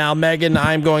 Now, Megan,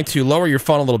 I'm going to lower your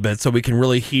phone a little bit so we can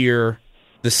really hear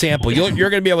the sample. You're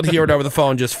going to be able to hear it over the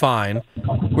phone just fine.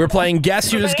 We're playing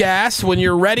Guess Who's Gas. When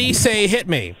you're ready, say hit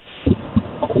me.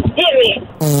 Hit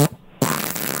me.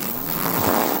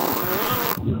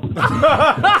 All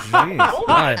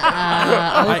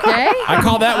right. Okay. I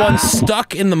call that one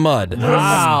Stuck in the Mud.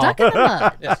 Stuck in the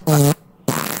mud.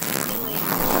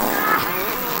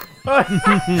 Wow.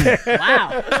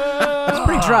 It's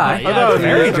pretty dry. I thought it was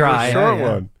very a dry. short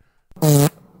Yeah, one.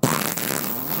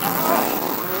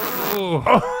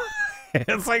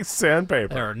 It's like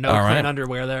sandpaper. There are no All clean right.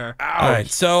 underwear there. All right,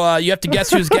 so you have to guess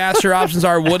whose gas. Your options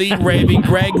are Woody, Ravy,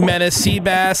 Greg, Menace,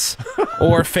 Seabass,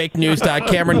 or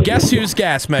fakenews.Cameron. Guess whose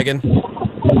gas, Megan?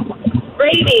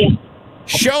 Ravy.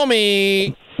 Show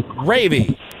me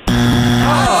Ravy.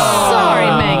 Sorry,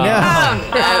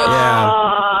 Megan.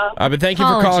 Yeah. But thank you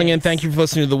for calling in. Apologies. Thank you for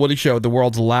listening to The Woody Show, the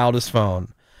world's loudest phone.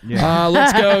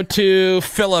 Let's go to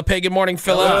Philip. Hey, good morning,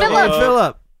 Philip.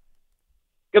 Philip.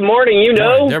 Good morning, you All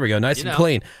right, know. there we go. Nice and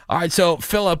clean. All right, so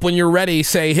Philip, when you're ready,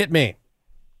 say hit me.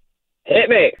 Hit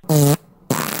me.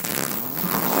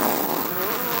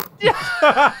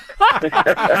 Wow.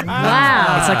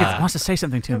 It's like it wants to say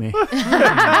something to me.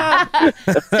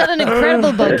 It's got an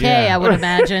incredible bouquet, I would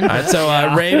imagine. All right, so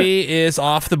Ravy is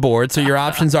off the board. So your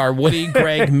options are Woody,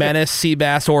 Greg, Menace,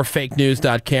 Seabass, or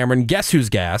fakenews.Cameron. Guess whose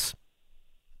gas?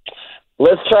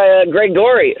 Let's try Greg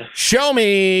Gorey. Show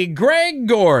me Greg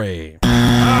Gorey.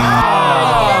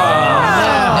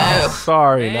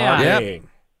 Sorry, not Yep. me.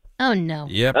 Oh, no.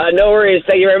 Yep. No worries.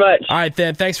 Thank you very much. All right,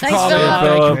 then. Thanks for Thanks, calling in. Philip.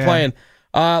 Thank you for Yeah. playing.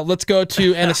 Let's go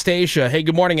to Anastasia. Hey,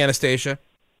 good morning, Anastasia.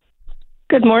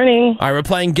 Good morning. All right, we're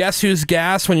playing Guess Who's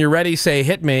Gas. When you're ready, say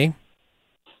hit me.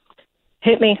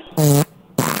 Hit me.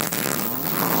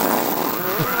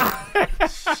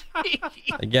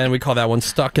 Again, we call that one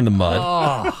stuck in the mud.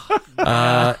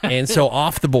 Oh. And so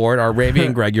off the board are Ravy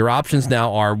and Greg. Your options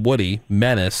now are Woody,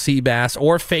 Menace, Seabass,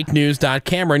 or Fake News.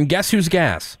 Cameron. Guess who's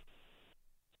gas?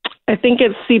 I think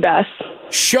it's Seabass.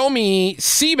 Show me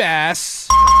Seabass.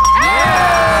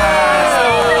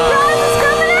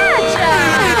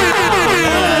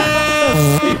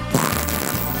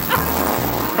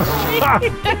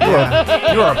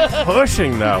 You are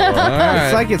pushing that one.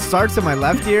 It's like it starts in my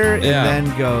left ear and Yeah.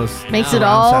 then goes. Makes it surround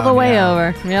all sound, the way yeah.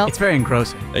 over. Yep. It's very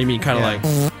engrossing. You mean kind of like...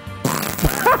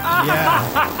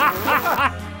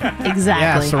 Exactly.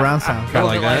 Yeah, surround sound. Kind of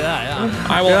like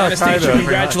that. I will, Yeah, Anastasia, kind of.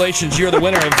 congratulations. You're the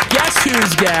winner of Guess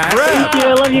Who's Gas. Thank you.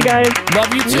 I love you guys.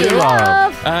 Love you too.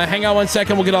 Hang on 1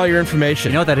 second. We'll get all your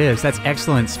information. You know what that is? That's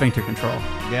excellent sphincter control.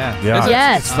 Yeah. Yeah.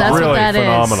 Yes, that's really what that is.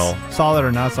 phenomenal. Solid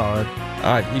or not solid?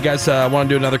 All right, you guys want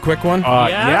to do another quick one?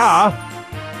 Yeah.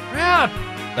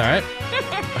 All right.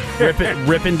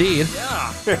 Rip indeed.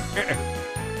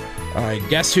 All right,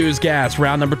 Guess Who's Gas,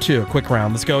 round number 2, a quick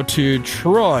round. Let's go to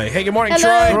Troy. Hey, good morning,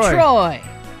 Hello, Troy. Troy.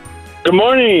 Good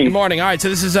morning. Good morning. All right, so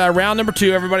this is round number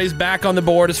 2. Everybody's back on the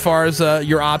board as far as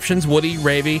your options. Woody,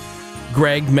 Ravy,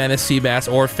 Greg, Menace,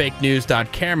 Seabass, or Fake News.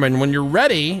 Cameron. When you're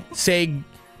ready, say,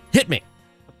 hit me.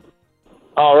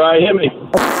 All right, hit me.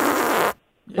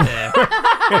 All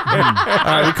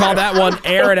right, we call that one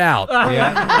Air It Out.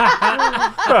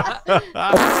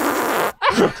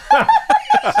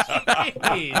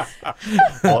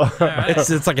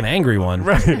 It's like an angry one.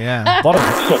 Right. Yeah. A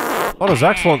lot of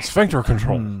excellent sphincter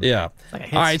control. Yeah. All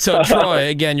right, so Troy,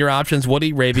 again, your options,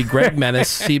 Woody, Ravy, Greg,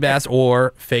 Menace, Seabass,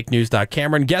 or Fake News.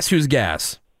 Cameron. Guess who's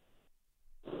gas?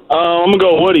 I'm going to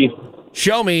go Woody.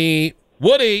 Show me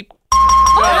Woody.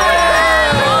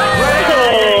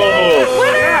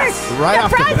 Right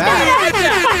off the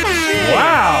bat.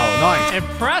 Wow. Nice.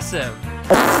 Impressive.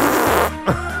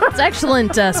 It's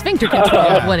excellent sphincter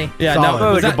control, Woody. Yeah, Solid.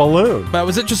 no, Like a balloon. But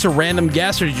was it just a random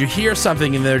guess, or did you hear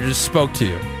something and they just spoke to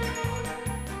you?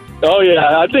 Oh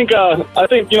yeah, I think you know,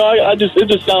 it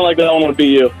just sounded like that I want to be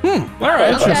you. All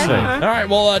right. Interesting. All right.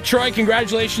 Well, Troy,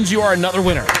 congratulations. You are another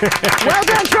winner. Well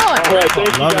done, Troy. All right, thank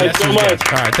you guys so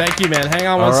much. All right. Thank you, man. Hang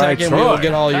on All one right, second. We will Troy.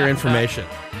 get all your information.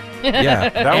 Yeah.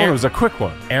 That one was a quick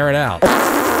one. Air it out.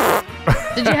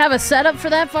 Did you have a setup for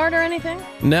that fart or anything?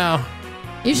 No.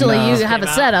 Usually No. you have a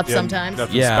setup Yeah, sometimes.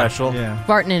 Nothing Yeah. special. Yeah.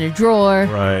 Farting in a drawer,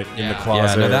 Right. In the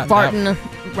closet. no, that- farting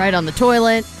right on the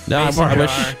toilet, No,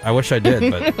 I wish I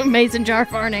did, but mason jar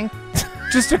farting.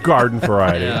 Just a garden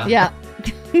variety. Yeah.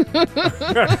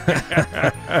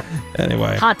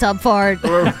 anyway. Hot tub fart.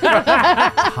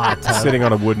 Hot tub. Sitting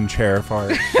on a wooden chair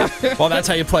fart. Well, that's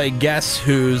how you play Guess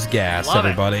Who's Gas, Love it.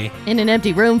 everybody. In an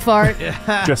empty room fart.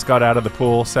 Just got out of the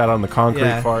pool, sat on the concrete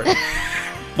Yeah. fart.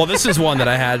 Well, this is one that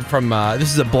I had from,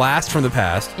 this is a blast from the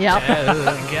past. Yep.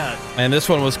 Yeah. And this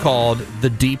one was called The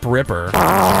Deep Ripper.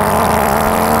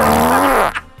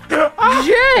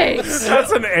 Jeez.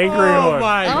 That's an angry one.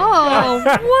 my. Oh,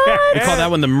 what? We call that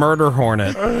one the Murder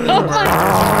Hornet. Oh,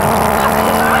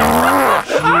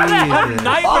 my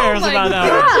Nightmares my about that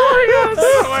God.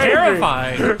 one.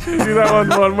 Terrifying. Do that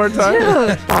one more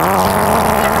time.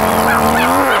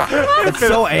 It's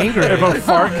so angry. If a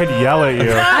fart could yell at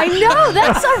you I know.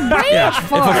 That's a rage Yeah,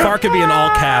 fart. if a fart could be in all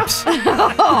caps.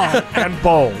 and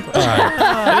bold. All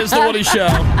right. It is The Woody Show.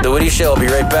 The Woody Show will be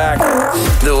right back.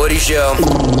 The Woody Show.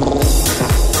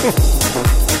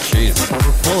 Jeez.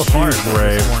 Full of farts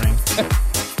Ray. this morning.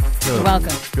 You're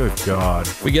welcome. Good God.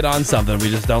 We get on something, we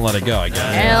just don't let it go, I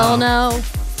guess. Hell no.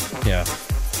 Yeah.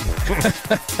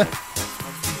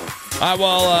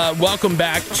 Welcome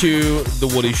back to The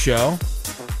Woody Show.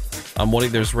 I'm Woody.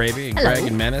 There's Ravy and Hello. Greg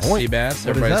and Menace, Oi. Seabass. What is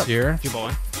Everybody's up? here. You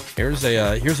boy. Here's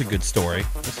a good story.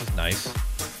 This is nice.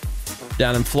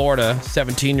 Down in Florida,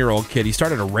 17-year-old kid. He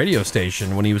started a radio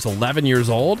station when he was 11 years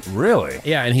old. Really?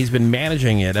 Yeah, and he's been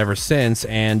managing it ever since.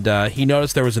 And he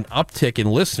noticed there was an uptick in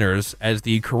listeners as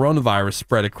the coronavirus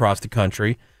spread across the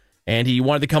country. And he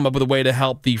wanted to come up with a way to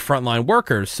help the frontline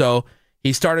workers. So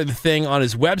he started the thing on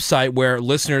his website where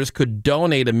listeners could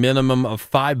donate a minimum of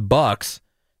 $5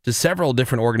 to several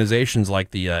different organizations like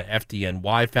the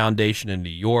FDNY Foundation in New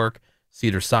York,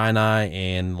 Cedars-Sinai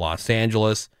in Los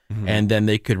Angeles, and then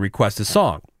they could request a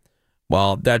song.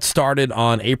 Well, that started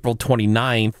on April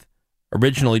 29th,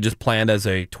 originally just planned as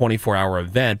a 24-hour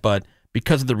event, but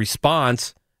because of the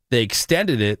response, they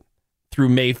extended it through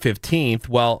May 15th.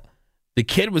 Well, the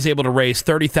kid was able to raise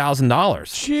 $30,000.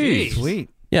 Jeez. Sweet.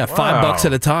 Yeah, Wow. $5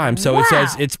 at a time. So it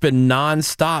says it's been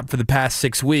nonstop for the past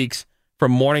 6 weeks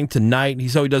from morning to night.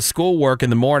 So he does schoolwork in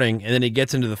the morning, and then he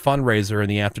gets into the fundraiser in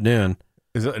the afternoon.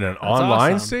 Is it an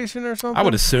online awesome. station or something? I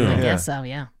would assume. I guess so,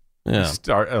 yeah. Yeah.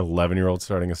 Start an 11-year-old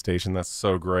starting a station. That's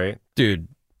so great. Dude,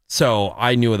 so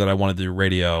I knew that I wanted to do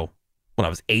radio when I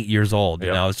was 8 years old.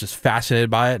 And I was just fascinated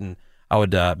by it. And I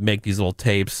would make these little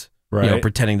tapes, Right.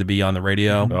 pretending to be on the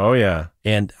radio. Oh, yeah.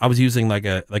 And I was using like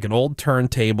an old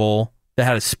turntable that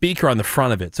had a speaker on the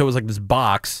front of it. So it was like this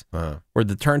box where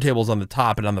the turntable's on the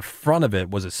top, and on the front of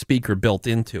it was a speaker built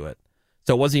into it.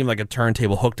 So it wasn't even like a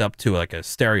turntable hooked up to like a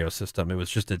stereo system. It was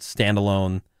just a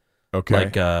standalone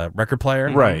like record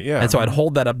player. Right, yeah. And so I'd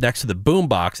hold that up next to the boom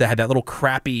box that had that little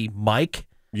crappy mic.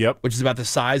 Yep. Which is about the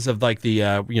size of like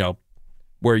the,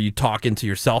 where you talk into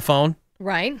your cell phone.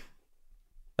 Right.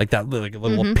 Like that, like a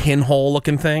little pinhole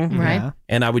looking thing. Right. Yeah.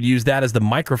 And I would use that as the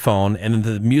microphone, and then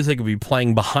the music would be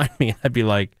playing behind me, and I'd be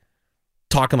like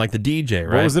talking like the DJ,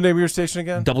 right? What was the name of your station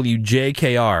again?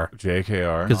 WJKR.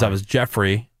 JKR. Because I was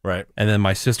Jeffrey. Right. And then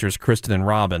my sisters, Kristen and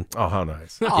Robin. Oh, how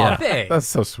nice. Yeah. That's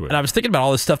so sweet. And I was thinking about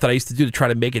all this stuff that I used to do to try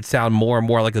to make it sound more and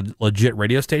more like a legit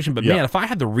radio station. But man, if I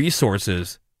had the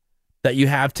resources that you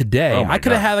have today, I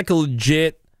could have had like a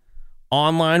legit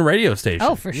online radio station.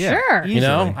 Oh, for sure. You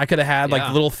know, I could have had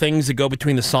like little things that go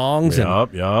between the songs.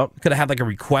 Yup. Could have had like a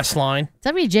request line.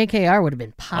 WJKR would have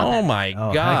been popping. Oh my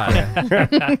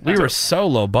God. We were so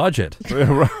low budget.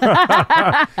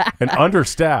 And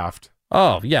understaffed.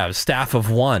 Oh, yeah, a staff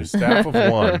of one. Staff of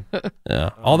one. Yeah.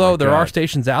 Although there are God.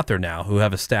 stations out there now who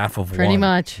have a staff of Pretty one.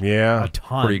 much. Yeah. A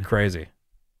ton. Pretty crazy.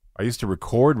 I used to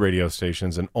record radio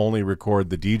stations and only record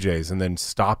the DJs and then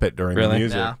stop it during the Really?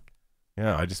 music. Yeah.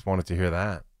 Yeah, I just wanted to hear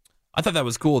that. I thought that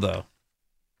was cool, though.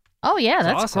 Oh, yeah,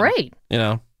 that's awesome. great. You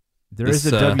know? There is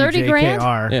a WJKR. 30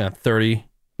 grand? Yeah, 30.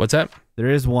 What's that? There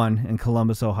is one in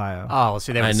Columbus, Ohio. Oh,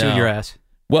 see, they I would sue know. your ass.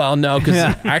 Well, no, because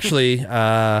Yeah. actually,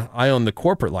 I own the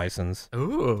corporate license.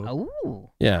 Ooh. Ooh.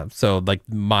 Yeah, so like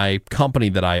my company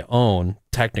that I own,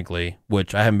 technically,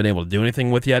 which I haven't been able to do anything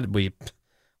with yet.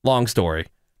 Long story,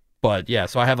 but yeah.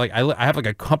 So I have like I have like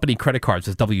a company credit card that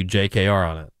says WJKR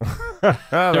on it.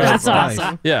 That's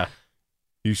awesome. Yeah,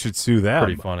 You should sue them.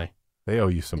 pretty funny. They owe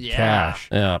you some Yeah. cash.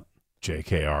 Yeah.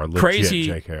 JKR. Legit Crazy,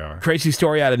 JKR. crazy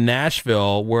story out of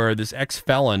Nashville where this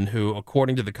ex-felon who,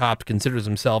 according to the cops, considers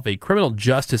himself a criminal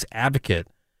justice advocate,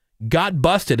 got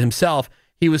busted himself.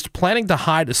 He was planning to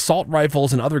hide assault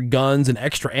rifles and other guns and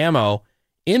extra ammo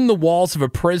in the walls of a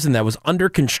prison that was under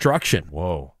construction.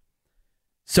 Whoa.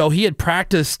 So he had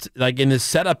practiced like in his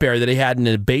setup area that he had in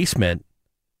a basement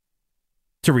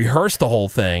to rehearse the whole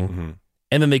thing. Mm-hmm.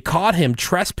 And then they caught him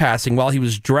trespassing while he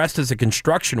was dressed as a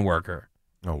construction worker.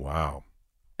 Oh, wow.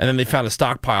 And then they found a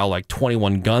stockpile like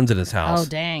 21 guns in his house. Oh,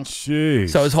 dang. Jeez.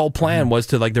 So his whole plan was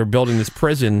to like they're building this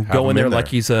prison, Have go in him there in like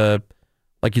he's a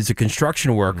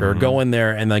construction worker, go in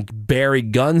there and like bury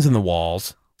guns in the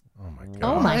walls. Oh my God.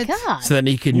 Oh, my God. So then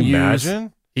he can Can you use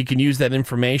imagine? he can use that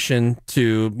information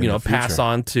to, the pass future.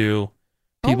 on to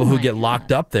people who my get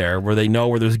locked up there where they know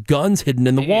where there's guns hidden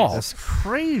in the walls.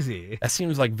 Crazy. That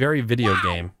seems like very video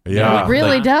game. Yeah. It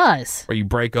really like, does. where you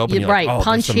break open. You you're like, right, oh, there's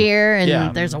punch some- here, and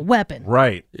yeah. there's a weapon.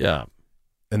 Right. Yeah,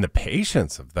 And the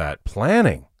patience of that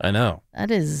planning. I know. That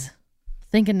is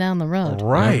thinking down the road.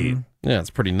 Right. Yeah,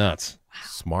 it's pretty nuts.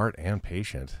 Smart and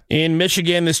patient. In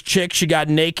Michigan, this chick, she got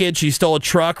naked. She stole a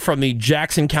truck from the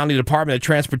Jackson County Department of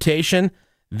Transportation.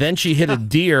 Then she hit a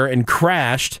deer and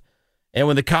crashed. And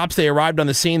when the cops, they arrived on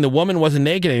the scene, the woman wasn't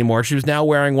naked anymore. She was now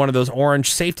wearing one of those orange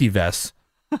safety vests.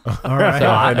 All right. So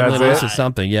I that's believe this it? is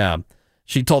something, yeah.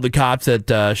 She told the cops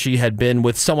that she had been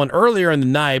with someone earlier in the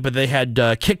night, but they had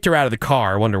kicked her out of the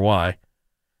car. I wonder why.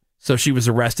 So she was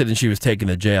arrested and she was taken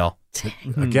to jail.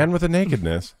 Again with the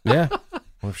nakedness. Yeah.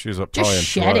 What if she was up Just probably on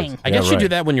shedding. drugs? I guess Yeah, you do right.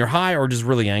 that when you're high or just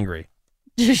really angry.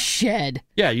 Just shed.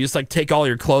 Yeah, you just like take all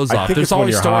your clothes I off. think There's it's when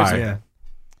always you're stories. high. Like, Yeah.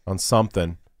 On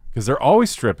something. Because they're always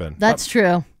stripping. That's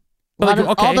true. But Lot like,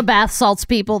 of- okay. All the bath salts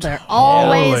people, they're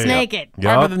always Totally. naked. All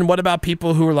right, Yup. but then what about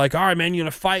people who are like, all right, man, you're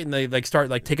gonna fight, and they like start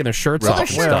like taking their shirts Well, off their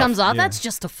and shirt stuff. comes off. Yeah. That's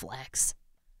just a flex.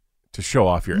 To show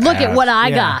off your Look at abs. what I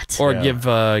Yeah. got. Or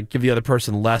Yeah. give the other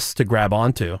person less to grab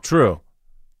onto. True.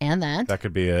 And that. That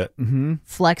could be it. Mm-hmm.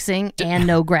 Flexing and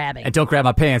no grabbing. And don't grab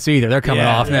my pants either. They're coming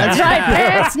Yeah. off now. That's right.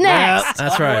 Pants next.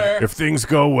 That's right. If things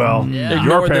go well, Ignore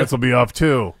your the- pants will be off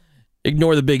too.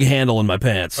 Ignore the big handle in my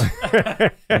pants.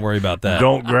 Don't worry about that.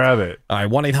 Don't grab it. All right,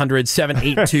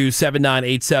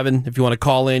 1-800-782-7987. If you want to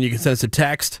call in, you can send us a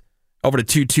text over to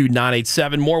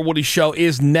 22987. More Woody Show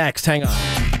is next. Hang on.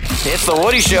 It's the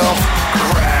Woody Show.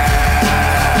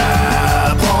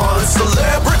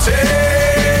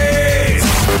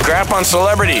 Crap on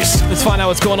celebrities. Let's find out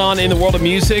what's going on in the world of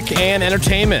music and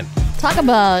entertainment. Talk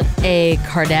about a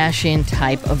Kardashian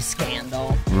type of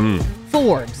scandal.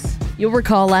 Forbes You'll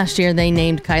recall last year they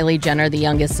named Kylie Jenner the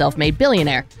youngest self-made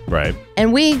billionaire. Right.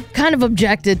 And we kind of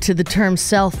objected to the term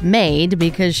self-made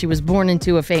because she was born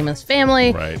into a famous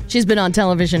family. Right. She's been on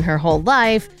television her whole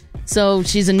life, so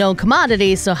she's a known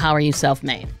commodity, so how are you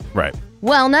self-made? Right.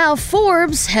 Well, now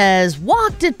Forbes has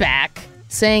walked it back,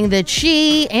 saying that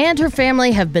she and her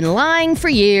family have been lying for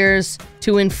years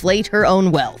to inflate her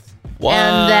own wealth. What?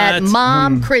 And that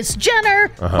mom, Kris Jenner,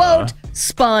 quote,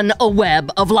 spun a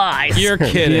web of lies. You're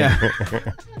kidding.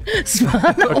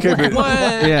 Spun a Okay, web but of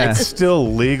lies. it's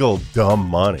still legal dumb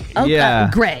money. Okay,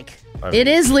 Greg, I mean, it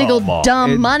is legal come on.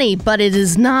 dumb money, but it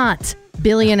is not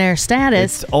billionaire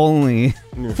status. It's only.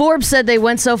 Forbes said they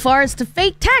went so far as to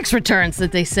fake tax returns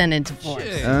that they sent into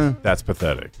Forbes. That's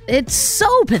pathetic. It's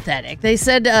so pathetic. They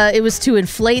said it was to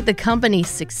inflate the company's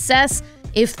success.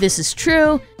 If this is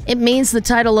true, it means the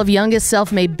title of youngest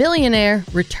self-made billionaire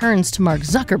returns to Mark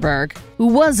Zuckerberg, who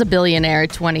was a billionaire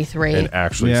at 23. And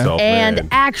actually self-made. And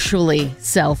actually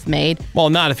self-made. Well,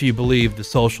 not if you believe The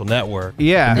Social Network.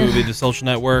 Yeah. The movie The Social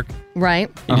Network. Right.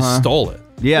 He just stole it.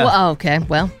 Yeah. Well, okay.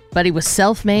 Well, but he was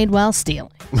self-made while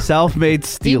stealing. Self-made He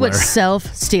stealer. was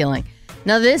self-stealing.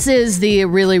 Now, this is the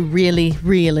really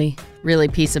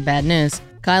piece of bad news.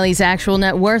 Kylie's actual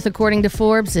net worth, according to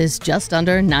Forbes, is just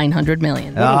under $900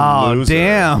 million. Oh,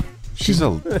 damn. She's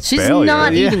failure.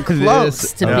 not even Yeah, close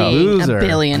this- to no. being Loser. a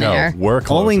billionaire. No, we're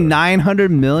closer. Only 900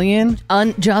 million?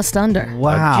 Just under.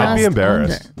 Wow. I'd be Just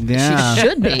embarrassed. under. Yeah. She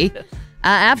should be.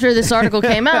 After this article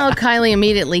came out, Kylie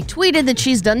immediately tweeted that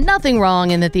she's done nothing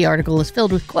wrong and that the article is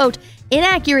filled with, quote,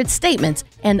 inaccurate statements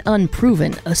and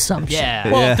unproven assumptions.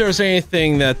 Well, if there's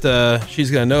anything that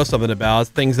she's going to know something about, it's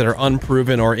things that are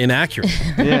unproven or inaccurate.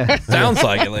 Yeah. Sounds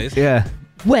like at least. Yeah.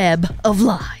 Web of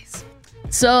lies.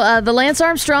 So the Lance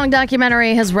Armstrong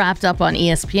documentary has wrapped up on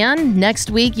ESPN. Next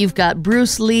week, you've got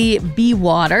Bruce Lee Be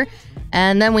Water.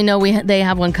 And then we know they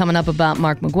have one coming up about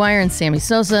Mark McGwire and Sammy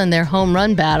Sosa and their home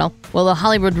run battle. Well, the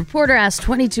Hollywood Reporter asked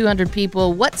 2,200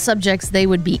 people what subjects they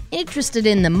would be interested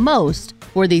in the most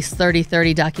for these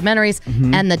 30-30 documentaries.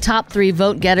 And the top 3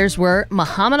 vote getters were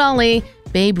Muhammad Ali,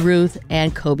 Babe Ruth,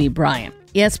 and Kobe Bryant.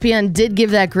 ESPN did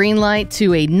give that green light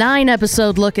to a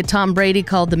 9-episode look at Tom Brady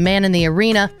called The Man in the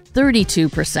Arena.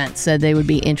 32% said they would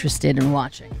be interested in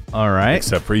watching. All right.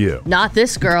 Except for you. Not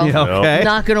this girl. Yeah, okay.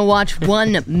 Not going to watch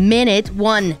 1 minute,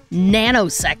 1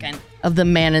 nanosecond of The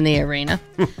Man in the Arena.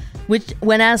 Which,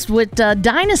 when asked what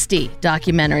Dynasty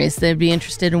documentaries they'd be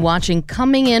interested in watching,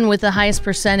 coming in with the highest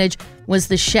percentage was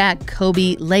the Shaq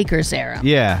Kobe Lakers era.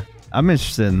 Yeah. I'm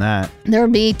interested in that. There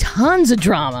would be tons of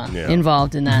drama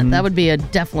involved in that. That would be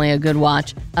definitely a good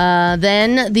watch.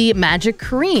 Then the Magic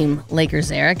Kareem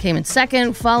Lakers era came in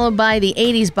second, followed by the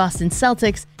 80s Boston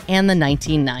Celtics and the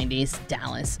 1990s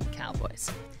Dallas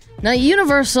Cowboys. Now,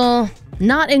 Universal,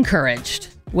 not encouraged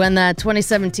when that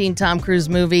 2017 Tom Cruise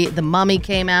movie, The Mummy,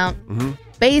 came out.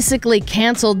 Basically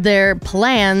canceled their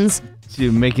plans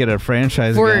To make it a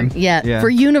franchise for again. for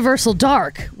Universal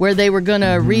Dark, where they were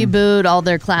gonna reboot all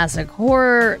their classic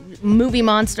horror movie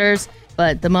monsters,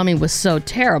 but The Mummy was so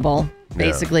terrible,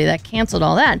 basically that canceled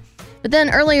all that. But then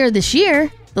earlier this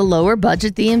year, the lower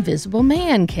budget The Invisible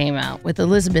Man came out with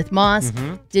Elizabeth Moss.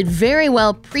 Did very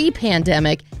well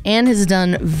pre-pandemic and has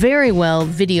done very well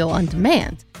video on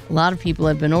demand. A lot of people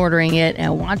have been ordering it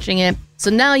and watching it. So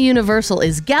now Universal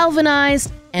is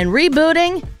galvanized and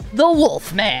rebooting The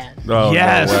Wolfman. Oh,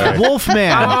 Yes. no way.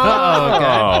 Wolfman.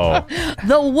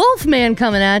 The Wolfman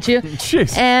coming at you.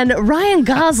 Jeez. And Ryan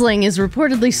Gosling is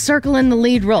reportedly circling the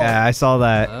lead role. Yeah, I saw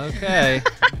that. Okay.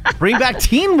 Bring back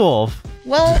Teen Wolf.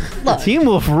 Well, look. Teen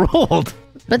Wolf ruled.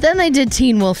 But then they did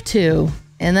Teen Wolf 2,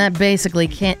 and that basically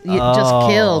just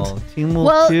killed. Teen Wolf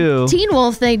Well, 2. Teen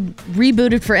Wolf, they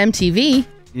rebooted for MTV.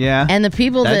 Yeah. And the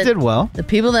people that did well. The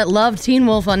people that loved Teen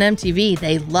Wolf on MTV,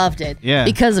 they loved it. Yeah.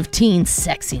 Because of teen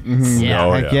sexiness. Yeah.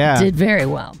 Oh, Heck yeah. yeah. Did very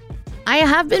well. I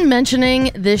have been mentioning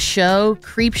this show,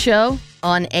 Creep Show,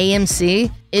 on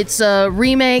AMC. It's a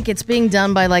remake. It's being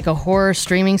done by like a horror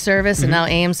streaming service, and now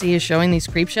AMC is showing these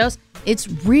creep shows. It's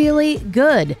really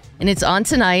good, and it's on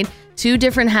tonight. 2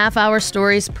 different half-hour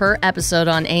stories per episode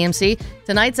on AMC.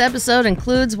 Tonight's episode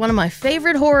includes one of my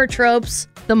favorite horror tropes,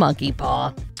 the monkey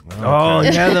paw. Oh,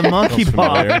 yeah, the monkey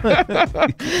paw.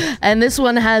 And this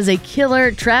one has a killer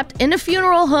trapped in a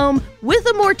funeral home with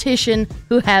a mortician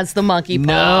who has the monkey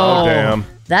paw. Oh, damn.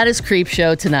 That is Creep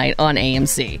Show tonight on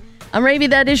AMC. I'm Ravy.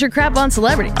 That is your crap on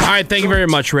celebrity. All right, thank you very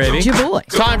much, Ravy. It's your boy.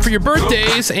 Time for your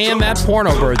birthdays and that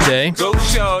porno birthday. Go,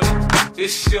 shorty.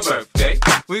 it's your birthday.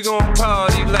 We gon'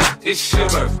 party like it's your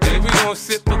birthday. We gon'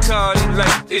 sip Bacardi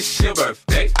like it's your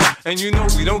birthday. And you know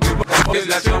we don't give a fuck, it's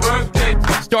not your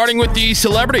birthday. Starting with the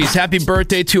celebrities, happy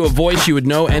birthday to a voice you would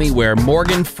know anywhere.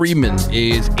 Morgan Freeman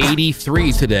is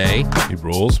 83 today. He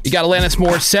rules. You got Alanis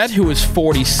Morissette, who is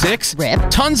 46. Rip.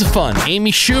 Tons of fun.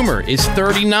 Amy Schumer is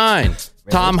 39.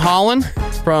 Tom Holland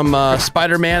from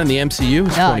Spider-Man in the MCU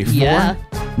is 24. Yeah.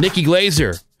 Nikki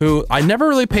Glaser, who I never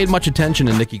really paid much attention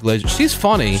to Nikki Glaser. She's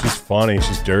funny. She's funny.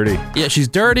 She's dirty. Yeah, she's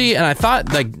dirty, and I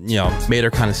thought, made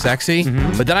her kind of sexy.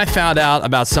 But then I found out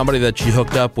about somebody that she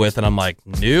hooked up with, and I'm like,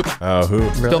 nope. Oh,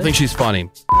 who? Still think she's funny.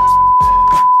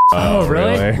 Oh,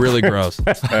 really? Really gross.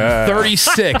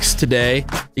 36 today.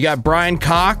 You got Brian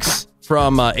Cox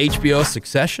from HBO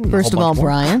Succession. First of all,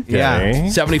 Brian. Yeah.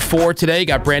 74 today. You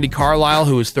got Brandi Carlile,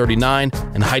 who is 39,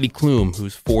 and Heidi Klum,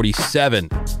 who's 47.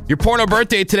 Your porno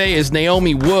birthday today is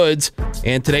Naomi Woods,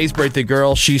 and today's birthday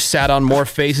girl, she sat on more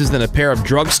faces than a pair of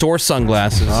drugstore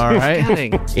sunglasses. All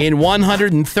right. In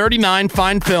 139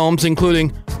 fine films,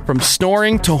 including From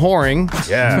Snoring to Whoring.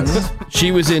 Yes.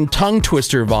 She was in Tongue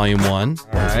Twister Volume 1.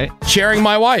 All right. Sharing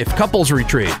My Wife, Couples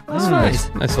Retreat. That's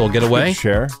nice. Nice little getaway.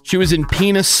 Share. She was in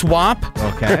Penis Swap.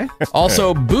 Okay.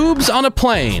 Also, Boobs on a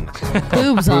Plane.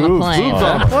 Boobs on a plane. Boobs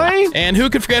on a plane? And who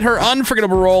could forget her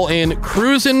unforgettable role in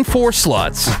Cruisin' for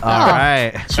Sluts? All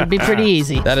right. Should be pretty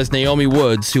easy. That is Naomi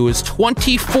Woods, who is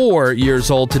 24 years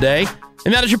old today.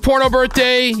 And that is your porno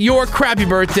birthday, your crappy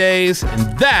birthdays,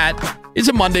 and that is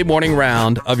a Monday morning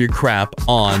round of your crap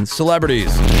on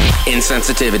celebrities.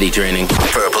 Insensitivity training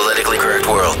for a politically correct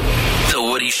world. The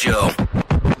Woody Show.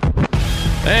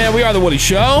 And we are The Woody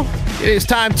Show. It is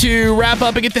time to wrap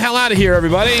up and get the hell out of here,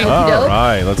 everybody. All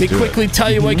right, let's Let me do quickly it.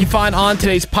 tell you what you can find on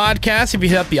today's podcast. If you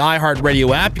hit up the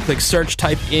iHeartRadio app, you click search,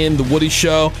 type in The Woody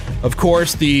Show. Of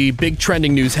course, the big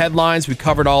trending news headlines. We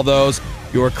covered all those.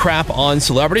 Your crap on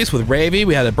celebrities with Ravy.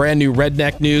 We had a brand new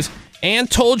Redneck News and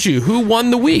told you who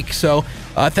won the week. So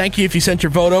thank you if you sent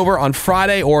your vote over on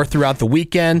Friday or throughout the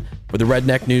weekend for the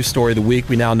Redneck News Story of the Week.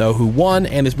 We now know who won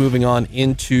and is moving on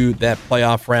into that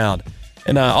playoff round.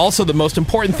 And also the most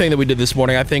important thing that we did this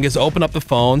morning, I think, is open up the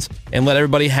phones and let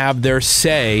everybody have their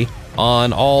say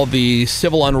on all the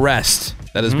civil unrest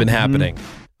that has been happening.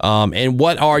 And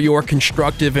what are your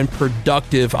constructive and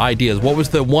productive ideas? What was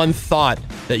the one thought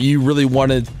that you really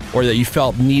wanted or that you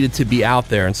felt needed to be out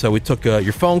there? And so we took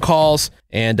your phone calls,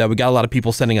 and we got a lot of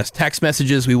people sending us text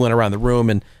messages. We went around the room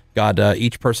and got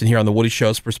each person here on The Woody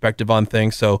Show's perspective on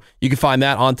things. So you can find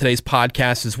that on today's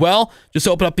podcast as well. Just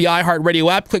open up the iHeartRadio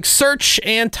app, click search,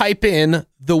 and type in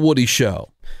The Woody Show.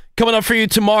 Coming up for you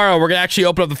tomorrow, we're going to actually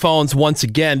open up the phones once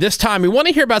again. This time, we want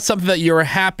to hear about something that you're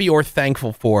happy or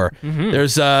thankful for.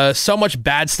 There's so much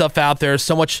bad stuff out there,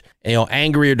 so much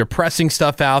angry or depressing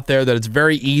stuff out there that it's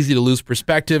very easy to lose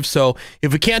perspective. So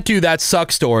if we can't do that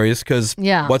suck stories, because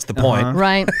what's the point?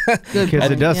 Right. Good Because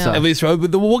point. it does suck. At least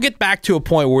we'll get back to a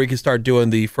point where we can start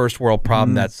doing the first world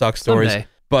problem that sucks stories. Someday.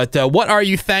 But what are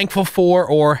you thankful for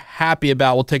or happy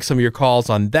about? We'll take some of your calls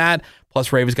on that.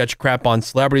 Plus, Raven's got your crap on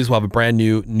celebrities. We'll have a brand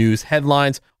new news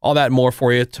headlines. All that and more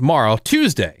for you tomorrow,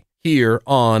 Tuesday, here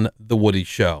on The Woody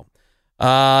Show.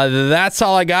 That's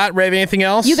all I got. Raven, anything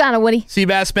else? You got it, Woody.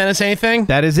 Seabass Menace, anything?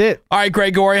 That is it. All right,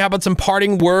 Gregory, how about some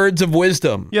parting words of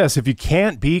wisdom? Yes, if you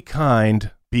can't be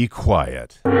kind, be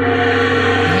quiet.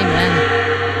 Amen.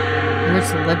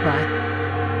 Words to live by.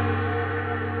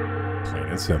 Plain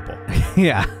and simple.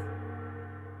 Yeah.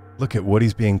 Look at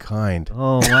Woody's being kind.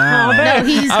 Oh, wow. No,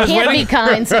 he can't be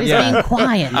kind, so he's being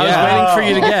quiet. I was waiting for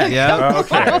you to get.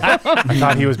 Okay. I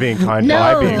thought he was being kind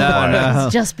by being quiet.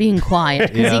 He's just being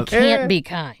quiet because he can't be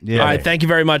kind. All right, thank you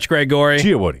very much, Gregory.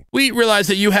 Gee, Woody. We realize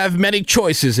that you have many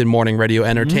choices in morning radio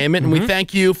entertainment, and we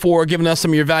thank you for giving us some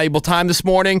of your valuable time this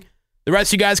morning. The rest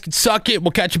of you guys can suck it.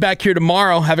 We'll catch you back here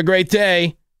tomorrow. Have a great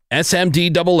day.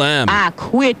 SMDMM. I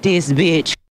quit this bitch.